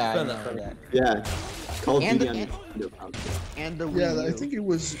 Yeah, I Found know that funny. that. yeah, Call of And Duty the- on Nintendo console. And the Wii Yeah, U. I think it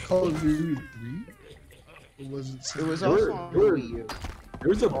was Call of Duty 3. Or was it? it was There also were- on there the were- Wii U. There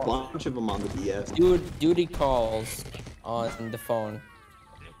was a bunch of them on the DS. Duty calls on the phone.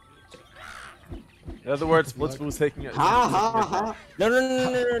 In other words, Blitzball was taking it. Ha ha ha!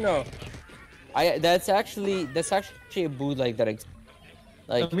 No. That's actually a bootleg that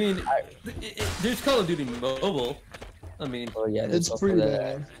like. I mean, there's Call of Duty Mobile. I mean, Oh yeah, It's also pretty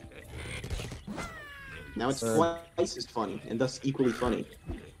that. bad. Now it's twice as funny, and thus equally funny.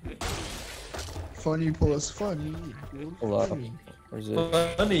 Funny plus funny. equals Hold up. funny. Where's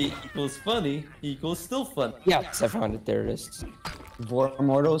it? funny equals still fun. Yes, I found it. There it is. War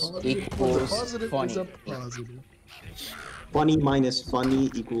Immortals Positive plus a equals positive funny. is a positive. Funny minus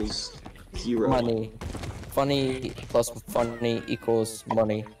funny equals 0. Money. Funny plus funny equals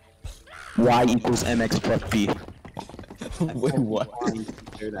money. Y equals MX plus B. Wait, what? I can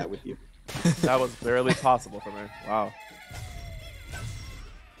share that with you. That was barely possible for me. Wow.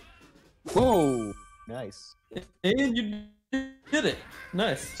 Whoa! Nice. And you did it.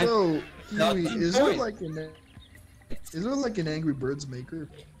 Nice. So, Now, Huey, team is there points. like an Angry Birds maker?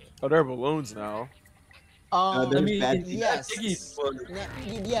 Oh, there are balloons now. there's I mean, bad yes. Piggy's fun.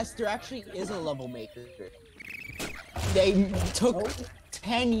 Yes, there actually is a level maker. They took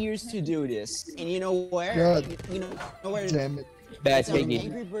 10 years to do this, and you know where? God. You know where? Damn it. Bad It's on piggy.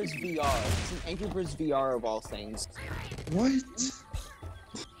 Angry Birds VR. It's an Angry Birds VR of all things, What?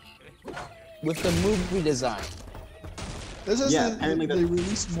 with the movie design. This is Yeah, the, apparently they the-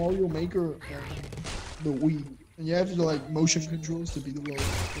 released Mario Maker on the Wii, and you have to do like motion controls to beat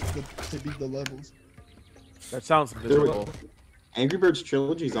to beat the levels. That sounds miserable. Angry Birds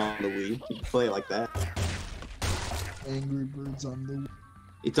Trilogy's on the Wii. You can play it like that. Angry Birds on the Wii.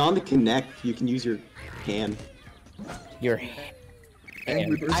 It's on the Kinect. You can use your hand. Your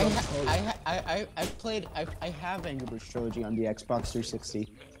Angry Birds I on ha- Wii. I ha- I've played. I have Angry Birds Trilogy on the Xbox 360.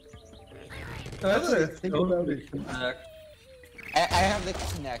 That's I a think about it. I have the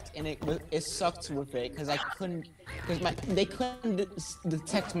Kinect, and it sucked with it because I couldn't they couldn't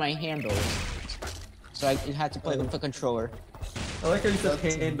detect my handles, so I had to play with the controller. I like how you said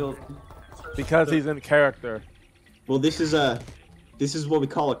handle. Because he's in character. Well, this is what we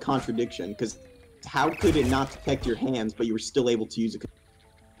call a contradiction. Because how could it not detect your hands, but you were still able to use it?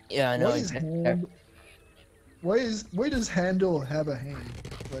 yeah, I know. Why is hand? Why does handle have a hand?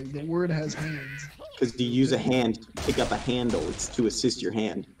 Like the word has hands. Because you use a hand to pick up a handle. It's to assist your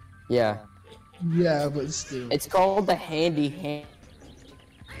hand. Yeah, Yeah, but still. it's called the handy hand.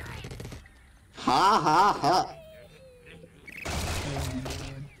 Ha ha ha. Candyman.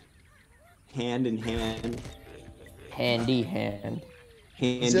 Hand in hand. Handy hand.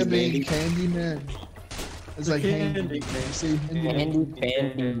 Does that mean Handy Candyman? It's like Candy handy. Man. You say handy.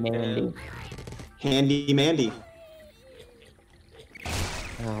 Handy mandy. Handy Mandy.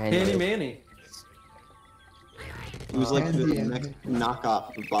 Handy Manny. It was like the Handy next Mandy.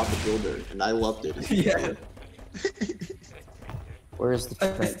 knockoff of Bob the Builder, and I loved it. Yeah. Where's the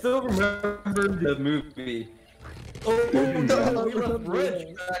I trick? still remember the movie. Oh no, we left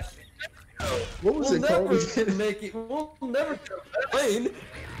Rich back. What was We'll it called? never make it. We'll never go plane.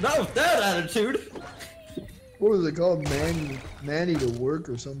 Not with that attitude. What was it called? Manny to work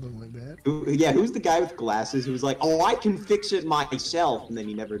or something like that. Yeah, who's the guy with glasses who's like, oh, I can fix it myself, and then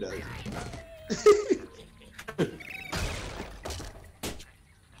he never does.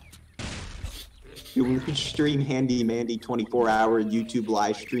 Dude, we could stream Handy Mandy 24-hour YouTube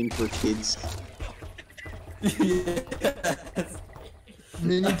live stream for kids. Yes.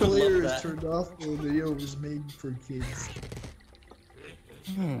 Mini I would player love is that. turned off. The video was made for kids.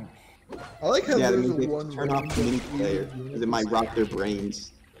 I like how Yeah, that there's means a they one. turn off the mini player, because it might rock their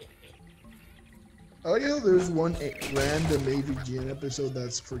brains. I like how there's one random AVGN episode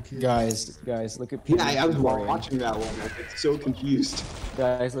that's for kids. Guys, look at Yeah, I was PMS. watching that one. I was so confused.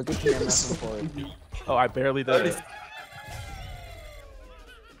 Guys, look at PMS for it. Oh, I barely did it.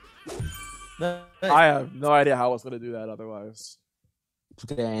 Nice. I have no idea how I was gonna do that otherwise.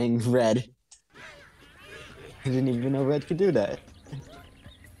 Dang, Red. I didn't even know Red could do that.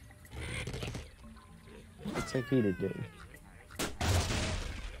 It's like he did it.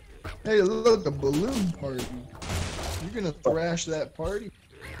 Hey, look, a balloon party. You're gonna thrash that party.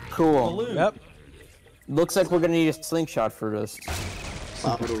 Cool. Balloon. Yep. Looks like we're gonna need a slingshot for this.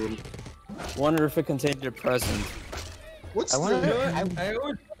 Probably. Wonder if it contained a present. What's I You wonder- know the? what? I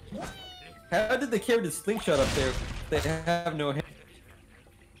always... How did they carry the slingshot up there? They have no hand.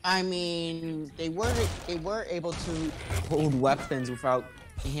 I mean, they were able to hold weapons without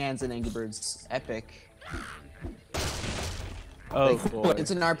hands in Angry Birds Epic. Oh Like, boy.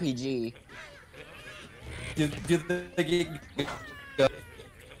 it's an RPG. Do they get...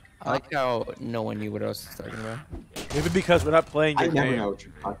 I like how no one knew what I was talking about. Maybe because we're not playing I your never game. know what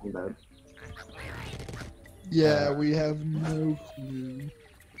you're talking about. Yeah, we have no clue.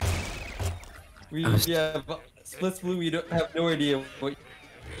 We, yeah, but Splits Blue, we don't have no idea what...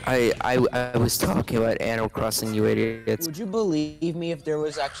 I was talking about Animal Crossing, you idiots. Would you believe me if there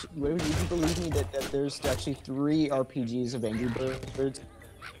was actually? Would you believe me that there's actually 3 RPGs of Angry Birds?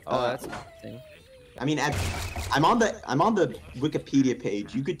 Oh, that's interesting. I mean, I'm on the Wikipedia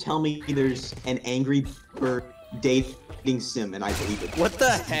page. You could tell me there's an Angry Bird dating sim, and I believe it. What the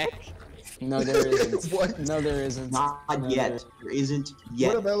heck? No, there isn't. What? No, there isn't. Not No, yet. There isn't yet.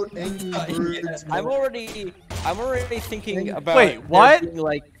 What about Angry Birds? I'm already thinking about Wait, there what? being,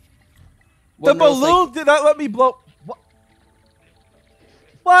 like, The when there was, balloon like, did not let me blow.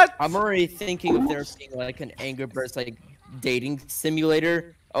 What? I'm already thinking of there being like an Angry Birds like dating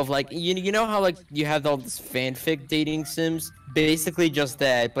simulator of like you know how like you have all this fanfic dating sims, basically just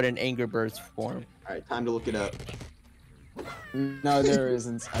that but in Angry Birds form. All right, time to look it up. No, there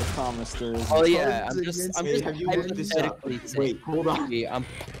isn't. I promise there isn't. Oh yeah, I'm Cards just Against Have you looked this up? hypothetically saying. Wait, hold on. I'm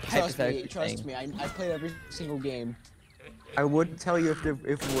hypothetically Trust me. saying. I played every single game. I would tell you if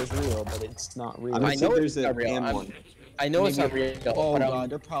it was real, but it's not real. I'm gonna I see know if it's there's not an real. AM one. I know it's not real, Oh but god,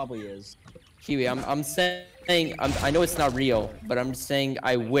 there probably is. Kiwi, I'm saying I know it's not real, but I'm saying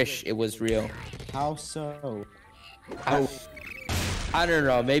I wish it was real. How so? I don't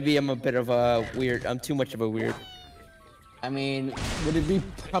know. Maybe I'm a bit of a weird. I'm too much of a weird. I mean, would it be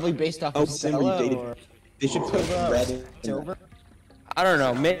probably based off Oh, of then we Stella dated- or They should put red in Silver? I don't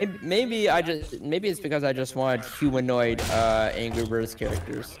know. Maybe it's because I just wanted humanoid Angry Birds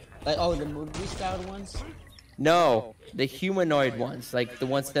characters. Like, oh, the movie styled ones? No, the humanoid ones, like the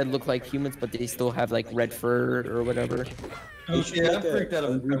ones that look like humans, but they still have like red fur or whatever. They should Okay, I'm make a freaked out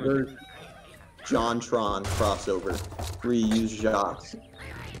of Angry Bird John Tron crossover where you use Jacques.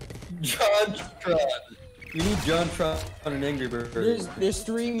 John Tron. We need John Tron and Angry Bird. There's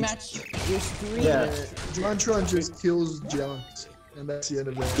 3 match. There's 3. Yeah. John Tron just kills Johns, and that's the end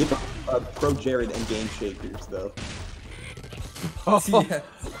of that. Give Pro Jared and Game Shakers though. Yeah.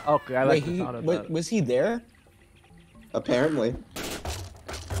 Okay, I Wait, like the sound of that. was he there? Apparently.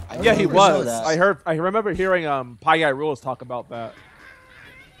 I Yeah, he didn't know was. that. I remember hearing Pie Guy Rules talk about that.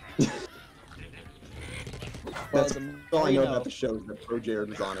 That's the all I know Marino. about the show is that Pro Jared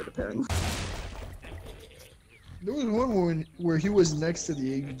was on it apparently. There was one where he was next to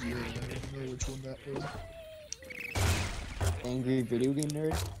the AVGN. I don't know which one that was. Angry video game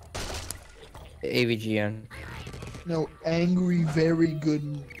nerd. AVGN. No, angry, very good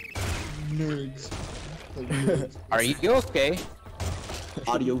nerds. Like nerds. Are you okay?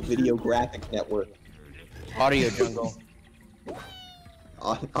 Audio Video Graphic Network. Audio Jungle.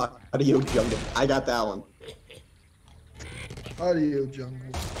 Audio Jungle. I got that one. Audio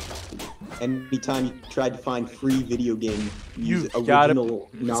Jungle. Anytime you tried to find free video game You music, gotta- original,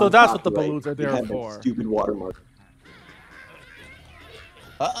 So that's what the non-copyright, balloons are you there had that for. Stupid watermark.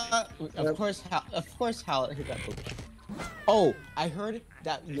 Of course, Hal hit that balloon. Oh, I heard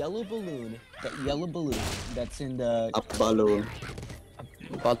that yellow balloon that's in the A balloon.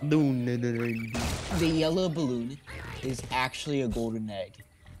 Balloon. the yellow balloon is actually a golden egg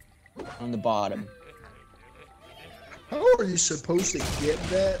on the bottom. How are you supposed to get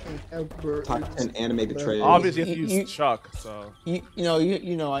that and ever? Top 10 animated trailers. Obviously, you have to You- use Chuck. So You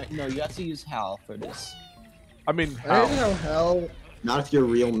have to use Hal for this. I mean, I hate how? how Hal. Not if you're a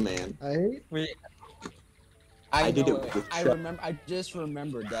real man. I hate. Wait, I did know it with I Chuck. remember. I just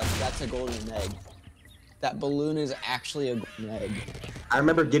remembered that that's a golden egg. That balloon is actually a golden egg. I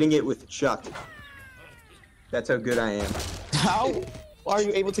remember getting it with Chuck. That's how good I am. How are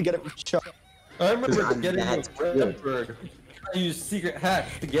you able to get it with Chuck? I remember I'm getting that a good. Redbird. I used secret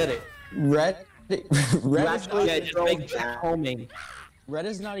hacks to get it. Red, red, actually- Yeah, just make homing. red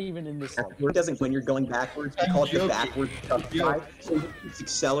is not even in this level. It doesn't when you're going backwards. We I'm call it the joking. backwards Chuck I'm guy. So he's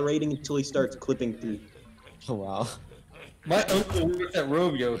accelerating until he starts clipping through. Oh wow. My uncle works at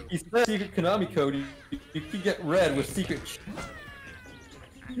Rovio. He said secret Konami code. You can get red with secret.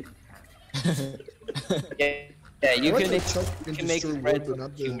 Yeah, you I like can, how Chuck you can make destroy red wood, but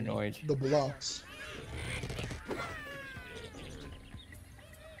not humanoid. the blocks.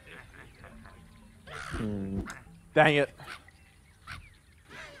 Dang it!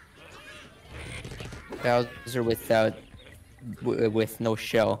 Bowser without, with no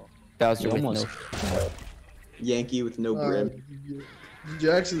shell. Bowser You with almost- no. Yankee with no brim. Did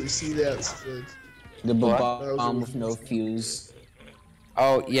you actually see that? Split? The What? bomb with no fuse.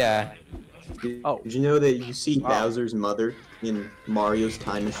 Oh yeah. Oh. Did you know that you see Wow. Bowser's mother in Mario's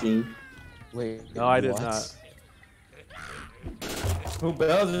Time Machine? Wait. No, I did what? not. Who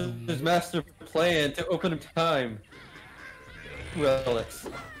Bowser's master plan to open up time relics.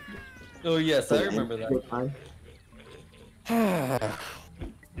 Oh yes, I remember that.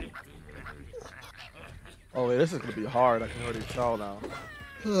 Oh wait, this is gonna be hard. I can already tell now.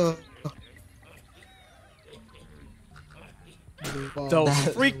 Those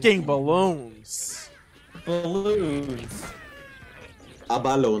freaking balloons. Balloons. A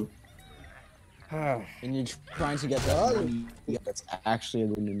balloon. And you're trying to get that one that's actually a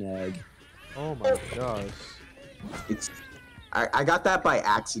golden egg. Oh my gosh. It's. I got that by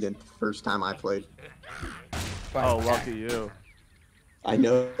accident the first time I played. Oh, lucky you. I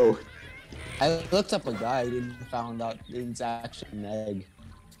know. I looked up a guide and found out it's actually an egg.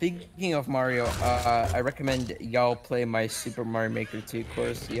 Speaking of Mario, I recommend y'all play my Super Mario Maker 2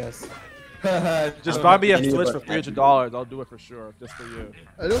 course. Yes. Just buy me a Any of Switch us for have $300. I'll do it for sure, just for you.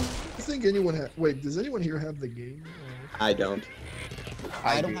 I don't think anyone has. Wait, does anyone here have the game? I don't.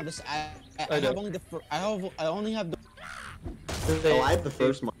 I don't have this. I have don't. only the. I only have the. Oh, I have the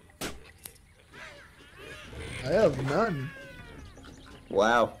first one. I have none.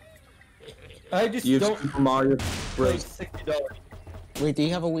 Wow. I just You have don't Super Mario play Bros. $60. Wait, do you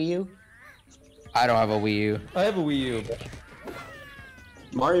have a Wii U? I don't have a Wii U. I have a Wii U. But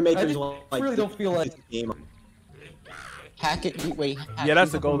Mario I Maker's just like really don't feel like. game. Hack it. Wait. Hack Yeah, that's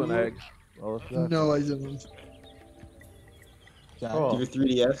it. the golden egg. Well, if that- No, I don't. Got Oh. it. Your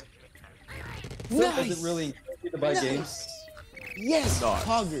 3DS. Does it really encourage you to buy Nice. games? Yes, Nice.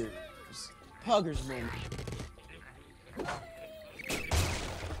 Poggers. Poggers moment.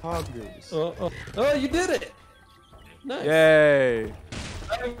 Poggers. Oh, you did it! Nice. Yay!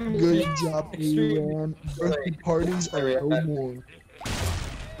 Good job, Ian. Birthday parties are no more.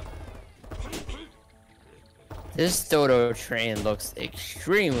 This Dodo train looks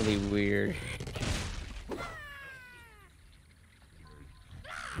extremely weird.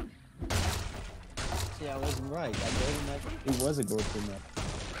 See, I wasn't right. That golden egg. It was a golden egg.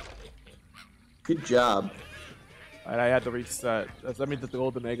 Good job. And I had to reset. Does that mean that the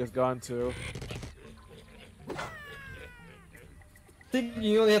golden egg is gone too? I think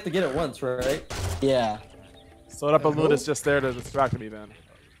you only have to get it once, right? Yeah. So that balloon is just there to distract me then.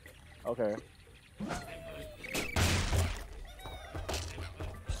 Okay.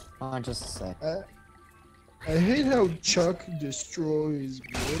 Hold on just a sec. I hate how Chuck destroys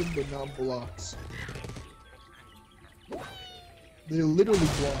wood but not blocks. They literally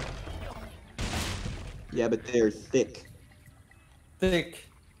block. Yeah, but they're thick. Thick.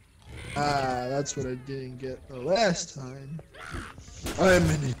 Ah, that's what I didn't get the last time. I'm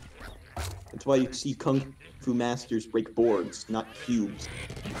in it. That's why you see kung fu masters break boards, not cubes.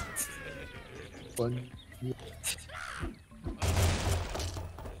 Fun.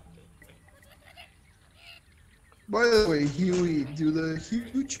 By the way, Huey, do the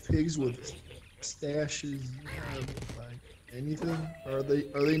huge pigs with stashes have like anything? Are they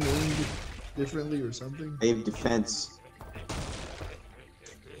named differently or something? They have defense.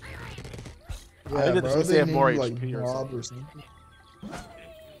 I think but it's are because they have more named, like HP or Bob something. or something?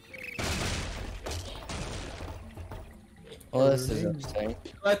 Well, Are this their is names- interesting.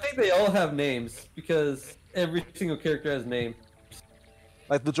 I think they all have names because every single character has a name.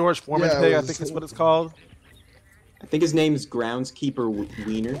 Like the George Foreman Yeah, it pig, I was- think is what it's called. I think his name is Groundskeeper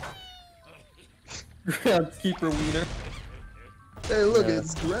Wiener. Groundskeeper Wiener. Hey, look, Yeah.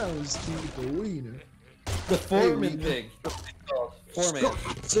 it's groundskeeper Wiener. The Foreman Wiener. pig. That's what it's called. Foreman.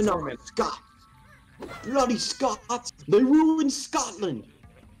 Scots and all Scots. Bloody Scots! They ruined Scotland!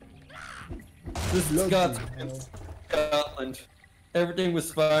 This is Bloody Scots hell. Scotland. Everything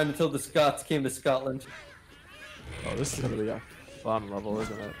was fine until the Scots came to Scotland. Oh, this is gonna be a fun level,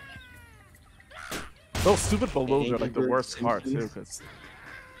 isn't it? Those stupid balloons are like the worst part too, because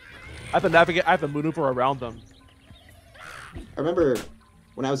I have to navigate, I have to maneuver around them. I remember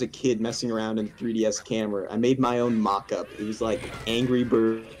when I was a kid messing around in the 3DS camera, I made my own mock-up. It was like Angry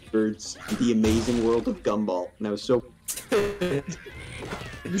Birds, The Amazing World of Gumball. And I was so...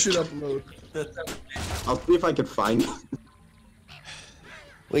 You should upload. I'll see if I can find it.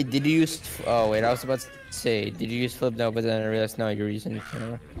 Wait, did you use? Oh wait, I was about to say, did you use flip note? But then I realized now you're using the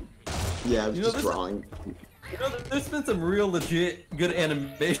camera. Yeah, I was You know, just this- drawing. You know, there's been some real legit good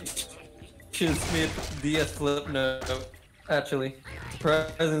animations made for DS Flip Note. Actually,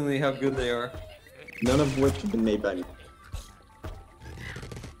 surprisingly how good they are. None of which have been made by me.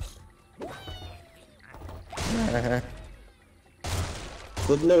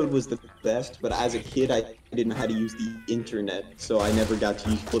 Flipnote was the best, but as a kid, I didn't know how to use the internet, so I never got to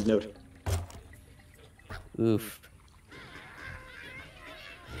use Flipnote. Oof.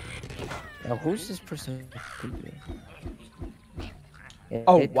 Now who's this person?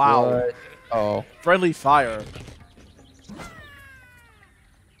 Oh, It wow. was- Oh, Friendly fire.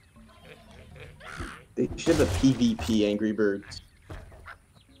 They should have a PvP Angry Birds.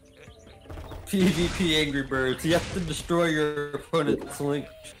 PvP Angry Birds. You have to destroy your opponent's link.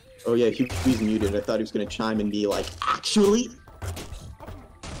 Oh yeah, he's muted. I thought he was gonna chime and be like, actually?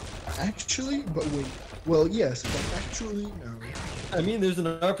 Actually, but wait. Well, yes, but actually, no. I mean, there's an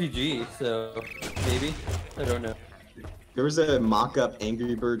RPG, so maybe. I don't know. There was a mock-up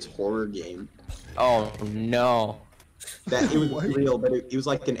Angry Birds horror game. oh no. That it was What? real, but it was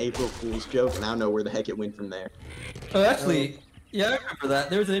like an April Fool's joke, and I don't know where the heck it went from there. Oh, actually, yeah, I remember that.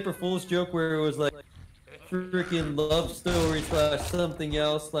 There was an April Fool's joke where it was like freaking love story slash something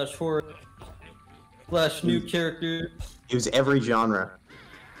else slash horror slash new character It was every genre.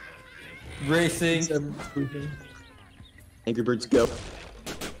 racing. It's everything. Angry Birds Go.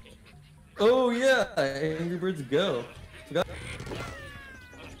 Oh yeah, Angry Birds Go. Forgot-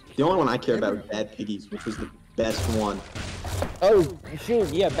 The only one I care about was Bad Piggies, which was the best one. Oh shoot,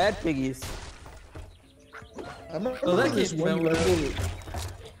 yeah, Bad Piggies. I remember Oh, that this came one out- level.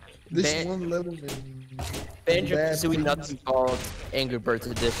 This Ban- one level in Banjo Bad Kazooie Piggies. Nuts and Bolts Angry Birds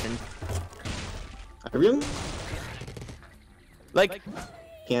edition. I really Like,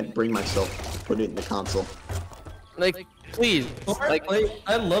 can't bring myself to put it in the console. please, Oh, like,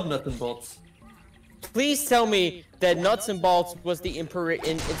 I love Nuts and Bolts. please tell me that Nuts and Bolts was the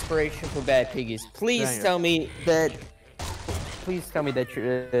inspiration for Bad Piggies. Please Dang it. tell me that. Please tell me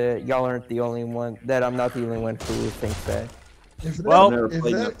that y'all aren't the only one. That I'm not the only one who thinks that. If that, Well, Never if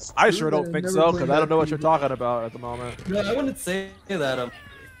played that's I true, sure then don't I've think never so, played because I don't know what that you're game. talking about at the moment. No, I wouldn't say that.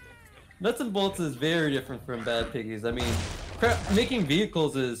 Nuts and Bolts is very different from Bad Piggies. I mean, crap, making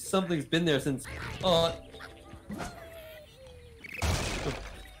vehicles is something's been there since.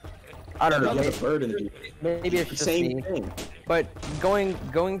 I don't know. There's a bird in the Maybe it's just same me. thing. But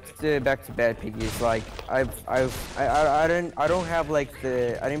going to back to Bad Piggies, like I don't have like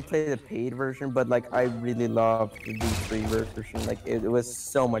I didn't play the paid version, but like I really loved the free version. Like it was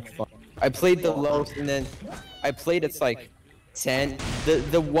so much fun. I played the lowest, and then I played it's like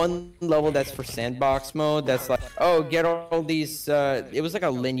the one level that's for sandbox mode. That's like, oh, get all these. It was like a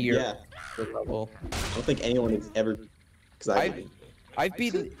linear Yeah. level. I don't think anyone has ever. Because I've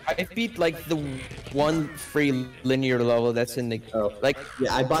beat like the one free linear level that's in the Oh. like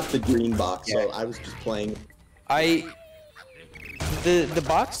Yeah, I bought the green box, so Yeah. I was just playing. the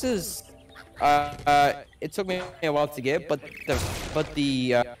boxes It took me a while to get, but the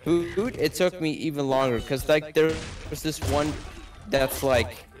food it took me even longer because like there was this one that's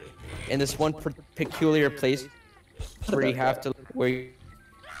like in this one peculiar place where you have to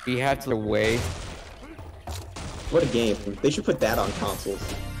away. What a game. They should put that on consoles.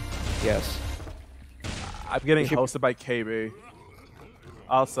 Yes. I'm getting hosted by KB.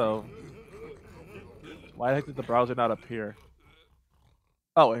 Also, why the heck did the browser not appear?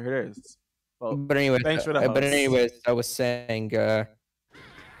 Oh, here it is. Well, But anyways, thanks for the but host. anyways, I was saying, oh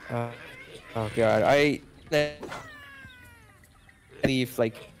god, I leave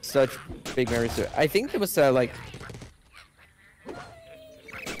like such big memories. I think there was a like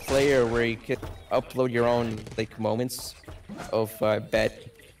player where you could upload your own like moments of bad.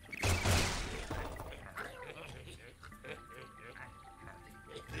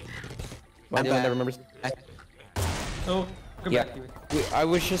 Anyone that remembers? Oh, come Yeah, back to it. I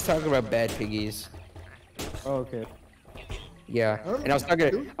was just talking about bad piggies. Oh, okay. Yeah, and I was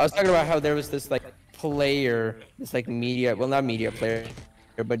talking about how there was this like player, this like media, well not media player,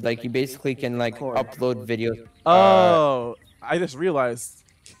 but like you basically can like upload videos. Oh, I just realized.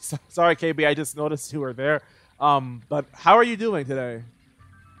 Sorry, KB. I just noticed you were there. But how are you doing today?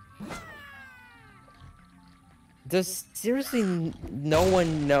 Does seriously no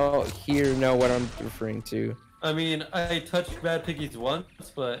one know what I'm referring to? I mean, I touched Bad Piggies once,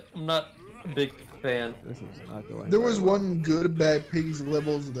 but I'm not a big fan. This is not going. There was one good Bad Piggies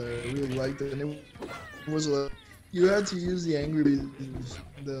levels that I really liked, and it was you had to use the Angry Birds,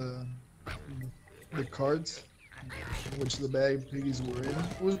 the cards, which the Bad Piggies were in.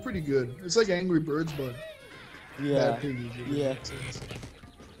 It was pretty good. It's like Angry Birds, but Yeah. Bad Piggies. Yeah.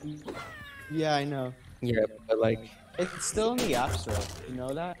 Yeah, I know. Yeah, but like, It's still in the App Store. You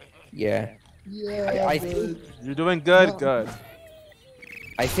know that? yeah, Yeah, I but think You're doing good. No. Good.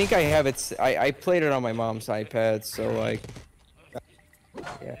 I think I have it. I played it on my mom's iPad, so like,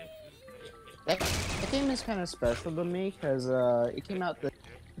 yeah. That game is kind of special to me because it came out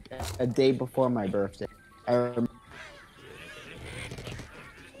a day before my birthday. I remember.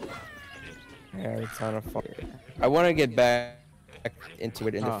 Yeah, it's kind of fun. I want to get back into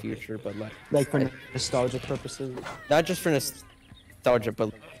it in the future, but Like for nostalgia purposes. not just for nostalgia,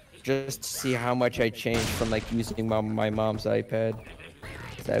 but just to see how much I changed from like using my mom's iPad.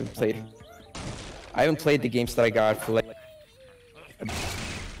 'Cause I haven't played the games that I got for like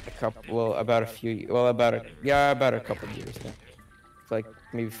a couple, well, about a few, well, about a couple of years now. For like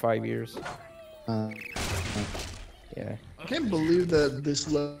maybe 5 years. Yeah. I can't believe that this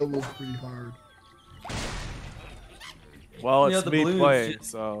level is pretty hard. Well, Yeah, it's the me balloons, playing, yeah.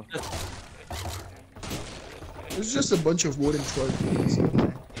 so. It's just a bunch of wooden trophies.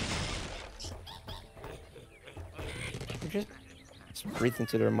 Just breathe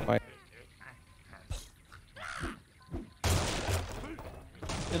into their mic.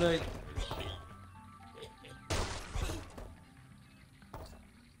 And I.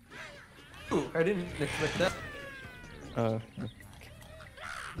 Ooh, I didn't expect that.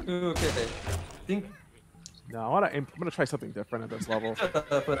 Ooh, okay. I think. No, I'm gonna try something different at this level.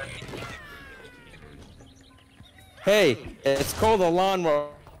 But Hey, it's called a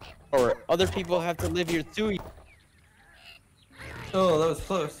lawnmower. Other people have to live here too. oh, that was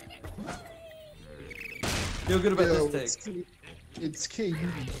close. Feel good about Yo, this take. it's KB.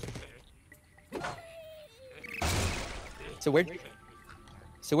 So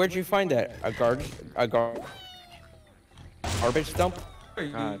where'd you find that? A garbage dump? What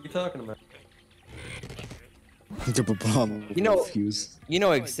are you talking about? You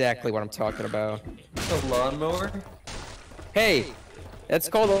know exactly what I'm talking about. A lawnmower? Hey, that's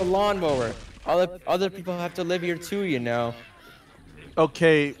called a lawnmower. Other people have to live here too, you know.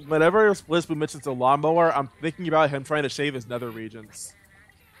 Okay, whenever Lisbon mentions a lawnmower, I'm thinking about him trying to shave his nether regions.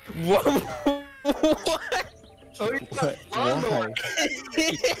 What? Oh, What? Why?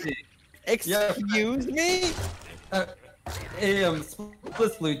 Excuse me? Hey,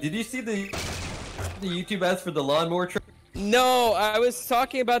 Splitsblue, did you see the YouTube ads for the lawnmower truck? No, I was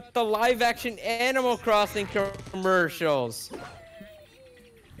talking about the live-action Animal Crossing commercials.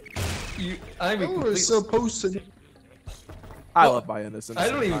 I'm They were supposed to. I love my innocence. I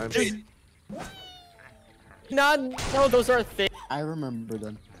don't even. sometimes. No, those are things. I remember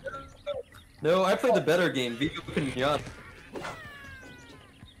them. No, I played the better game, Viva Pinata.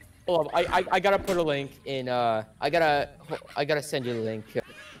 Hold up, I gotta put a link in. I gotta send you the link.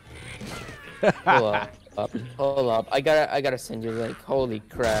 Hold up. I gotta send you the link. Holy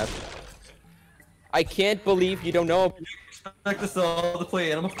crap! I can't believe you don't know. Expect us all to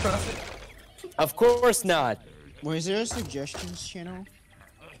play Animal Crossing? Of course not. Was there a suggestions channel?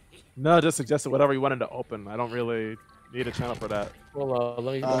 No, just suggested whatever you wanted to open. I don't really need a channel for that. Well,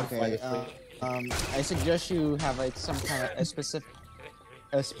 let me find Okay. this link. I suggest you have like some kind of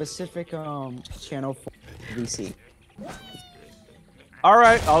a specific channel for VC. All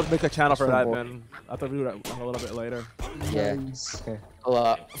right, I'll make a channel for that then. I thought we would a little bit later. Yeah. Nice. Okay.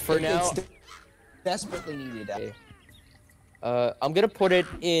 Well, for now, It's desperately needed. Okay. I'm gonna put it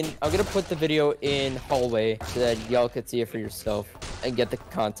in. I'm gonna put the video in hallway so that y'all could see it for yourself and get the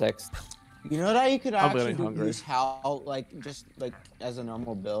context. You know that you could I'm actually getting hungry. use how just like as a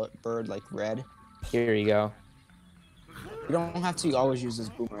normal bird like red. Here you go. You don't have to always use this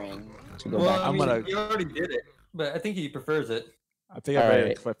boomerang to go Well, back. I mean, gonna- he already did it, but I think he prefers it. I think I made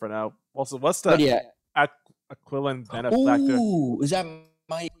Alright. a clip for now. Also, what's But the yeah, equivalent benefactor? Ooh, is that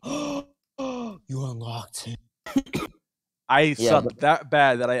my? You unlocked it. I Yeah, suck that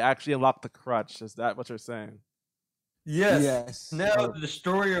bad that I actually unlocked the crutch. Is that what you're saying? Yes. Yes. Now the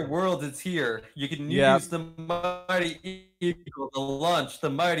destroyer world is here. You can Yeah. use the mighty eagle to launch the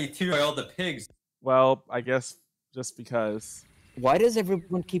mighty two by all the pigs. Well, I guess just because. why does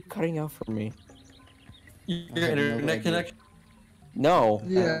everyone keep cutting out for me? Your have no internet idea. connection. No.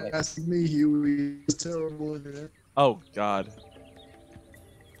 Yeah, asking me, Huey. It's terrible internet. Oh God.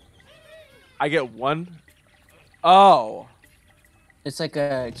 I get one. Oh. It's like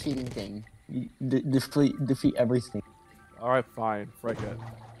a cheating thing. You defeat everything. All right, fine. Frick it.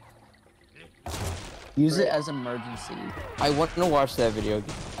 Use it as emergency. I want to watch that video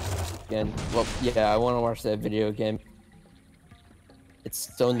again. Well, yeah, I want to watch that video again.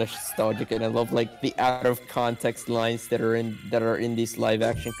 It's so nostalgic, and I love like the out of context lines that are in these live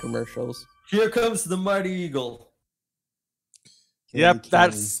action commercials. Here comes the mighty eagle. Yep,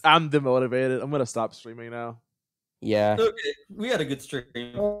 I'm demotivated. I'm gonna stop streaming now. Yeah. Okay, we had a good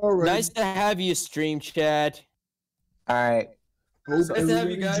stream. All right. Nice to have you, stream chat. All right. Hope Nice to have you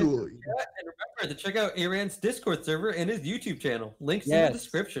everyone guys. enjoyed. And remember to check out Aaron's Discord server and his YouTube channel. Links in Yes. the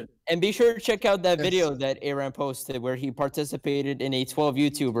description. And be sure to check out that Yes. video that Aaron posted where he participated in a 12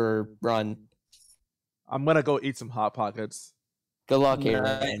 YouTuber run. I'm gonna go eat some hot pockets. Good luck, Aaron.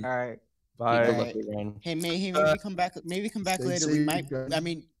 Nice. All right. Bye. Good Alright. luck, Aaron. Hey, maybe come back. Maybe come back Stay later. We safe, might. guys. I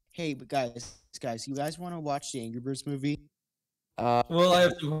mean, hey, but guys, you guys want to watch the Angry Birds movie? Well, I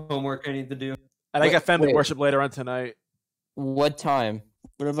have some homework I need to do. And I got family wait. worship later on tonight. What time?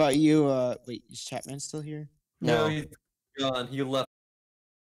 What about you? Wait, is Chapman still here? No, No. he's gone. He left.